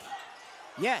attack?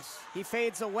 Yes, he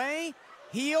fades away,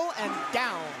 heel, and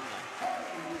down.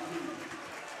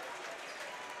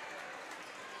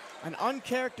 An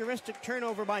uncharacteristic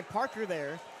turnover by Parker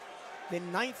there. The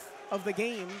 9th of the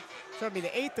game, certainly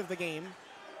the 8th of the game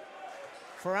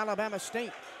for Alabama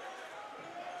State.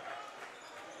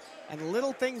 And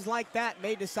little things like that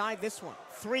may decide this one.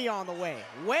 3 on the way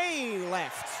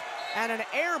left. And an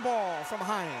air ball from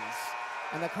Hines.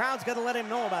 And the crowd's got to let him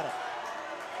know about it.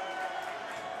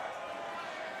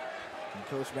 And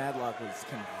Coach Madlock was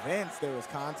convinced there was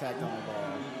contact on the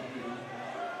ball.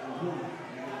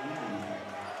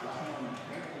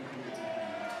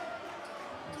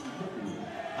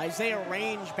 Isaiah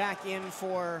Range back in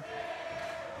for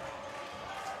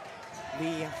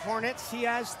the Hornets. He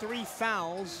has 3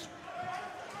 fouls.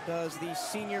 Does the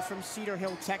senior from Cedar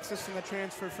Hill, Texas, and the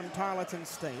transfer from Tarleton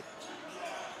State.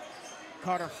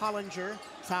 Carter Hollinger,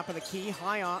 top of the key.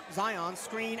 High on Zion,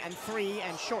 screen and 3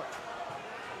 and short.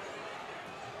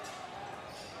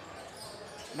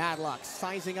 Madlock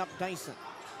sizing up Dyson.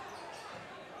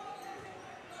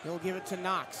 He'll give it to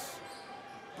Knox.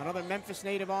 Another Memphis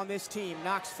native on this team.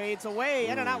 Knox fades away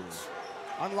and an out.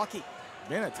 Unlucky.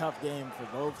 Been a tough game for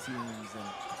both teams.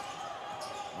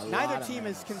 And neither team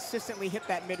has consistently hit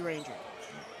that mid-ranger.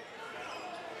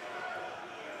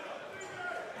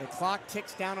 The clock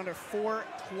ticks down under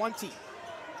 4:20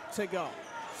 to go.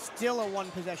 Still a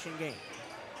one-possession game.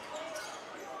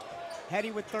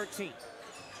 Hetty with 13.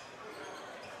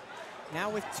 Now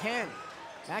with 10.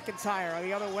 McIntyre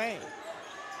the other way.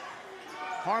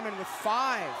 Harmon with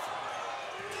 5.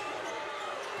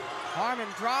 Harmon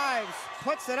drives,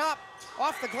 puts it up,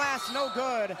 off the glass, no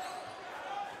good.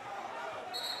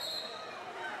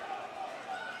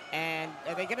 And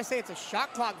are they gonna say it's a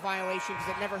shot clock violation because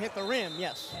it never hit the rim?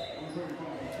 Yes.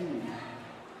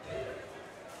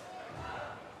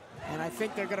 And I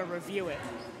think they're gonna review it.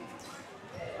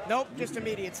 Nope, just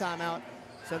immediate timeout.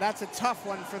 So that's a tough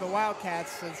one for the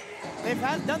Wildcats. They've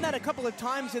done that a couple of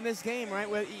times in this game, right?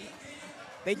 Where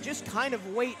they just kind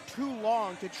of wait too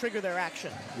long to trigger their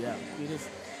action. Yeah, you just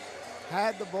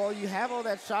had the ball, you have all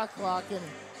that shot clock, and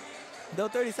though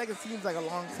 30 seconds seems like a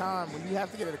long time, when you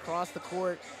have to get it across the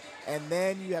court and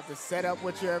then you have to set up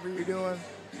whatever you're doing,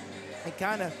 it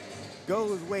kind of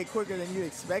goes way quicker than you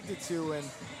expect it to, and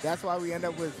that's why we end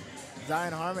up with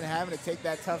Zion Harmon having to take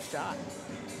that tough shot.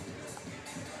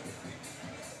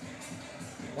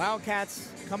 Wildcats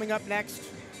coming up next.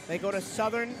 They go to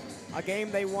Southern, a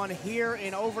game they won here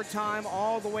in overtime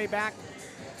all the way back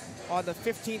on the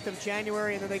 15th of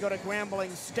January, and then they go to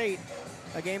Grambling State,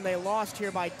 a game they lost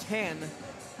here by 10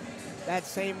 that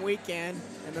same weekend,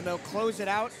 and then they'll close it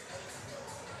out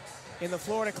in the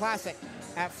Florida Classic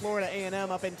at Florida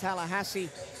A&M up in Tallahassee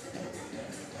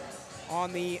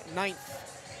on the 9th.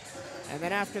 And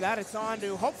then after that, it's on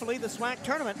to hopefully the SWAC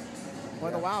tournament,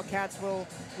 where the Wildcats will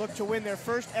look to win their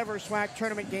first ever SWAC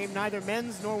tournament game. Neither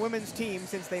men's nor women's team,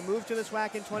 since they moved to the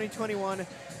SWAC in 2021,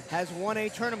 has won a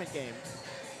tournament game.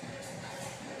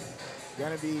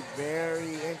 Going to be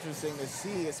very interesting to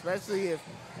see, especially if,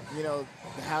 you know,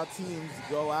 how teams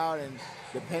go out, and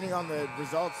depending on the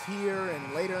results here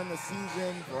and later in the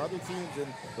season for other teams,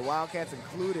 and the Wildcats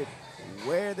included,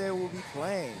 where they will be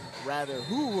playing. Rather,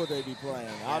 who will they be playing?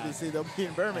 Yeah. Obviously, they'll be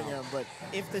in Birmingham, but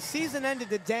if the season ended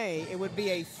today, it would be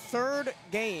a third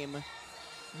game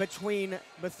between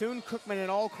Bethune-Cookman and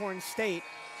Alcorn State.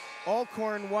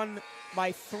 Alcorn won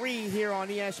by 3 here on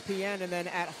ESPN, and then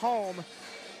at home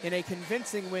in a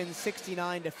convincing win,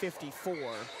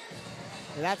 69-54.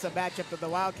 That's a matchup that the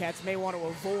Wildcats may want to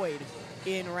avoid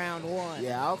in round 1.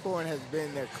 Yeah, Alcorn has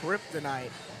been their kryptonite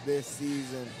this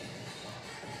season.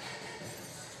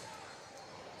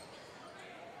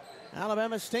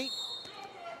 Alabama State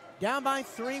down by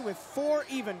 3 with 4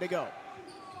 even to go.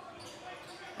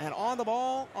 And on the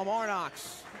ball, Amar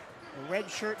Knox, a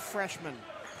redshirt freshman.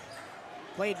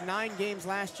 Played 9 games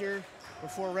last year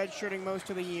before redshirting most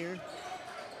of the year.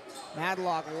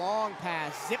 Madlock, long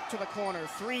pass, zip to the corner,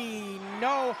 3,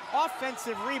 no.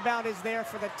 Offensive rebound is there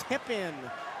for the tip-in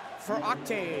for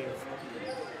Octave.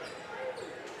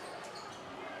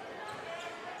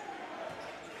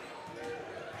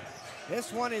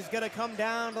 This one is going to come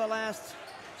down to the last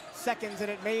seconds, and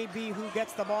it may be who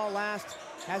gets the ball last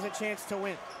has a chance to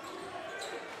win.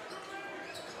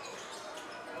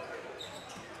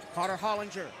 Carter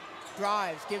Hollinger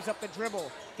drives, gives up the dribble,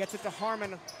 gets it to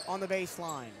Harmon on the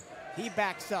baseline. He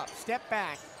backs up, step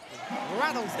back,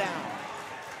 rattles down.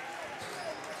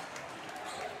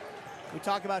 We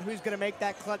talk about who's going to make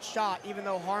that clutch shot, even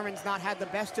though Harmon's not had the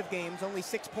best of games, only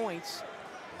 6 points.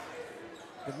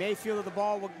 But may feel that the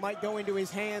ball might go into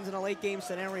his hands in a late game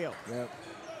scenario. Yep.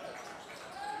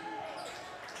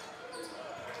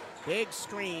 Big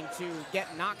screen to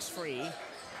get Knox free.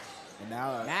 And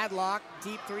now Madlock,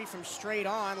 deep 3 from straight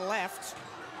on left.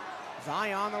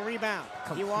 Zion the rebound.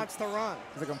 He wants the run.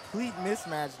 It's a complete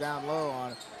mismatch down low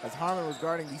on as Harmon was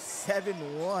guarding the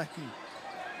 7-1.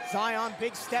 Zion,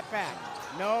 big step back.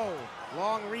 No.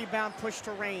 Long rebound, push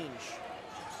to range.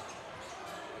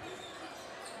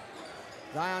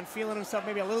 Zion feeling himself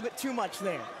maybe a little bit too much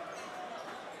there.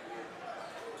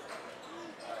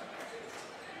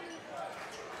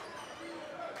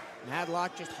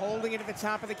 Madlock just holding it at the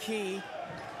top of the key.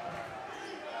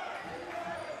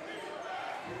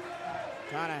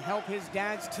 Trying to help his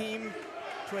dad's team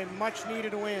to a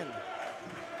much-needed win.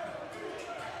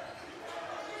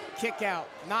 Kick out.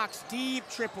 Knox, deep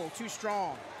triple, too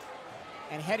strong.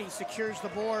 And Hetty secures the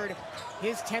board,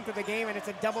 his 10th of the game, and it's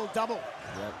a double-double.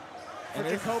 Yep. For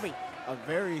Jacoby. A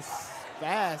very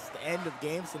fast end of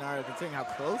game scenario considering how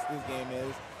close this game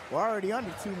is. We're already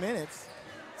under 2 minutes.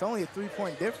 It's only a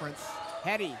 3-point difference.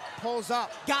 Hetty pulls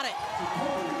up, got it.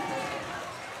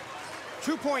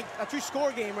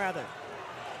 2-score game rather.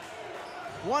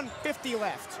 1:50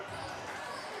 left.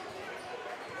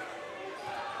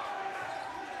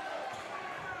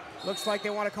 Looks like they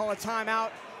want to call a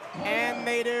timeout, and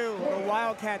they do. The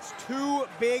Wildcats 2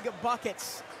 big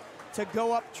buckets to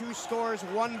go up 2 scores,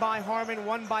 one by Harmon,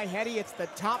 one by Hetty. It's the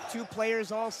top 2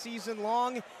 players all season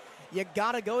long. You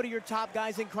got to go to your top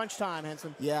guys in crunch time,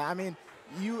 Henson. Yeah, I mean,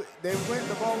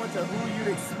 the ball went to who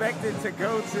you'd expect it to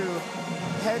go to.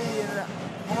 Hetty and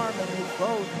Harmon, who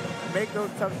both make those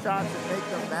tough shots and make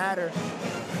them matter.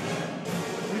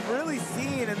 We've really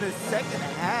seen in the second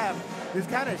half this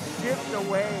kind of shift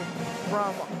away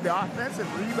from the offensive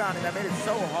rebounding that made it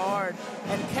so hard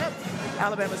and kept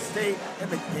Alabama State in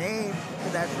the game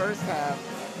in that first half.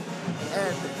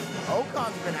 And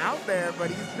Ocon's been out there, but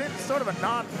he's been sort of a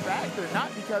non-factor,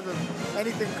 not because of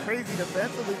anything crazy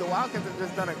defensively. The Wildcats have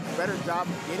just done a better job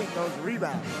of getting those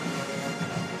rebounds.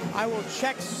 I will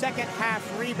check second half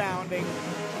rebounding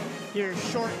here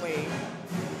shortly.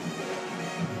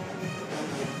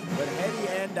 But Hetty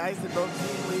and Dyson both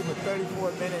team lead with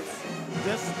 34 minutes.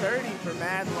 Just 30 for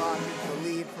Madlock is the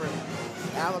lead for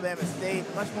Alabama State.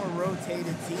 Much more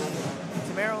rotated team.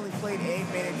 Tamara only played 8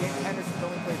 minutes. James Henderson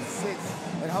only played 6.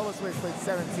 And Holosway played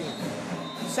 17.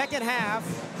 Second half,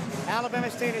 Alabama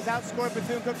State has outscored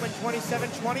Bethune-Cookman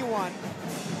 27-21.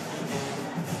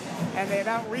 And they've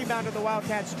out-rebounded the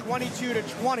Wildcats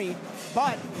 22-20.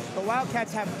 But the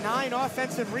Wildcats have 9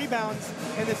 offensive rebounds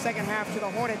in the second half to the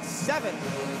Hornets 7.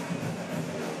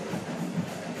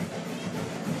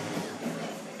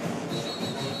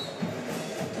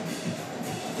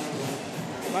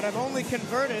 But have only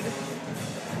converted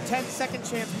 10 second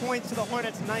chance points to the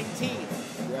Hornets 19.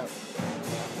 Yep.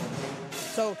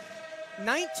 So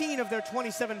 19 of their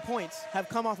 27 points have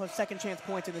come off of second chance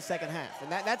points in the second half.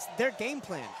 And that's their game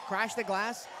plan. Crash the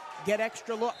glass, get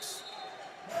extra looks.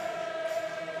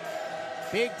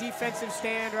 Big defensive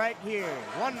stand right here.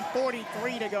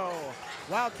 1:43 to go.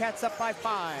 Wildcats up by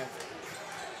 5.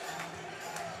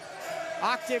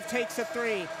 Octave takes a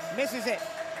 3, misses it.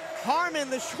 Harmon,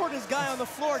 the shortest guy on the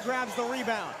floor, grabs the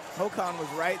rebound. Ocon was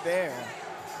right there.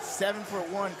 7 for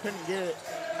 1, couldn't get it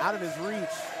out of his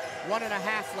reach.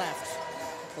 1.5 left.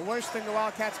 The worst thing the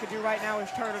Wildcats could do right now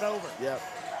is turn it over. Yep.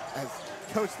 As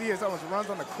Coach Diaz almost runs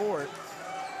on the court.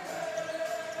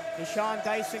 Deshaun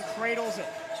Dyson cradles it.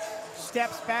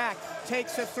 Steps back,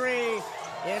 takes a 3,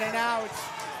 in and out.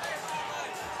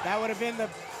 That would have been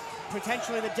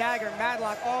potentially the dagger.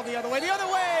 Madlock all the other way. The other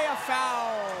way, a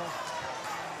foul.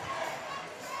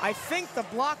 I think the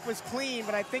block was clean,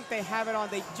 but I think they do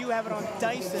have it on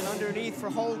Dyson underneath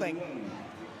for holding.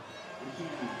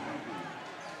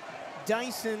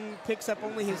 Dyson picks up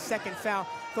only his second foul.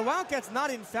 The Wildcats not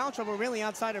in foul trouble really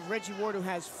outside of Reggie Ward, who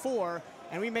has 4,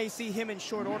 and we may see him in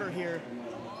short order here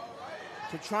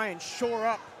to try and shore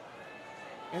up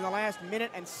in the last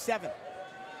minute and 7.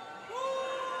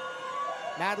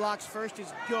 Madlock's first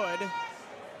is good.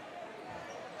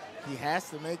 He has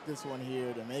to make this one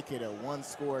here to make it a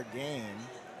 1-score game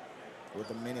with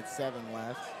 1:07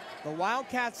 left. The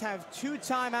Wildcats have 2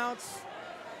 timeouts.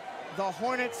 The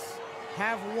Hornets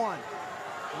have 1.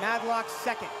 Madlock's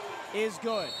second is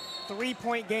good.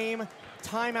 3-point game,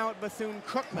 timeout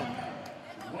Bethune-Cookman.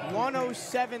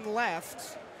 1:07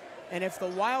 left. And if the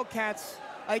Wildcats,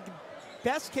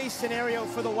 best case scenario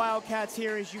for the Wildcats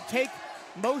here is you take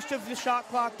most of the shot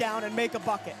clock down and make a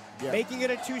bucket, making it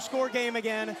a 2-score game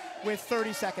again with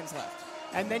 30 seconds left.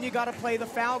 And then you got to play the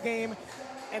foul game.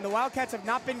 And the Wildcats have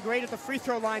not been great at the free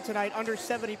throw line tonight, under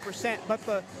 70%, but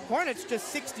the Hornets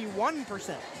just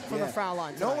 61% from the foul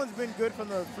line tonight. No one's been good from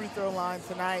the free throw line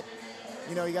tonight.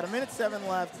 You know, you got 1:07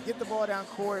 left. Get the ball down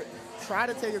court. Try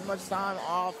to take as much time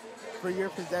off for your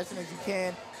possession as you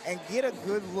can and get a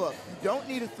good look. You don't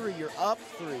need a 3. You're up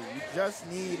 3. You just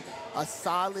need a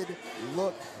solid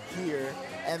look here.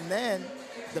 And then,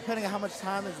 depending on how much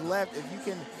time is left, if you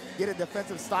can get a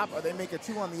defensive stop or they make a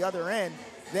 2 on the other end,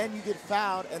 then you get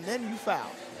fouled, and then you foul.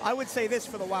 I would say this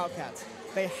for the Wildcats.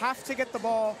 They have to get the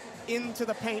ball into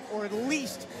the paint or at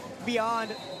least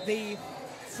beyond the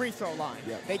free throw line.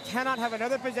 They cannot have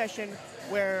another possession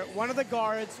where one of the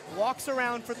guards walks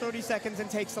around for 30 seconds and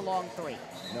takes a long 3.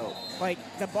 No. Like,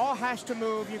 the ball has to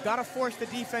move. You've got to force the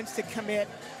defense to commit.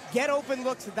 Get open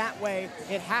looks that way.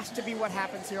 It has to be what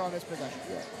happens here on this possession.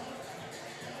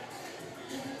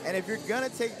 And if you're going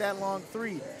to take that long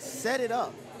 3, set it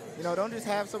up. You know, don't just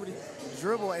have somebody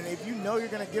dribble, and if you know you're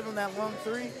going to give them that long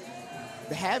 3,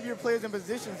 have your players in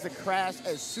positions to crash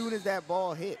as soon as that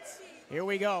ball hits. Here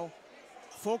we go.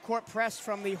 Full court press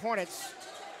from the Hornets.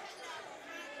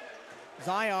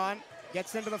 Zion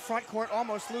gets into the front court,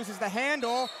 almost loses the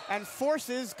handle, and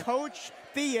forces Coach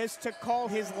Diaz to call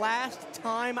his last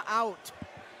time out.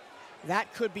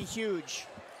 That could be huge.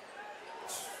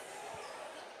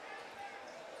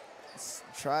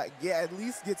 At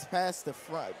least gets past the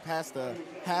front, past the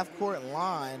half-court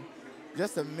line.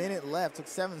 just a minute left, took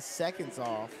 7 seconds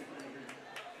off.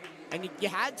 And you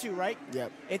had to, right?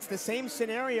 Yep. It's the same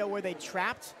scenario where they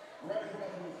trapped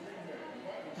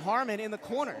Harmon in the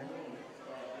corner.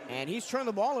 And he's turned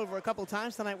the ball over a couple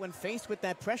times tonight when faced with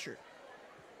that pressure.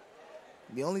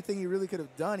 The only thing he really could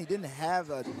have done, he didn't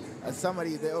have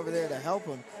somebody over there to help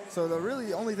him. So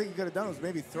the only thing he could have done was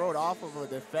maybe throw it off of a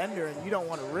defender, and you don't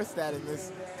want to risk that in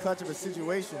this clutch of a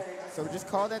situation. So just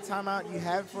call that timeout. You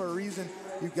have it for a reason.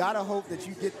 You got to hope that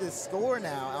you get this score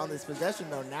now on this possession,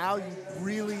 though. Now you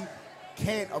really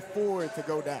can't afford to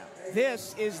go down.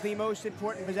 This is the most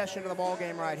important possession of the ball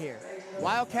game right here.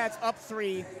 Wildcats up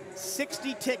 3,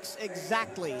 60 ticks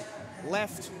exactly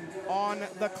left on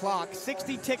the clock.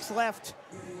 60 ticks left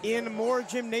in Moore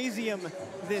Gymnasium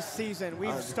this season.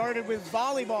 We've started with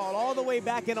volleyball all the way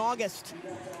back in August,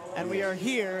 and we are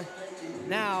here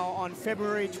now on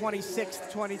February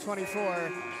 26th,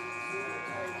 2024.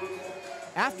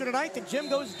 After tonight, the gym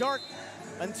goes dark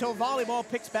until volleyball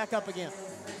picks back up again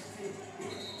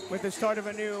with the start of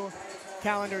a new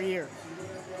calendar year.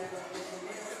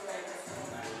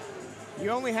 You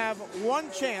only have one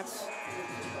chance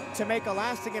to make a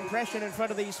lasting impression in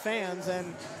front of these fans,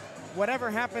 and whatever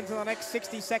happens in the next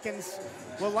 60 seconds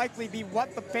will likely be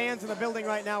what the fans in the building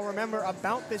right now remember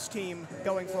about this team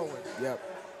going forward. Yep.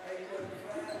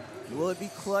 Will it be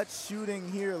clutch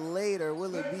shooting here later?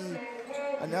 Will it be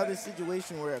another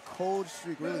situation where a cold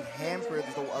streak really hampered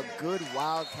a good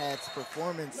Wildcats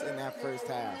performance in that first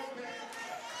half?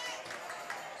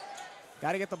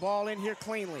 Got to get the ball in here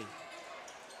cleanly.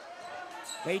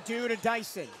 They do to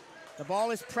Dyson. The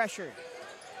ball is pressured.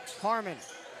 Harmon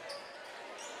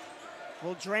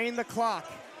will drain the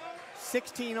clock.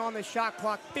 16 on the shot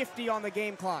clock, 50 on the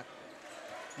game clock.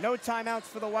 No timeouts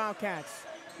for the Wildcats.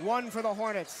 1 for the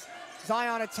Hornets.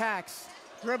 Zion attacks,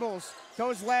 dribbles,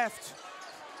 goes left.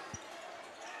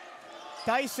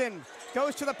 Dyson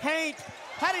goes to the paint,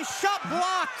 had his shot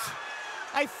blocked.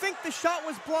 I think the shot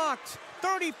was blocked.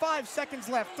 35 seconds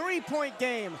left, 3-point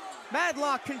game.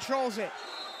 Madlock controls it.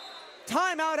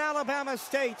 Timeout Alabama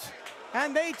State,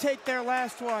 and they take their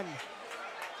last one.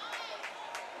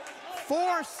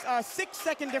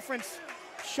 6-second difference,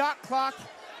 shot clock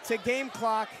to game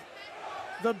clock.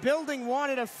 The building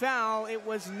wanted a foul. It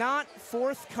was not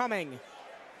forthcoming.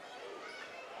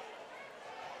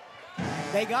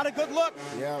 They got a good look.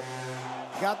 Yeah,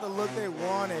 got the look they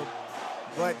wanted,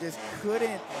 but just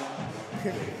couldn't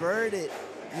convert it.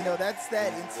 You know, that's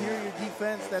that interior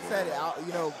defense. That's that,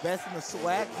 you know, best in the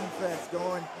SWAC defense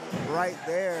going right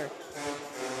there.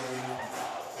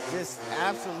 Just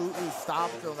absolutely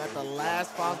stopped him at the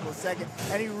last possible second.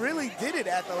 And he really did it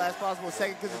at the last possible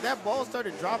second, because if that ball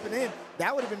started dropping in,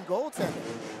 that would have been goaltending.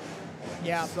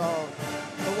 Yeah. So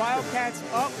the Wildcats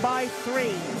up by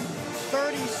 3.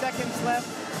 30 seconds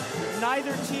left.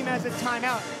 Neither team has a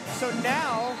timeout. So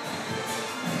now,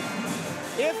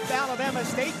 if Alabama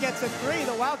State gets a 3,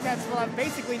 the Wildcats will have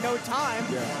basically no time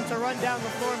to run down the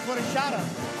floor and put a shot up,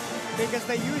 because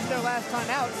they used their last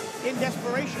timeout in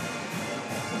desperation.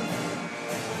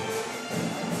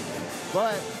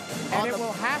 And it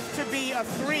will have to be a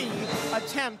 3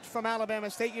 attempt from Alabama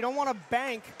State. You don't want to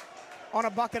bank on a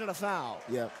bucket and a foul.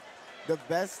 Yeah. The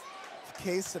best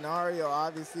case scenario,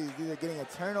 obviously, is either getting a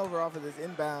turnover off of this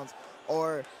inbounds,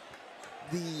 or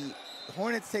the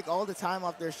Hornets take all the time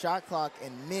off their shot clock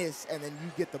and miss, and then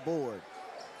you get the board,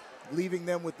 leaving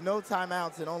them with no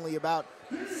timeouts and only about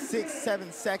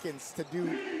 6-7 seconds to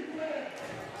do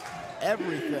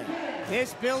everything.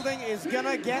 This building is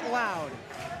gonna get loud,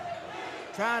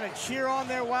 trying to cheer on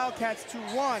their Wildcats to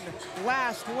one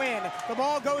last win. The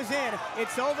ball goes in.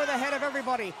 It's over the head of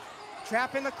everybody.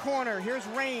 Trap in the corner. Here's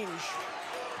Range.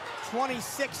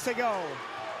 26 to go.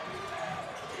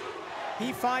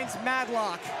 He finds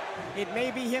Madlock. It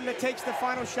may be him that takes the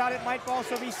final shot. It might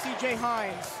also be C.J.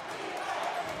 Hines.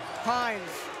 Hines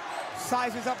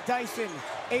sizes up Dyson.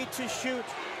 8 to shoot.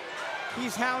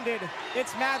 He's hounded.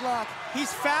 It's Madlock.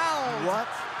 He's fouled. What?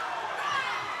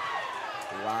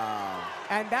 Wow.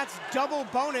 And that's double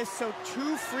bonus, so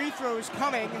 2 free throws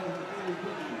coming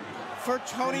for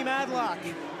Tony Madlock,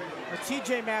 or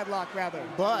TJ Madlock, rather.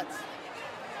 But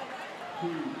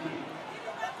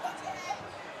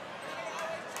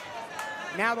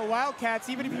now the Wildcats,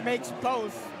 even if he makes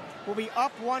both, will be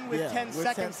up 1 with 10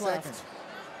 seconds left.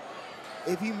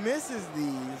 If he misses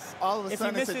these, all of a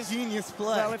sudden it's a genius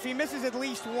play. Well, if he misses at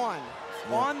least 1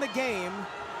 on the game,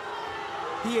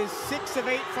 he is 6 of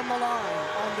 8 from the line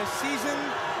on the season.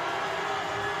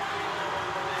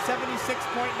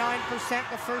 76.9%.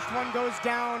 The first one goes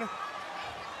down.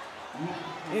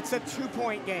 It's a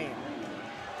 2-point game.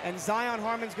 And Zion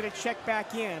Harmon's going to check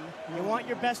back in. You want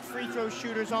your best free throw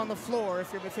shooters on the floor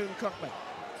if you're Bethune-Cookman.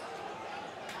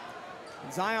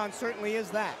 And Zion certainly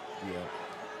is that. Yeah.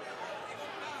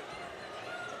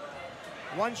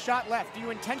 One shot left. Do you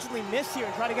intentionally miss here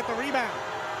and try to get the rebound?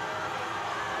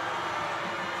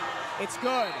 It's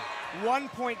good. 1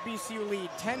 point BCU lead,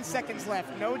 10 seconds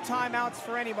left. No timeouts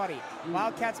for anybody.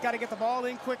 Wildcats got to get the ball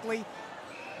in quickly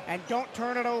and don't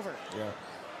turn it over. Yeah.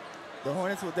 The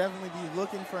Hornets will definitely be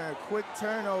looking for a quick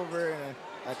turnover and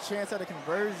a chance at a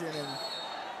conversion. And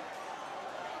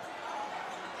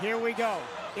here we go.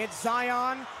 It's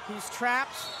Zion. He's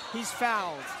trapped. He's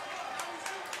fouled.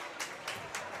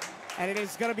 And it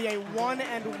is going to be a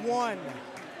 1-and-1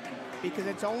 because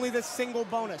it's only the single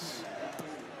bonus.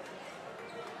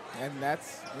 And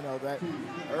that's, you know, that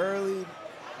early,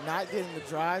 not getting the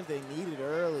drive they needed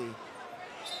early.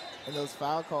 And those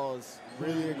foul calls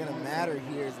really are going to matter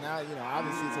here. Is now, you know,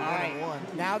 obviously it's a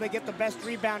 1-and-1. Now they get the best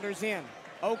rebounders in.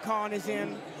 Ocon is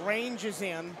in, Range is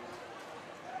in.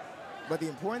 But the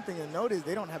important thing to note is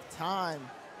they don't have time.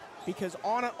 Because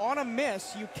on a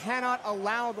miss, you cannot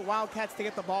allow the Wildcats to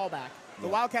get the ball back. The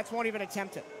Wildcats won't even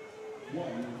attempt it.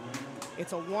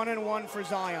 It's a 1-and-1 for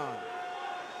Zion.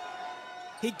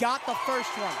 He got the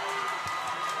first one.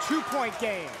 2-point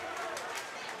game.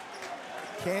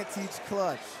 Can't teach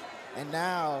clutch. And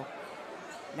now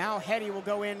Hetty will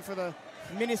go in for the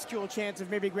minuscule chance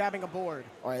of maybe grabbing a board.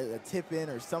 Or a tip in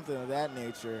or something of that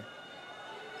nature.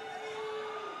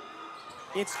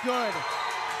 It's good.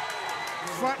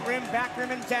 Front rim, back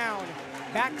rim, and down.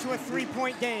 Back to a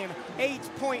 3-point game.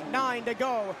 8.9 to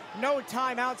go. No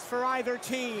timeouts for either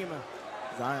team.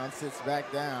 Zion sits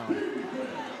back down.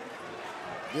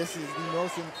 This is the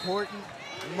most important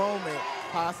moment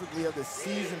possibly of the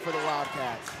season for the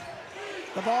Wildcats.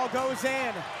 The ball goes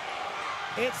in.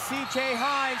 It's C.J.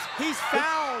 Hines. He's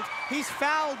fouled. He's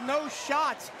fouled, no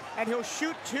shots. And he'll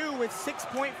shoot 2 with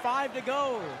 6.5 to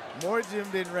go. More Jim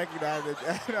didn't recognize it.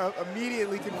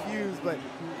 Immediately confused, but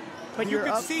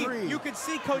you could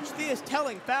see Coach Theus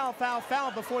telling foul, foul,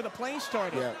 foul before the play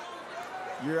started. Yeah.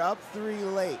 You're up 3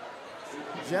 late.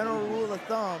 General rule of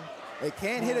thumb, they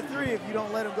can't hit a 3 if you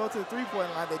don't let them go to the 3-point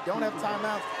line. They don't have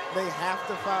timeouts. They have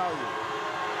to foul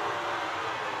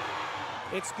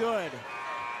you. It's good.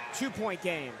 2-point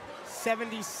game.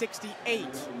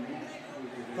 70-68.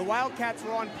 The Wildcats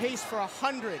were on pace for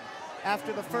 100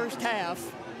 after the first half,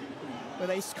 where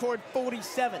they scored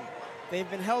 47. They've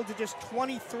been held to just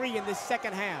 23 in this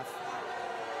second half.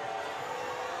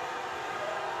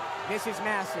 This is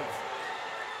massive.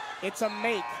 It's a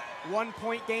make.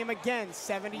 1-point game again,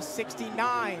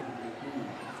 70-69.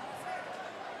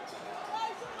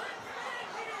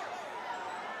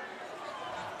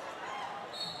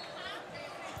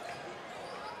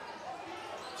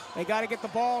 They got to get the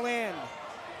ball in.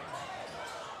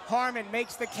 Harmon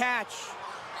makes the catch.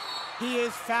 He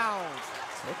is fouled.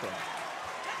 Okay.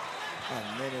 A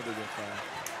minute to get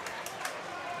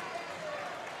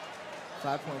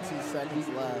fouled. 5.2 seconds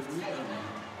left.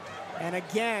 And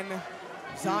again,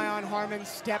 Zion Harmon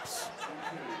steps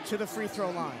to the free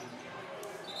throw line.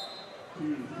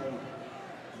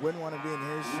 Wouldn't want to be in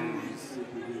his shoes.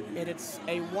 And it's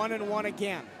a 1-and-1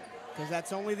 again, because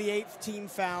that's only the 8th team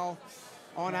foul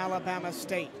on Alabama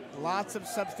State. Lots of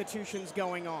substitutions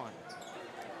going on.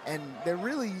 And they're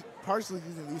really partially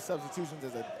using these substitutions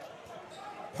as a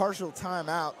partial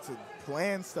timeout to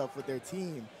plan stuff with their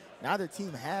team. Now their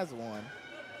team has one.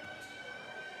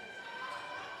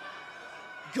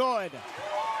 Good.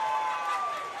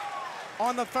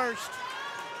 On the first,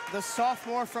 the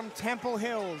sophomore from Temple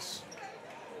Hills.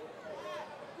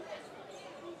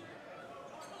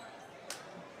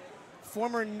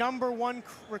 Former #1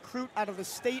 recruit out of the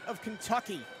state of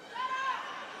Kentucky.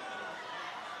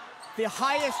 The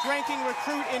highest ranking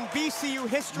recruit in BCU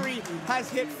history has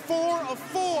hit 4 of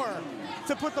 4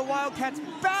 to put the Wildcats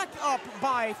back up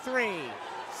by 3.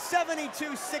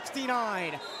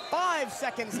 72-69, 5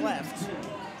 seconds left.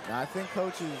 Now I think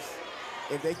coaches,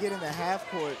 if they get in the half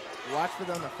court, watch for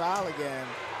them to foul again.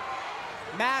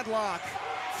 Madlock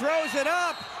throws it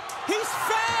up. He's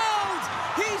fouled!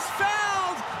 He's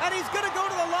fouled! And he's gonna go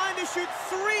to the line to shoot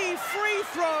 3 free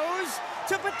throws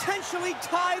to potentially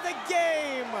tie the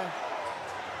game.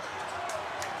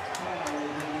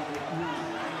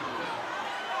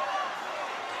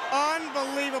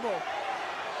 Unbelievable.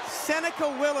 Seneca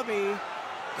Willoughby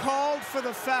called for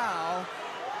the foul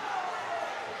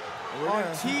on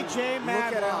TJ Madlock. Look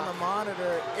at it on the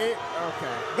monitor.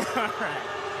 Okay. All right.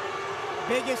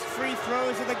 Biggest free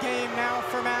throws of the game now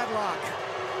for Madlock.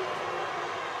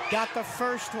 Got the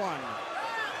first one.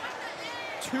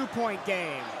 2-point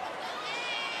game.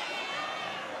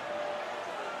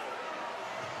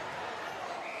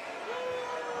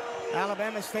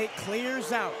 Alabama State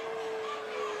clears out.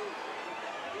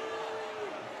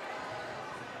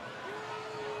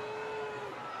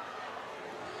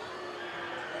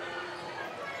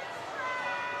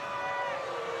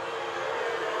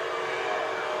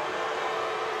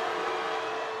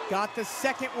 Got the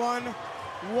second one,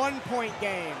 1-point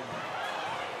game.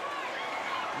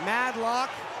 Madlock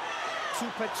to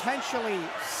potentially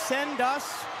send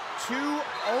us to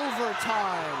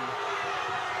overtime.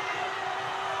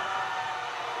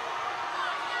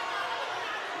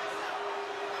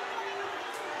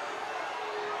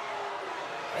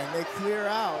 And they clear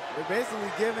out. They're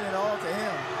basically giving it all to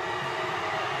him.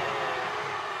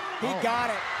 He got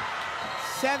it.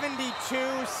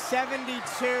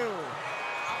 72-72.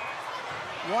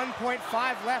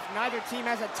 1.5 left. Neither team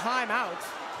has a timeout.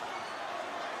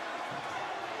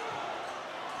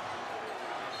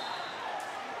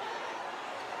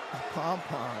 A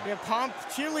pom-pom. Yeah,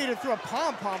 cheerleader threw a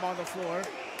pom-pom on the floor.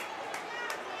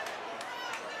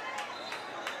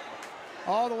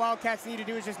 All the Wildcats need to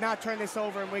do is just not turn this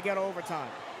over and we get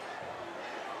overtime.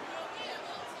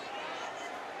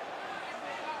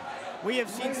 We have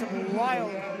seen some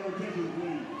wild.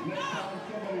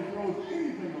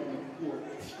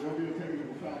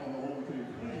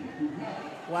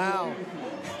 Wow.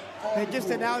 They just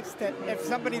announced that if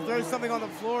somebody throws something on the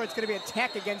floor, it's going to be a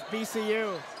tech against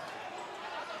BCU.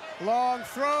 Long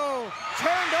throw,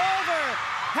 turned over,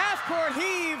 half-court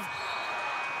heave,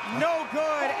 no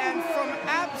good, and from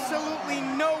absolutely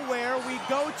nowhere, we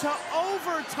go to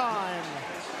overtime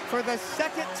for the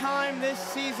second time this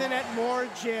season at Moore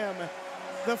Gym.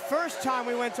 The first time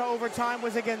we went to overtime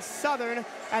was against Southern,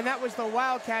 and that was the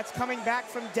Wildcats coming back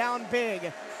from down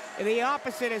big. The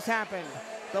opposite has happened.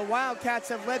 The Wildcats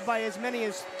have led by as many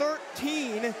as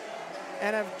 13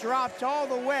 and have dropped all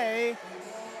the way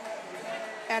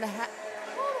and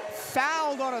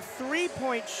fouled on a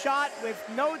three-point shot with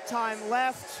no time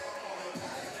left.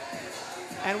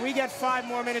 And we get 5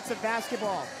 more minutes of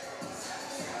basketball.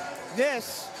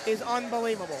 This is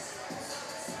unbelievable.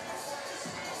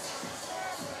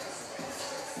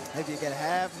 If you can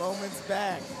have moments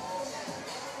back.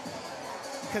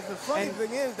 Because the funny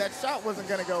thing is, that shot wasn't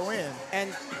going to go in.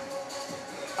 And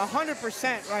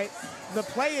 100%, right? The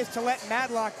play is to let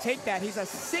Madlock take that. He's a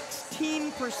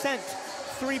 16%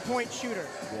 three-point shooter.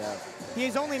 Yeah. He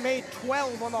has only made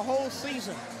 12 on the whole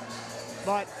season.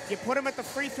 But you put him at the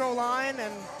free throw line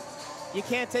and you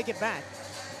can't take it back.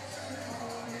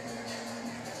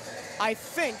 I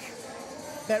think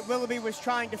that Willoughby was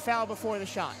trying to foul before the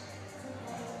shot.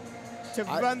 To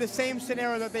run the same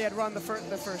scenario that they had run the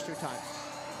first 2 times.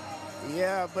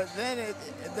 Yeah, but then it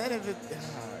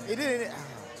didn't.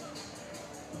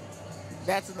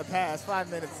 That's in the past. 5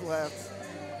 minutes left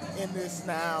in this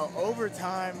now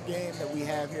overtime game that we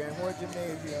have here in Moore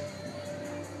Gymnasium.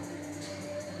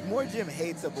 Moore Gym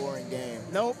hates a boring game.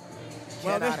 Nope.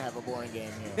 Cannot have a boring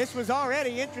game here. This was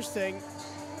already interesting,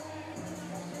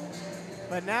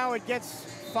 but now it gets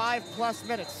 5+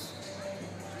 minutes.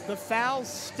 The fouls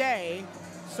stay,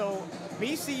 so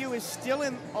BCU is still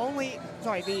in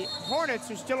the Hornets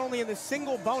are still only in the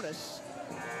single bonus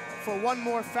for 1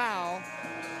 more foul,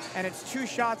 and it's 2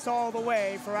 shots all the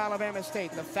way for Alabama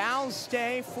State. The fouls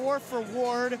stay, 4 for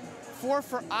Ward, 4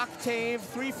 for Octave,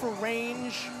 3 for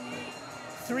Range,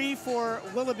 3 for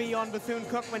Willoughby on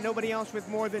Bethune-Cookman, nobody else with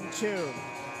more than 2.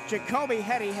 Jacoby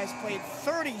Hetty has played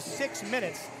 36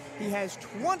 minutes. He has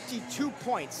 22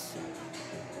 points.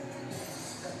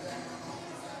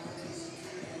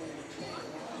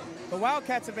 The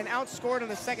Wildcats have been outscored in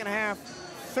the second half,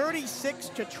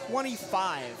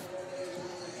 36-25.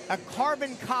 A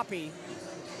carbon copy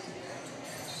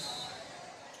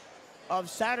of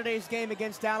Saturday's game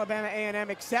against Alabama A&M,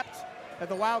 except that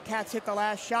the Wildcats hit the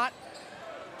last shot,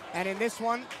 and in this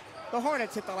one, the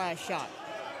Hornets hit the last shot.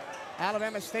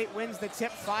 Alabama State wins the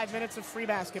tip, 5 minutes of free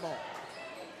basketball.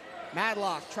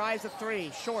 Madlock tries a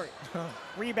 3, short.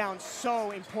 Rebound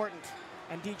so important.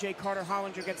 And DJ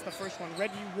Carter-Hollinger gets the first one.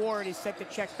 Reggie Ward is set to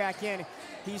check back in.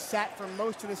 He sat for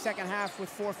most of the second half with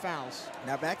 4 fouls.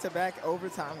 Now back-to-back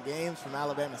overtime games from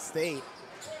Alabama State.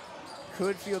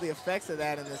 Could feel the effects of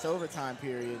that in this overtime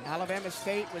period. Alabama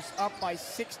State was up by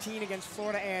 16 against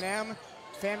Florida A&M.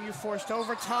 FAMU forced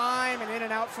overtime and in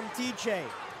and out from DJ.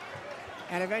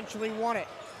 And eventually won it.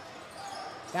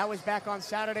 That was back on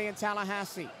Saturday in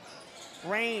Tallahassee.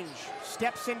 Range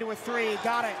steps into a 3,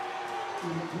 got it.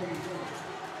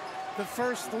 The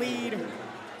first lead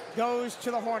goes to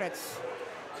the Hornets.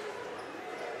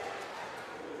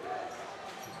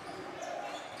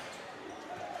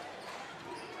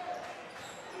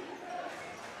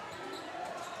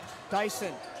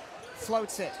 Dyson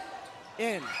floats it.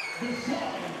 in.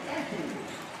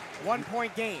 1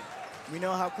 point game. We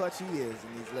know how clutch he is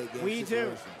in these late game situations.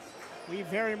 We do. We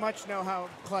very much know how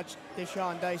clutch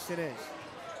Deshaun Dyson is.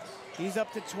 He's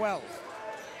up to 12.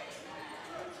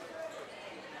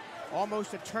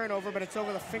 Almost a turnover, but it's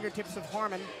over the fingertips of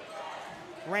Harmon.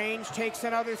 Range takes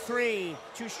another three.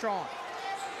 Too strong.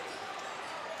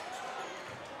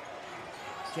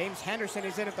 James Henderson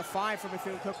is in at the 5 for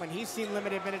Bethune-Cookman. He's seen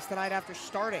limited minutes tonight after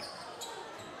starting.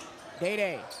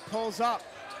 Day pulls up.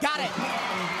 Got it!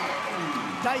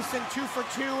 Dyson 2 for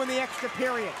 2 in the extra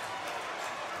period.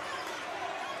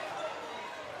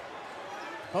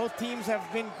 Both teams have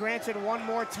been granted one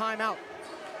more timeout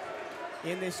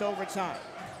in this overtime.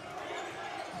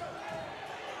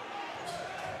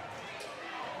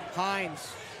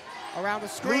 Hines around the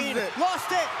screen,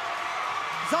 lost it.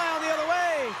 Zion the other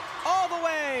way, all the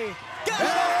way, got it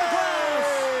off the glass.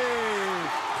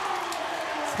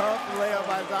 Tough layup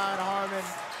by Zion Harmon,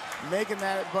 making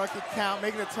that bucket count,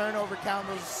 making the turnover count.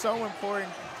 Those are so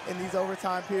important in these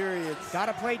overtime periods. Got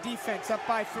to play defense, up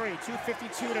by 3,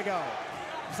 2:52 to go.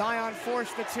 Zion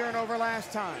forced the turnover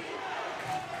last time.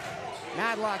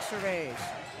 Madlock surveys.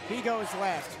 He goes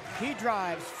left. He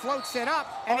drives, floats it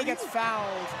up, and he gets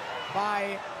fouled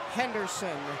by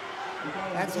Henderson.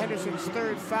 That's Henderson's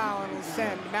 3rd foul, and will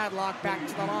send Madlock back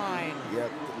to the line.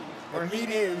 Yep. Where he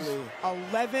is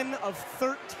 11 of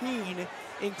 13,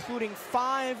 including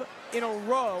 5 in a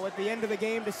row at the end of the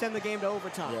game to send the game to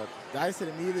overtime. Yep. Dyson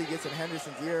immediately gets in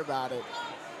Henderson's ear about it.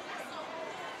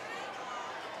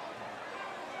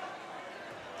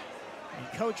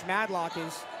 And Coach Madlock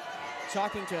is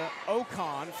talking to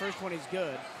Ocon. First one is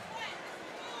good.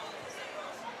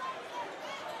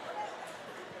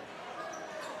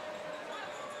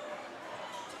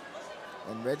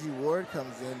 And Reggie Ward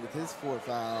comes in with his 4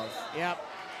 fouls. Yep.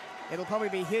 It'll probably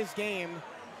be his game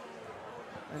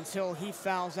until he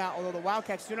fouls out, although the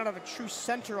Wildcats do not have a true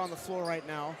center on the floor right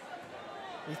now,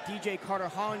 with DJ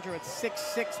Carter-Hollinger at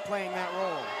 6'6" playing that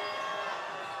role.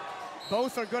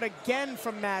 Both are good again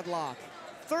from Madlock.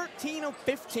 13 of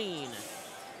 15.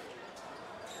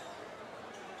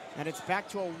 And it's back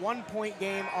to a 1-point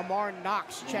game. Amar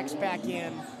Knox checks back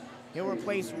in. He'll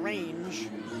replace Range.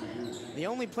 The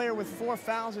only player with 4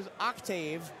 fouls is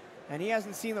Octave, and he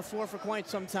hasn't seen the floor for quite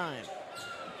some time.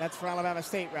 That's for Alabama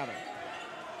State, rather.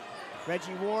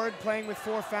 Reggie Ward playing with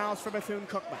 4 fouls for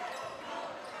Bethune-Cookman.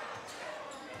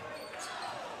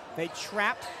 They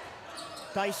trap.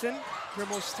 Dyson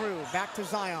dribbles through, back to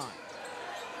Zion.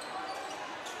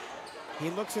 He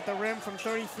looks at the rim from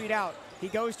 30 feet out. He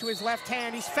goes to his left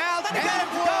hand, he's fouled, and he got it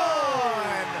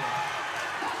one!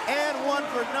 And one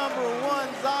for number 1,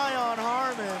 Zion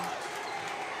Harmon,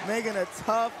 making a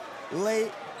tough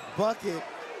late bucket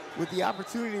with the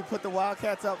opportunity to put the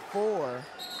Wildcats up 4.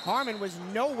 Harmon was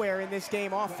nowhere in this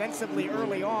game offensively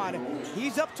early on.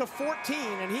 He's up to 14,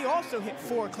 and he also hit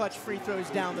 4 clutch free throws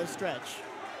down the stretch.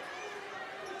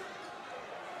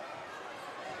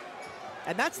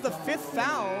 And that's the 5th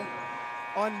foul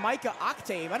on Micah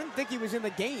Octave. I didn't think he was in the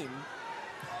game.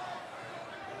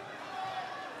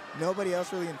 Nobody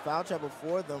else really in foul trouble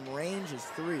for them. Range is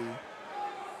 3.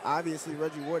 Obviously,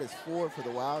 Reggie Ward is 4 for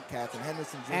the Wildcats, and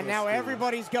Henderson Jr. And now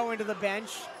everybody's going to the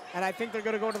bench, and I think they're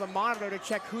going to go to the monitor to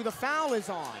check who the foul is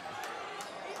on.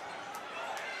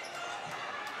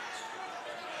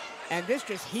 And this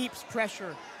just heaps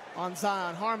pressure on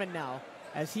Zion Harmon now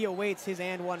as he awaits his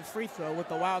and 1 free throw with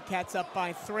the Wildcats up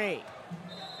by 3.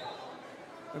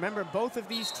 Remember, both of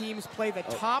these teams play the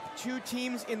top 2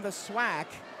 teams in the SWAC,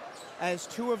 as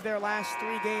 2 of their last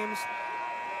 3 games,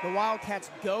 the Wildcats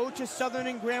go to Southern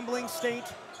and Grambling State.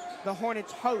 The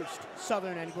Hornets host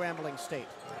Southern and Grambling State.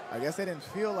 I guess they didn't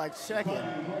feel like checking.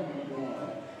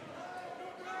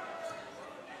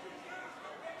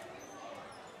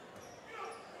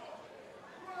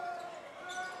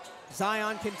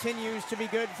 Zion continues to be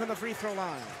good from the free throw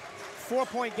line.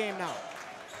 4-point game now.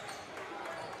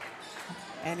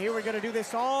 And here we're going to do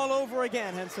this all over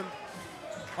again, Henson.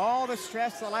 All the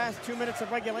stress, the last 2 minutes of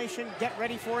regulation. Get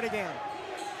ready for it again.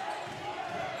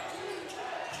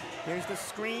 Here's the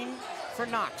screen for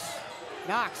Knox.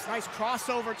 Knox, nice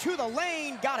crossover to the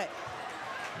lane, got it.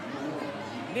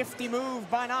 Nifty move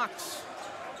by Knox.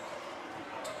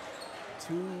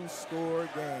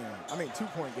 2-point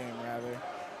game rather,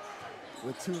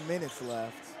 with 2 minutes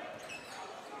left.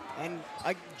 And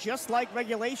just like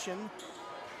regulation,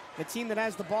 the team that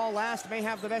has the ball last may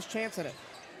have the best chance at it.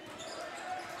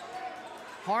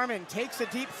 Harmon takes a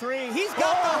deep 3. He's got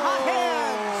the hot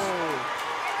hands.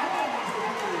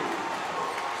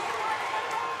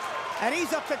 And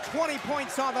he's up to 20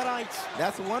 points on the night.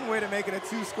 That's one way to make it a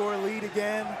 2-score lead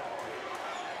again.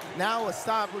 Now a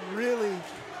stop would really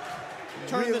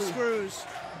turn the screws.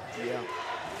 Yeah.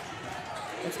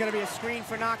 It's going to be a screen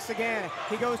for Knox again.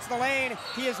 He goes to the lane.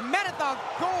 He is met at the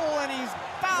goal, and he's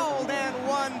fouled and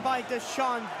won by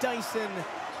Deshaun Dyson.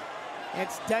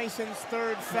 It's Dyson's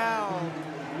third foul.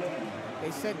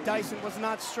 They said Dyson was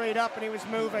not straight up, and he was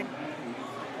moving.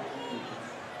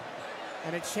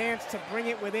 And a chance to bring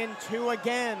it within 2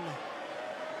 again.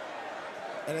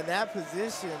 And in that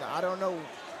position, I don't know.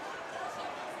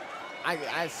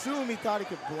 I assume he thought he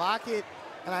could block it,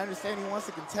 and I understand he wants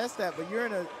to contest that, but he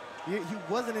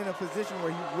wasn't in a position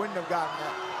where he wouldn't have gotten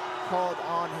that called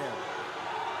on him.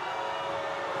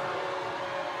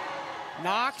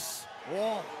 Knox,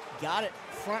 got it.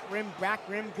 Front rim, back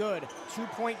rim, good.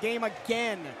 2-point game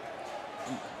again.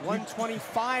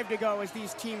 1:25 to go as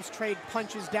these teams trade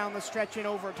punches down the stretch in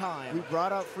overtime. We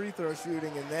brought up free throw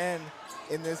shooting, and then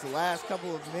in this last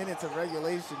couple of minutes of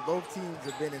regulation, both teams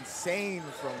have been insane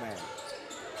from that.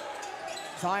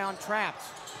 Zion trapped.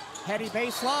 Heady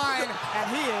baseline, and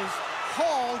he is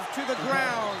hauled to the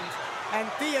ground. And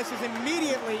Theus is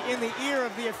immediately in the ear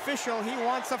of the official. He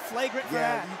wants a flagrant for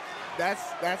that.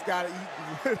 That's got it.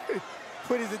 He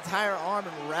put his entire arm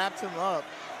and wrapped him up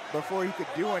before he could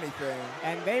do anything.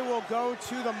 And they will go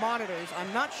to the monitors.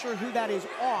 I'm not sure who that is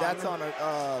on. That's on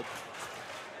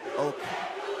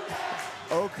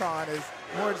Ocon. Is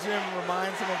more Jim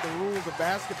reminds him of the rules of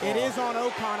basketball. It is on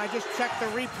Ocon. I just checked the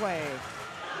replay.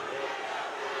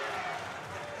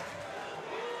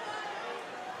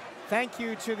 Thank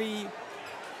you to the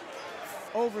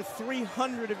over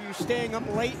 300 of you staying up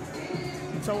late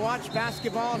to watch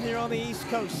basketball here on the East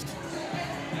Coast.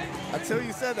 Until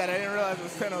you said that, I didn't realize it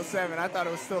was 10:07. I thought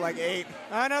it was still like 8.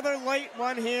 Another late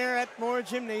one here at Moore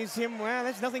Gymnasium. Well,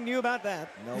 there's nothing new about that.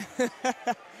 Nope.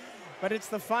 But it's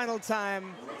the final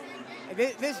time.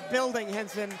 This building,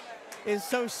 Henson, is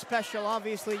so special.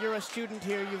 Obviously, you're a student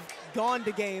here. You've gone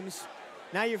to games.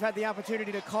 Now you've had the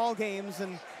opportunity to call games,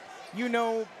 and you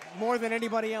know more than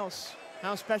anybody else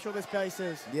how special this place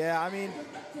is. Yeah, I mean,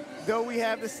 though we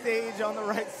have the stage on the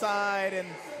right side and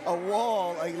a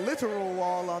wall, a literal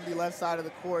wall on the left side of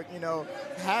the court, you know,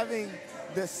 having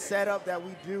the setup that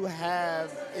we do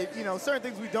have, certain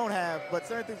things we don't have, but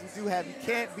certain things we do have, you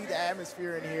can't beat the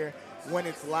atmosphere in here when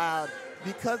it's loud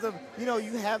because of,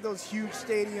 you have those huge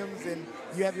stadiums and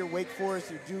you have your Wake Forest,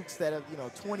 your Dukes that have,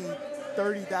 20,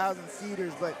 30,000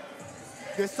 seaters, but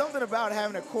there's something about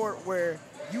having a court where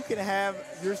you can have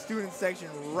your student section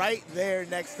right there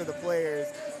next to the players,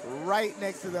 right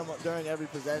next to them during every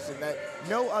possession that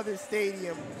no other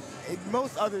stadium,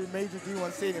 most other major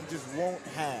D1 stadium just won't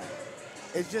have.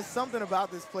 It's just something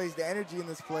about this place, the energy in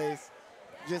this place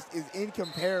just is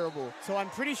incomparable. So I'm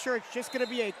pretty sure it's just going to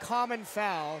be a common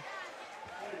foul.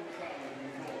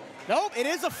 Nope, it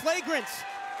is a flagrant.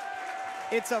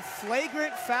 It's a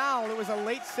flagrant foul. It was a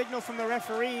late signal from the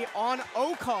referee on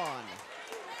Ocon.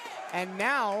 And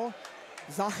now,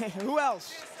 Zion, who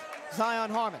else? Zion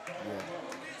Harmon. Yeah.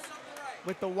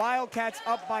 With the Wildcats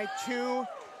up by 2,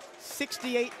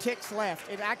 68 ticks left.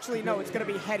 It's going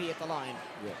to be Heady at the line.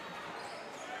 Yeah.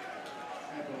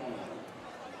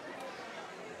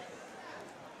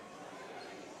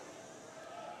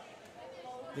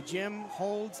 The gym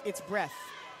holds its breath,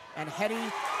 and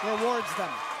Heady rewards them.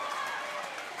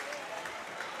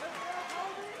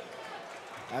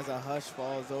 As a hush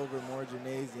falls over Moore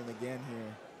Gymnasium again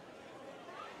here.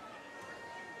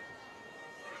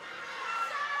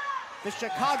 The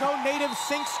Chicago native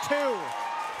sinks 2.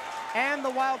 And the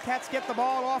Wildcats get the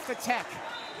ball off the tech.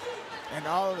 And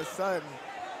all of a sudden,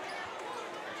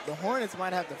 the Hornets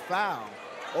might have to foul,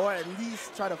 or at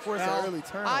least try to force an early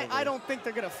turnover. I don't think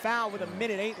they're going to foul with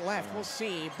 1:08 left. We'll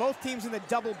see. Both teams in the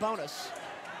double bonus.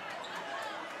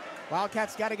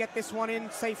 Wildcats got to get this one in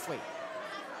safely.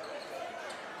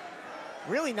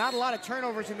 Really not a lot of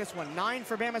turnovers in this one. 9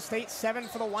 for Bama State, 7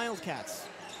 for the Wildcats.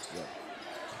 Yep.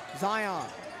 Zion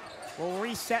will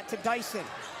reset to Dyson.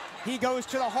 He goes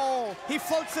to the hole. He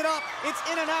floats it up. It's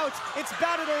in and out. It's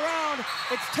batted around.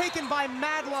 It's taken by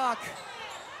Madlock.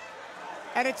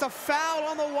 And it's a foul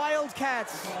on the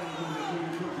Wildcats.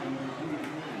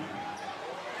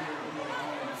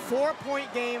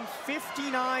 4-point game,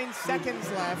 59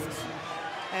 seconds left.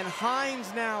 And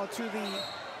Hines now to the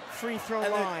free throw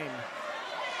line.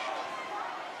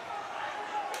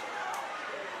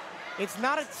 It's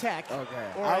not a tech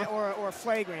or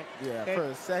flagrant. Yeah, for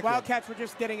a second. Wildcats were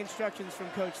just getting instructions from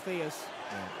Coach Theus.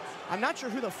 Yeah. I'm not sure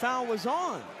who the foul was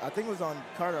on. I think it was on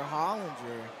Carter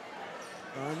Hollinger.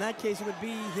 In that case, it would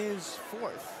be his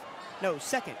 4th. No,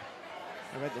 2nd.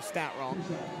 I read the stat wrong.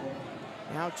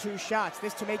 Now 2 shots.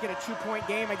 This to make it a 2-point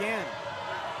game again.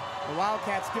 The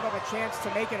Wildcats give up a chance to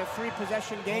make it a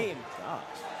 3-possession game. Oh,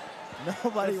 gosh.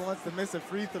 Nobody wants to miss a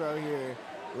free throw here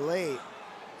late.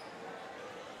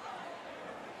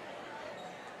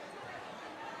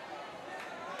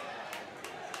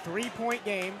 Three-point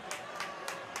game.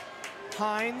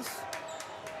 Hines,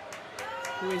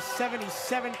 who is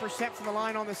 77% from the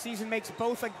line on the season, makes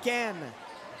both again.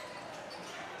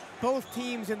 Both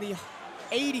teams in the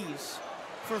 80s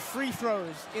for free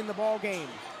throws in the ball game.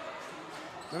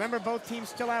 Remember, both teams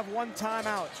still have one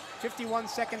timeout. 51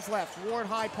 seconds left. Ward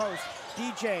high post.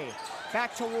 DJ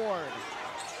back to Ward.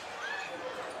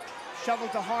 Shovel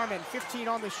to Harmon. 15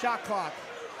 on the shot clock.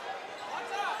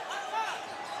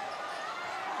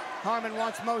 Harmon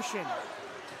wants motion.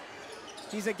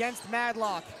 He's against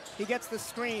Madlock. He gets the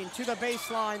screen to the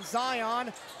baseline.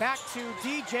 Zion back to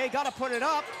DJ. Got to put it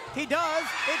up. He does.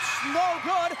 It's no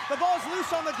good. The ball's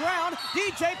loose on the ground.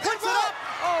 DJ puts it up.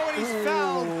 Oh, and he's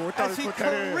fouled as he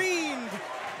careened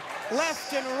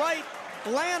left and right.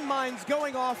 Landmines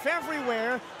going off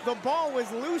everywhere. The ball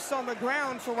was loose on the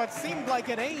ground for what seemed like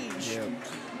an age. Yeah.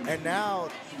 And now,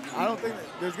 I don't think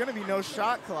there's going to be no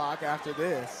shot clock after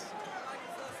this.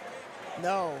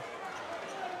 No.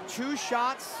 2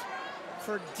 shots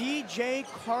for DJ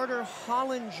Carter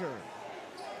Hollinger.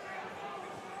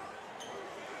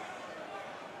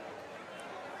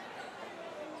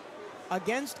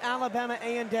 Against Alabama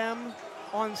A&M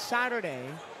on Saturday,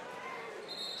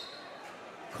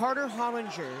 Carter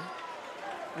Hollinger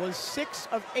was 6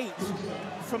 of 8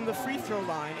 from the free throw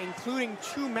line, including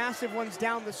 2 massive ones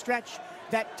down the stretch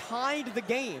that tied the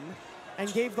game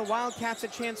and gave the Wildcats a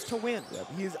chance to win. Yep.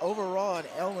 He's overall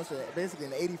basically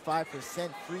an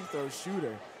 85% free throw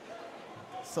shooter.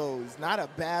 So he's not a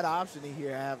bad option to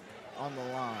here have on the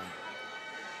line.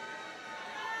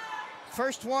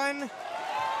 First one,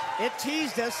 it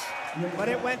teased us, but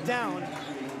it went down.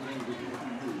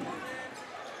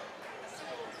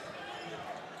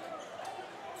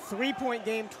 Three-point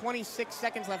game, 26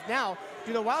 seconds left. Now,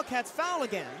 do the Wildcats foul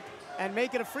again and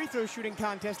make it a free throw shooting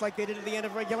contest like they did at the end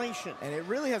of regulation? And it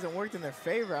really hasn't worked in their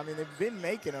favor. I mean, they've been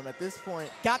making them at this point.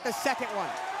 Got the second one.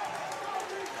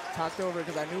 Talked over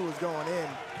because I knew it was going in.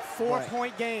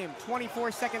 4-point game,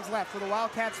 24 seconds left. Will the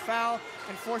Wildcats foul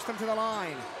and force them to the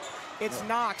line? It's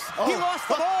Knox. Oh. He lost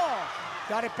the ball.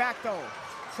 Got it back though.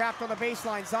 Trapped on the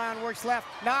baseline. Zion works left.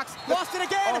 Knox lost it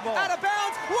again. Out of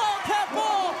bounds. Wildcat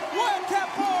ball. Wildcat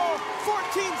ball.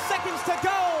 14 seconds to go.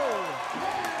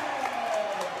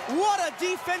 What a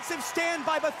defensive stand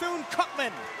by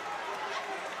Bethune-Cookman.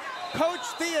 Coach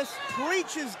Theus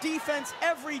preaches defense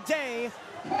every day,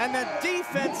 and the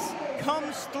defense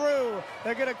comes through.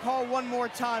 They're going to call one more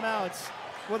timeout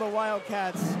with the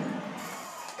Wildcats.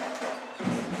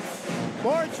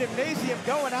 More Gymnasium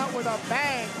going out with a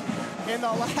bang in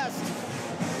the last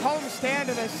homestand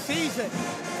of the season.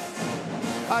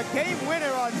 A game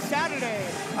winner on Saturday,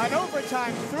 an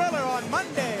overtime thriller on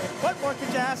Monday. What more could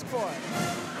you ask for?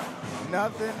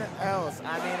 Nothing else.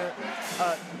 I mean,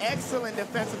 excellent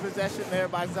defensive possession there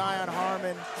by Zion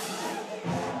Harmon.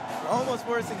 Almost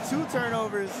forcing 2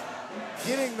 turnovers,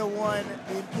 getting the one,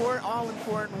 the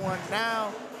all-important one.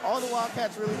 Now, all the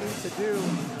Wildcats really need to do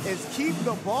is keep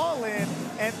the ball in,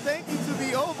 and thank you to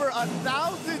the over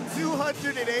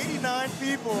 1,289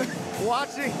 people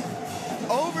watching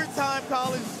overtime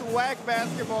college swag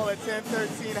basketball at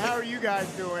 10:13. How are you guys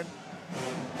doing?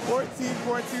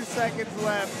 14.2 seconds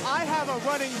left. I have a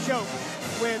running joke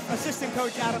with assistant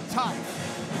coach Adam Todd,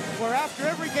 where after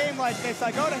every game like this,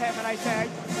 I go to him and I say,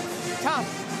 Tom,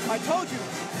 I told you,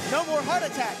 no more heart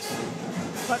attacks.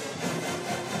 But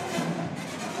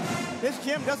this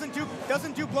gym doesn't do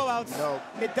blowouts. No.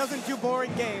 It doesn't do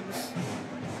boring games.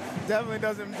 Definitely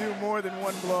doesn't do more than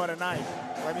one blowout a night.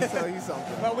 Let me tell you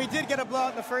something. Well, we did get a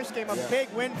blowout in the first game, a big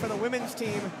win for the women's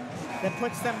team that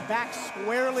puts them back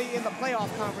squarely in the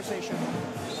playoff conversation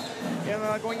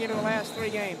going into the last 3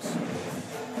 games.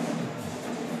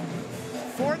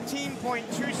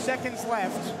 14.2 seconds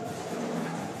left.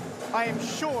 I am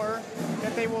sure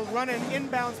that they will run an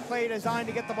inbounds play designed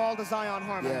to get the ball to Zion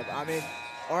Harmon. Yeah, I mean,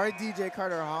 or DJ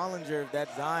Carter Hollinger if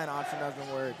that Zion option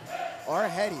doesn't work. Or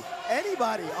Hetty.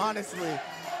 Anybody, honestly.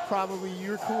 Probably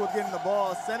you're cool with getting the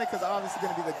ball. Seneca's obviously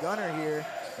going to be the gunner here.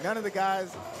 None of the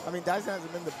guys, I mean, Dyson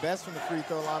hasn't been the best from the free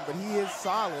throw line, but he is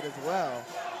solid as well.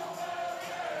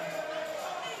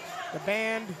 The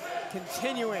band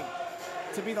continuing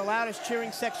to be the loudest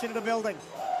cheering section of the building.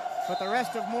 But the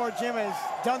rest of Moore Gym has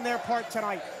done their part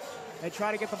tonight. They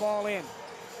try to get the ball in.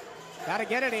 Got to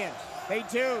get it in. They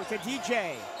do to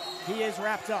DJ. He is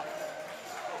wrapped up.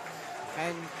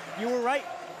 And you were right.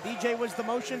 DJ was the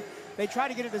motion. They tried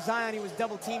to get it to Zion. He was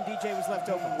double teamed. DJ was left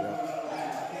open.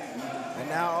 And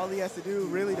now all he has to do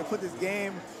really to put this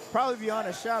game probably beyond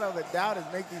a shadow of a doubt is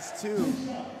make these 2.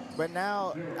 But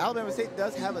now Alabama State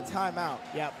does have a timeout.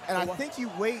 Yep. And I think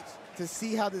you wait to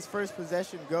see how this first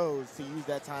possession goes to use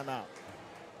that timeout.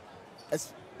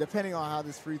 It's depending on how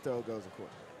this free throw goes, of course.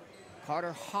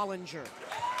 Carter Hollinger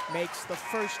makes the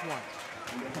first one.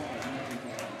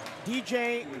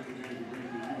 DJ,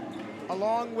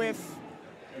 along with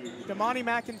Damani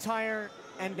McIntyre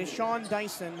and Deshaun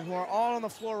Dyson, who are all on the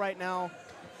floor right now,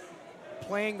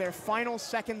 playing their final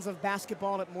seconds of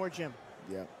basketball at Moore Gym.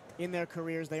 Yep. In their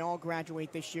careers. They all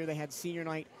graduate this year. They had senior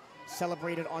night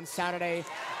celebrated on Saturday.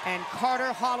 And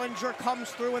Carter Hollinger comes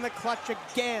through in the clutch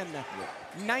again.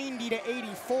 Yeah.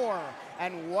 90-84.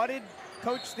 And what did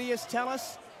Coach Theus tell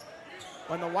us?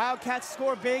 When the Wildcats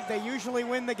score big, they usually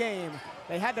win the game.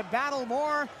 They had to battle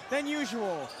more than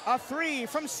usual. A 3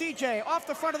 from CJ off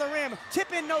the front of the rim.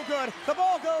 Tip in, no good. The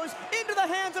ball goes into the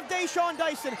hands of Deshaun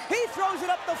Dyson. He throws it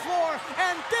up the floor,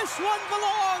 and this one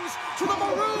belongs to the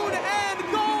maroon and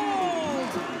gold.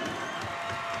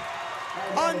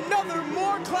 Another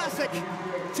Moore Classic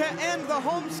to end the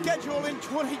home schedule in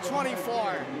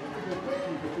 2024.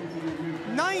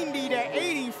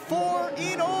 90-84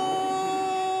 in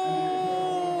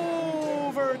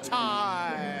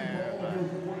overtime.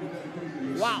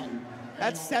 Wow,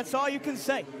 that's all you can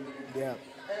say. Yeah,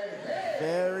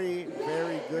 very,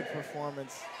 very good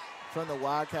performance from the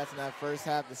Wildcats in that first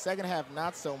half. The second half,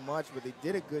 not so much, but they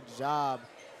did a good job,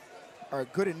 or a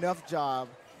good enough job,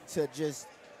 to just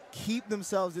keep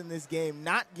themselves in this game,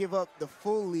 not give up the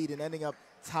full lead and ending up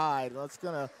tied. Let's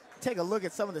gonna take a look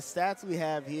at some of the stats we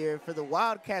have here. For the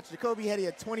Wildcats, Jacoby Hetty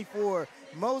had 24,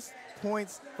 most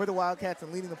points for the Wildcats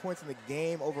and leading the points in the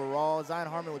game overall. Zion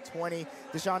Harmon with 20,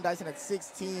 Deshaun Dyson at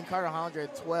 16, Carter Hollinger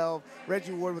at 12,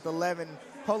 Reggie Ward with 11,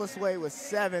 Polisway with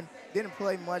 7. Didn't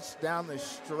play much down the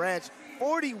stretch.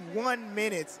 41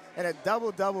 minutes and a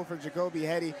double-double for Jacoby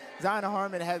Hetty. Zion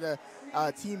Harmon had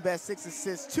a team best 6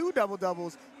 assists, 2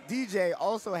 double-doubles. DJ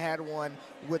also had one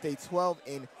with a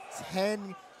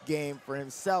 12-10 game for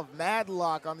himself.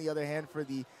 Madlock, on the other hand, for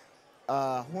the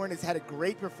Hornets, had a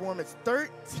great performance.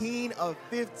 13 of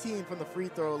 15 from the free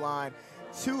throw line,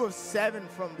 2 of 7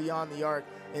 from beyond the arc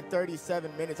in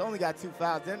 37 minutes. Only got 2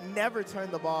 fouls. Never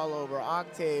turned the ball over.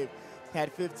 Octave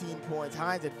had 15 points.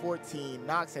 Hines had 14.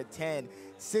 Knox had 10.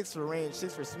 6 for Range,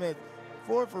 6 for Smith,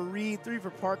 4 for Reed, 3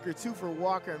 for Parker, 2 for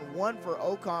Walker, and 1 for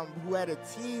Ocon, who had a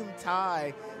team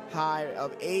tie high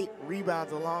of 8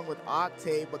 rebounds along with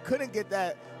Octave, but couldn't get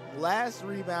that last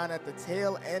rebound at the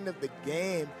tail end of the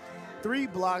game. 3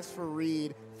 blocks for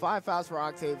Reed, 5 fouls for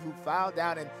Octave, who fouled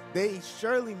out, and they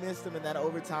surely missed him in that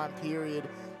overtime period.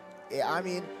 I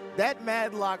mean, that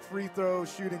Madlock free throw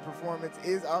shooting performance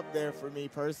is up there for me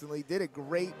personally. Did a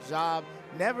great job.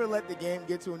 Never let the game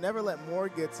get to him. Never let Moore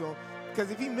get to him.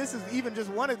 Because if he misses even just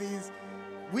one of these,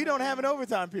 we don't have an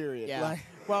overtime period. Yeah.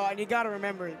 Well, and you got to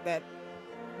remember that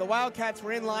the Wildcats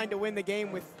were in line to win the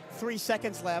game with 3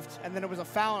 seconds left, and then it was a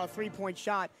foul on a 3-point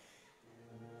shot.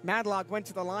 Madlock went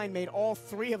to the line, made all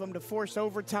 3 of them to force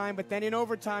overtime, but then in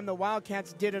overtime, the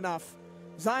Wildcats did enough.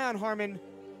 Zion Harmon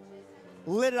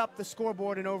lit up the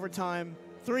scoreboard in overtime.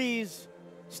 3s,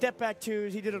 step back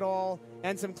 2s, he did it all,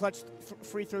 and some clutch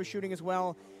free throw shooting as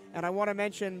well. And I want to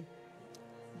mention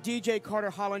DJ Carter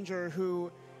Hollinger,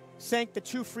 who sank the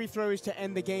 2 free throws to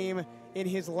end the game in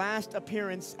his last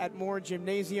appearance at Moore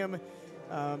Gymnasium.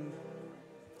 I'm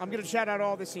going to shout out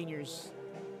all the seniors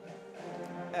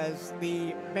as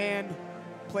the band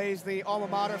plays the alma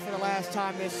mater for the last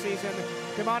time this season.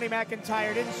 Damani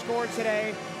McIntyre didn't score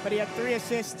today, but he had 3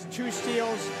 assists, 2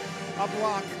 steals, a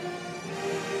block,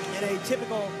 in a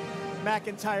typical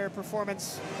McIntyre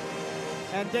performance.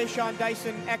 And Deshaun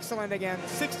Dyson, excellent again.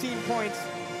 16 points,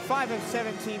 5 of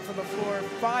 17 from the floor,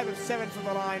 5 of 7 from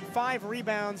the line, 5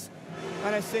 rebounds,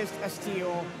 an assist, a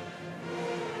steal.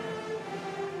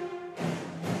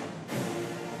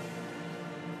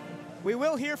 We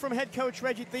will hear from head coach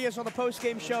Reggie Theus on the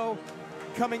postgame show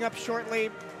coming up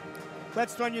shortly.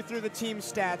 Let's run you through the team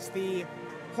stats. The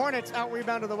Hornets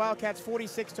out-rebounded the Wildcats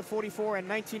 46-44 and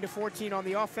 19-14 on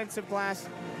the offensive glass,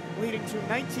 leading to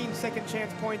 19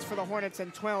 second-chance points for the Hornets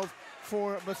and 12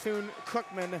 for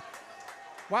Bethune-Cookman.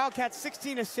 Wildcats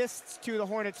 16 assists to the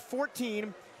Hornets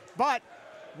 14, but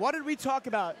what did we talk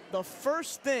about? The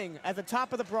first thing at the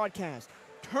top of the broadcast,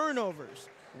 turnovers.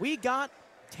 We got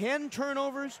 10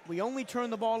 turnovers. We only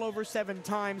turned the ball over 7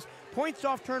 times. Points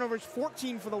off turnovers,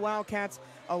 14 for the Wildcats,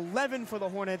 11 for the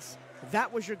Hornets.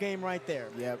 That was your game right there.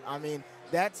 Yeah, I mean,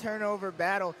 that turnover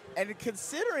battle, and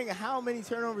considering how many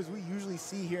turnovers we usually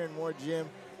see here in Moore Gym,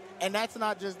 And that's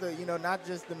not just the, not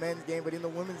just the men's game, but in the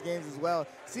women's games as well.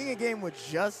 Seeing a game with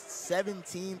just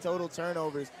 17 total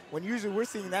turnovers, when usually we're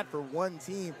seeing that for one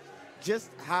team,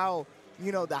 just how,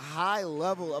 the high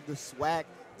level of the SWAC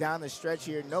down the stretch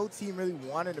here. No team really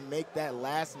wanted to make that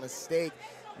last mistake,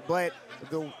 but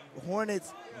the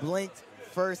Hornets blinked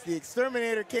first. The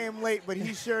exterminator came late, but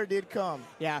he sure did come.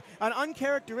 Yeah, an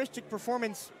uncharacteristic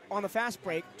performance on the fast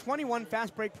break. 21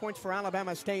 fast break points for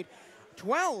Alabama State.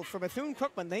 12 for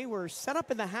Bethune-Cookman. They were set up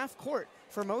in the half court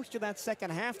for most of that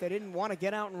second half. They didn't want to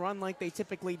get out and run like they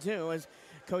typically do as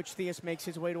Coach Theus makes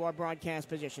his way to our broadcast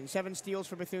position. 7 steals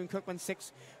for Bethune-Cookman,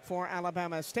 6 for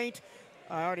Alabama State.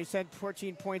 I already said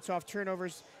 14 points off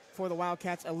turnovers for the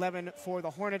Wildcats, 11 for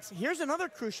the Hornets. Here's another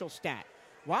crucial stat.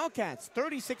 Wildcats,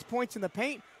 36 points in the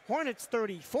paint. Hornets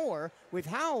 34. With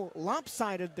how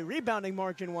lopsided the rebounding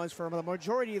margin was for the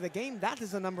majority of the game, that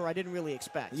is a number I didn't really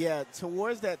expect. Yeah,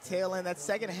 towards that tail end, that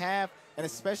second half, and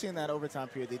especially in that overtime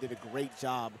period, they did a great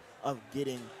job of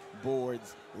getting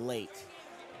boards late.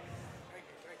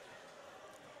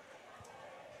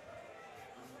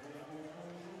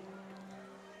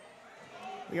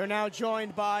 We are now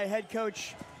joined by head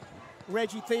coach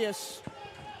Reggie Theus.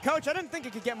 Coach, I didn't think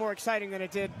it could get more exciting than it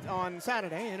did on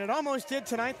Saturday, and it almost did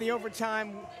tonight. The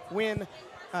overtime win,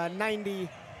 90-84.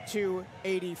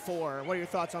 What are your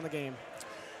thoughts on the game?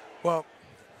 Well,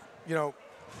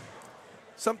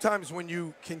 sometimes when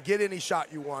you can get any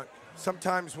shot you want,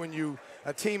 sometimes when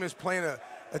a team is playing a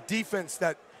defense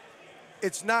that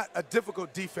it's not a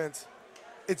difficult defense,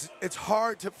 it's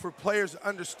hard for players to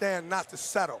understand not to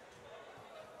settle.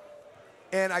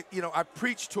 And I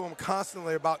preach to them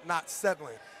constantly about not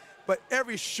settling. But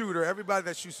every shooter, everybody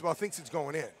that shoots the ball thinks it's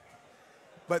going in.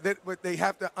 But they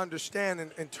have to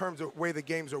understand in terms of the way the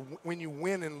games are, when you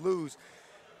win and lose,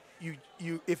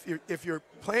 if you're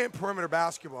playing perimeter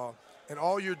basketball and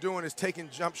all you're doing is taking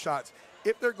jump shots,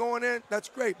 if they're going in, that's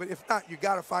great. But if not, you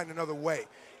got to find another way.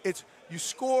 You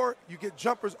score, you get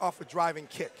jumpers off a driving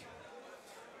kick.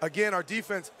 Again, our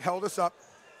defense held us up,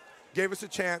 gave us a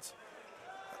chance.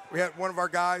 We had one of our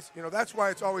guys, that's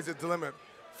why it's always a dilemma,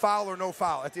 foul or no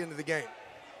foul at the end of the game.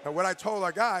 Now, what I told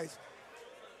our guys,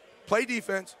 play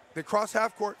defense, they cross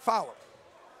half court, foul him.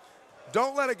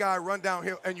 Don't let a guy run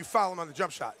downhill and you foul him on the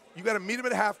jump shot. You got to meet him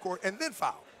at half court and then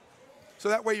foul. So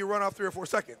that way you run off 3 or 4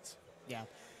 seconds. Yeah.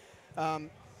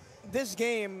 This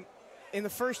game in the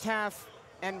first half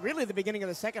and really the beginning of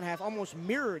the second half almost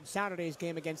mirrored Saturday's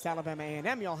game against Alabama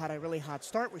A&M. Y'all had a really hot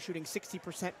start. We're shooting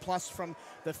 60% plus from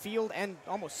the field and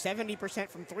almost 70%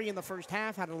 from 3 in the first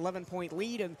half, had an 11-point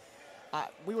lead. And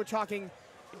we were talking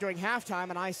during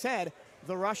halftime, and I said,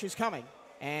 the rush is coming.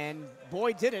 And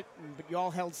boy, did it. But you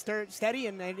all held steady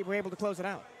and were able to close it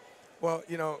out. Well,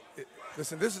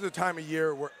 listen, this is the time of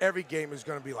year where every game is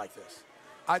going to be like this.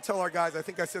 I tell our guys, I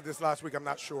think I said this last week, I'm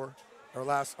not sure,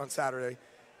 or on Saturday,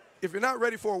 if you're not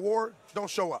ready for a war, don't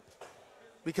show up.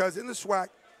 Because in the SWAC,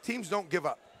 teams don't give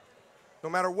up. No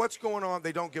matter what's going on,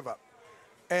 they don't give up.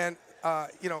 And,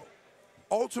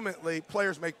 ultimately,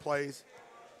 players make plays.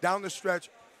 Down the stretch,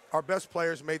 our best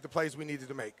players made the plays we needed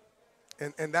to make.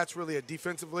 And that's really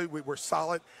defensively, we were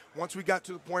solid. Once we got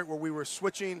to the point where we were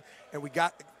switching and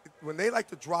when they like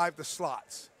to drive the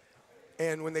slots,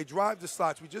 and when they drive the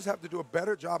slots, we just have to do a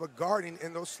better job of guarding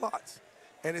in those slots.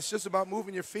 And it's just about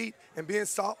moving your feet and being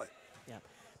solid. Yeah.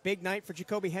 Big night for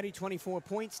Jacoby Hetty, 24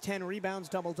 points, 10 rebounds,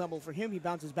 double-double for him. He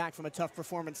bounces back from a tough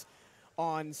performance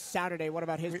on Saturday. What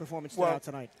about his performance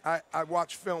tonight? I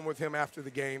watched film with him after the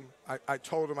game. I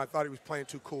told him I thought he was playing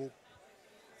too cool.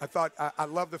 I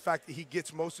love the fact that he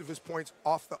gets most of his points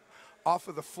off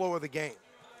of the flow of the game.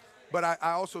 But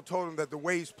I also told him that the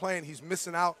way he's playing, he's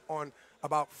missing out on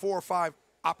about 4 or 5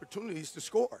 opportunities to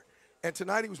score. And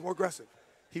tonight he was more aggressive.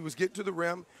 He was getting to the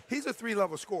rim. He's a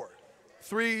 3-level scorer.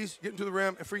 Threes, getting to the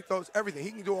rim, and free throws, everything.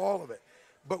 He can do all of it.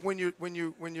 But when you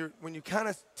kind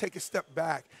of take a step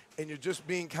back and you're just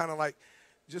being kind of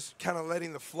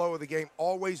letting the flow of the game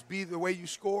always be the way you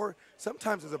score,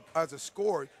 sometimes as a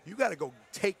scorer, you got to go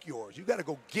take yours. You got to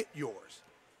go get yours.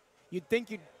 You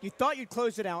thought you'd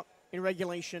close it out in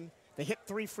regulation. They hit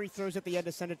 3 free throws at the end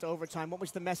to send it to overtime. What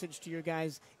was the message to your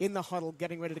guys in the huddle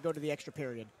getting ready to go to the extra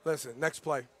period? Listen, next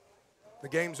play. The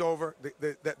game's over.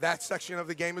 That section of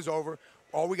the game is over.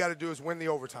 All we got to do is win the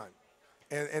overtime.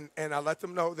 And I let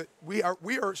them know that we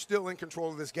are still in control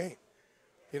of this game.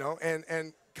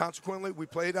 And consequently, we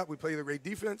played up. We played the great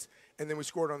defense, and then we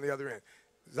scored on the other end.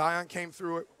 Zion came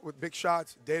through it with big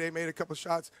shots. Dede made a couple of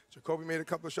shots. Jacoby made a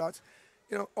couple of shots.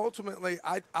 Ultimately,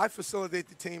 I facilitate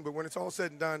the team, but when it's all said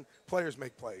and done, players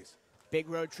make plays. Big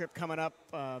road trip coming up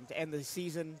to end the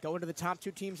season. Going to the top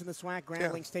 2 teams in the SWAC,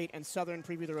 Grambling State and Southern,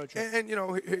 preview the road trip. And you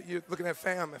know, you're looking at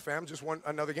FAM. FAM just won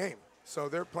another game. So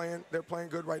they're playing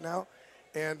good right now.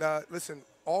 And listen,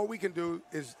 all we can do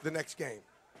is the next game.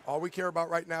 All we care about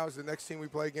right now is the next team we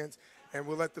play against, and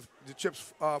we'll let the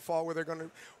chips fall where they're going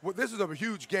to. Well, this is a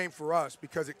huge game for us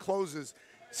because it closes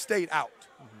State out.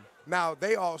 Now,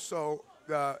 they also,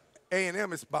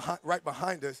 A&M is right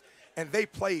behind us, and they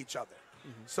play each other.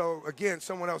 So, again,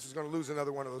 someone else is going to lose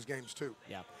another one of those games, too.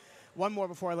 Yeah. One more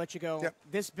before I let you go. Yep.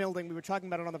 This building, we were talking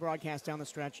about it on the broadcast down the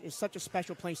stretch, is such a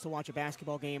special place to watch a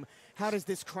basketball game. How does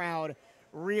this crowd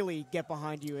really get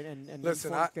behind you? And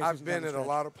listen, I've been in a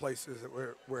lot of places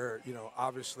where you know,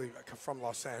 obviously from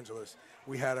Los Angeles,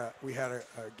 we had a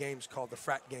games called the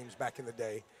frat games back in the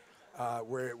day,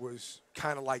 where it was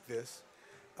kind of like this.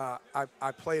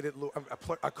 I played at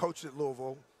I coached at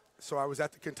Louisville, so I was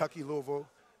at the Kentucky-Louisville,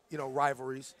 you know,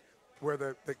 rivalries, where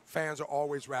the fans are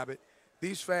always rabid.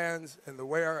 These fans and the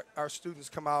way our students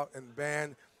come out and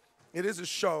band, it is a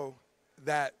show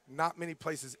that not many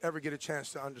places ever get a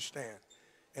chance to understand.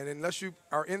 And unless you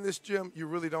are in this gym, you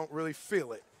really don't really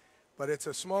feel it. But it's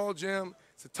a small gym.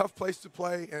 It's a tough place to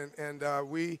play, and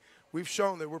we've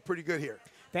shown that we're pretty good here.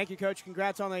 Thank you, Coach.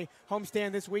 Congrats on the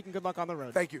homestand this week, and good luck on the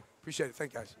road. Thank you. Appreciate it.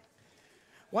 Thank you, guys.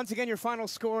 Once again, your final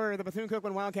score, the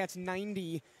Bethune-Cookman Wildcats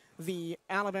 90, the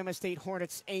Alabama State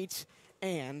Hornets 8,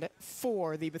 and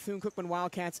for the Bethune-Cookman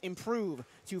Wildcats improve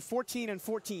to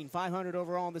 14-14, 500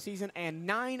 overall in the season, and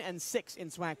 9-6 in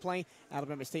SWAC play.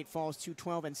 Alabama State falls to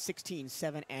 12-16,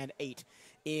 7-8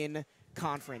 in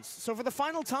conference. So for the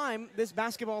final time this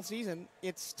basketball season,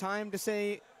 it's time to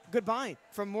say goodbye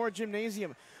from Moore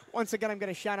Gymnasium. Once again, I'm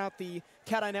going to shout out the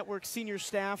CatEye Network senior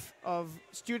staff of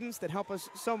students that help us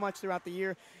so much throughout the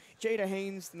year. Jada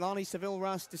Haynes, Lonnie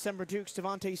Seville-Russ, December Dukes,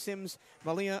 Devontae Sims,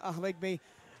 Malia Ahlegbe.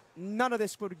 None of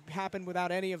this would happen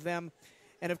without any of them.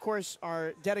 And, of course,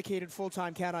 our dedicated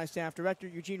full-time CatEye staff, Director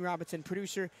Eugene Robinson,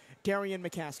 Producer Darian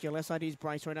McCaskill, SID's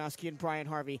Bryce Roynowski, and Brian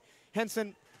Harvey.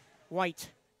 Henson White,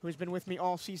 who has been with me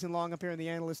all season long up here in the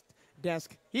analyst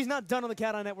desk. He's not done on the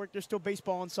CatEye Network. There's still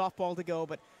baseball and softball to go,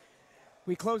 but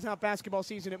we close out basketball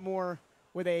season at Moore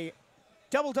with a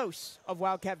double dose of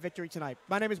Wildcat victory tonight.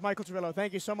 My name is Michael Turillo.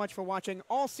 Thank you so much for watching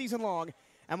all season long,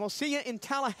 and we'll see you in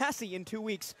Tallahassee in 2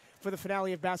 weeks for the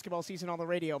finale of basketball season on the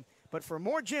radio. But for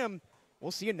more Gym,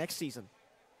 we'll see you next season.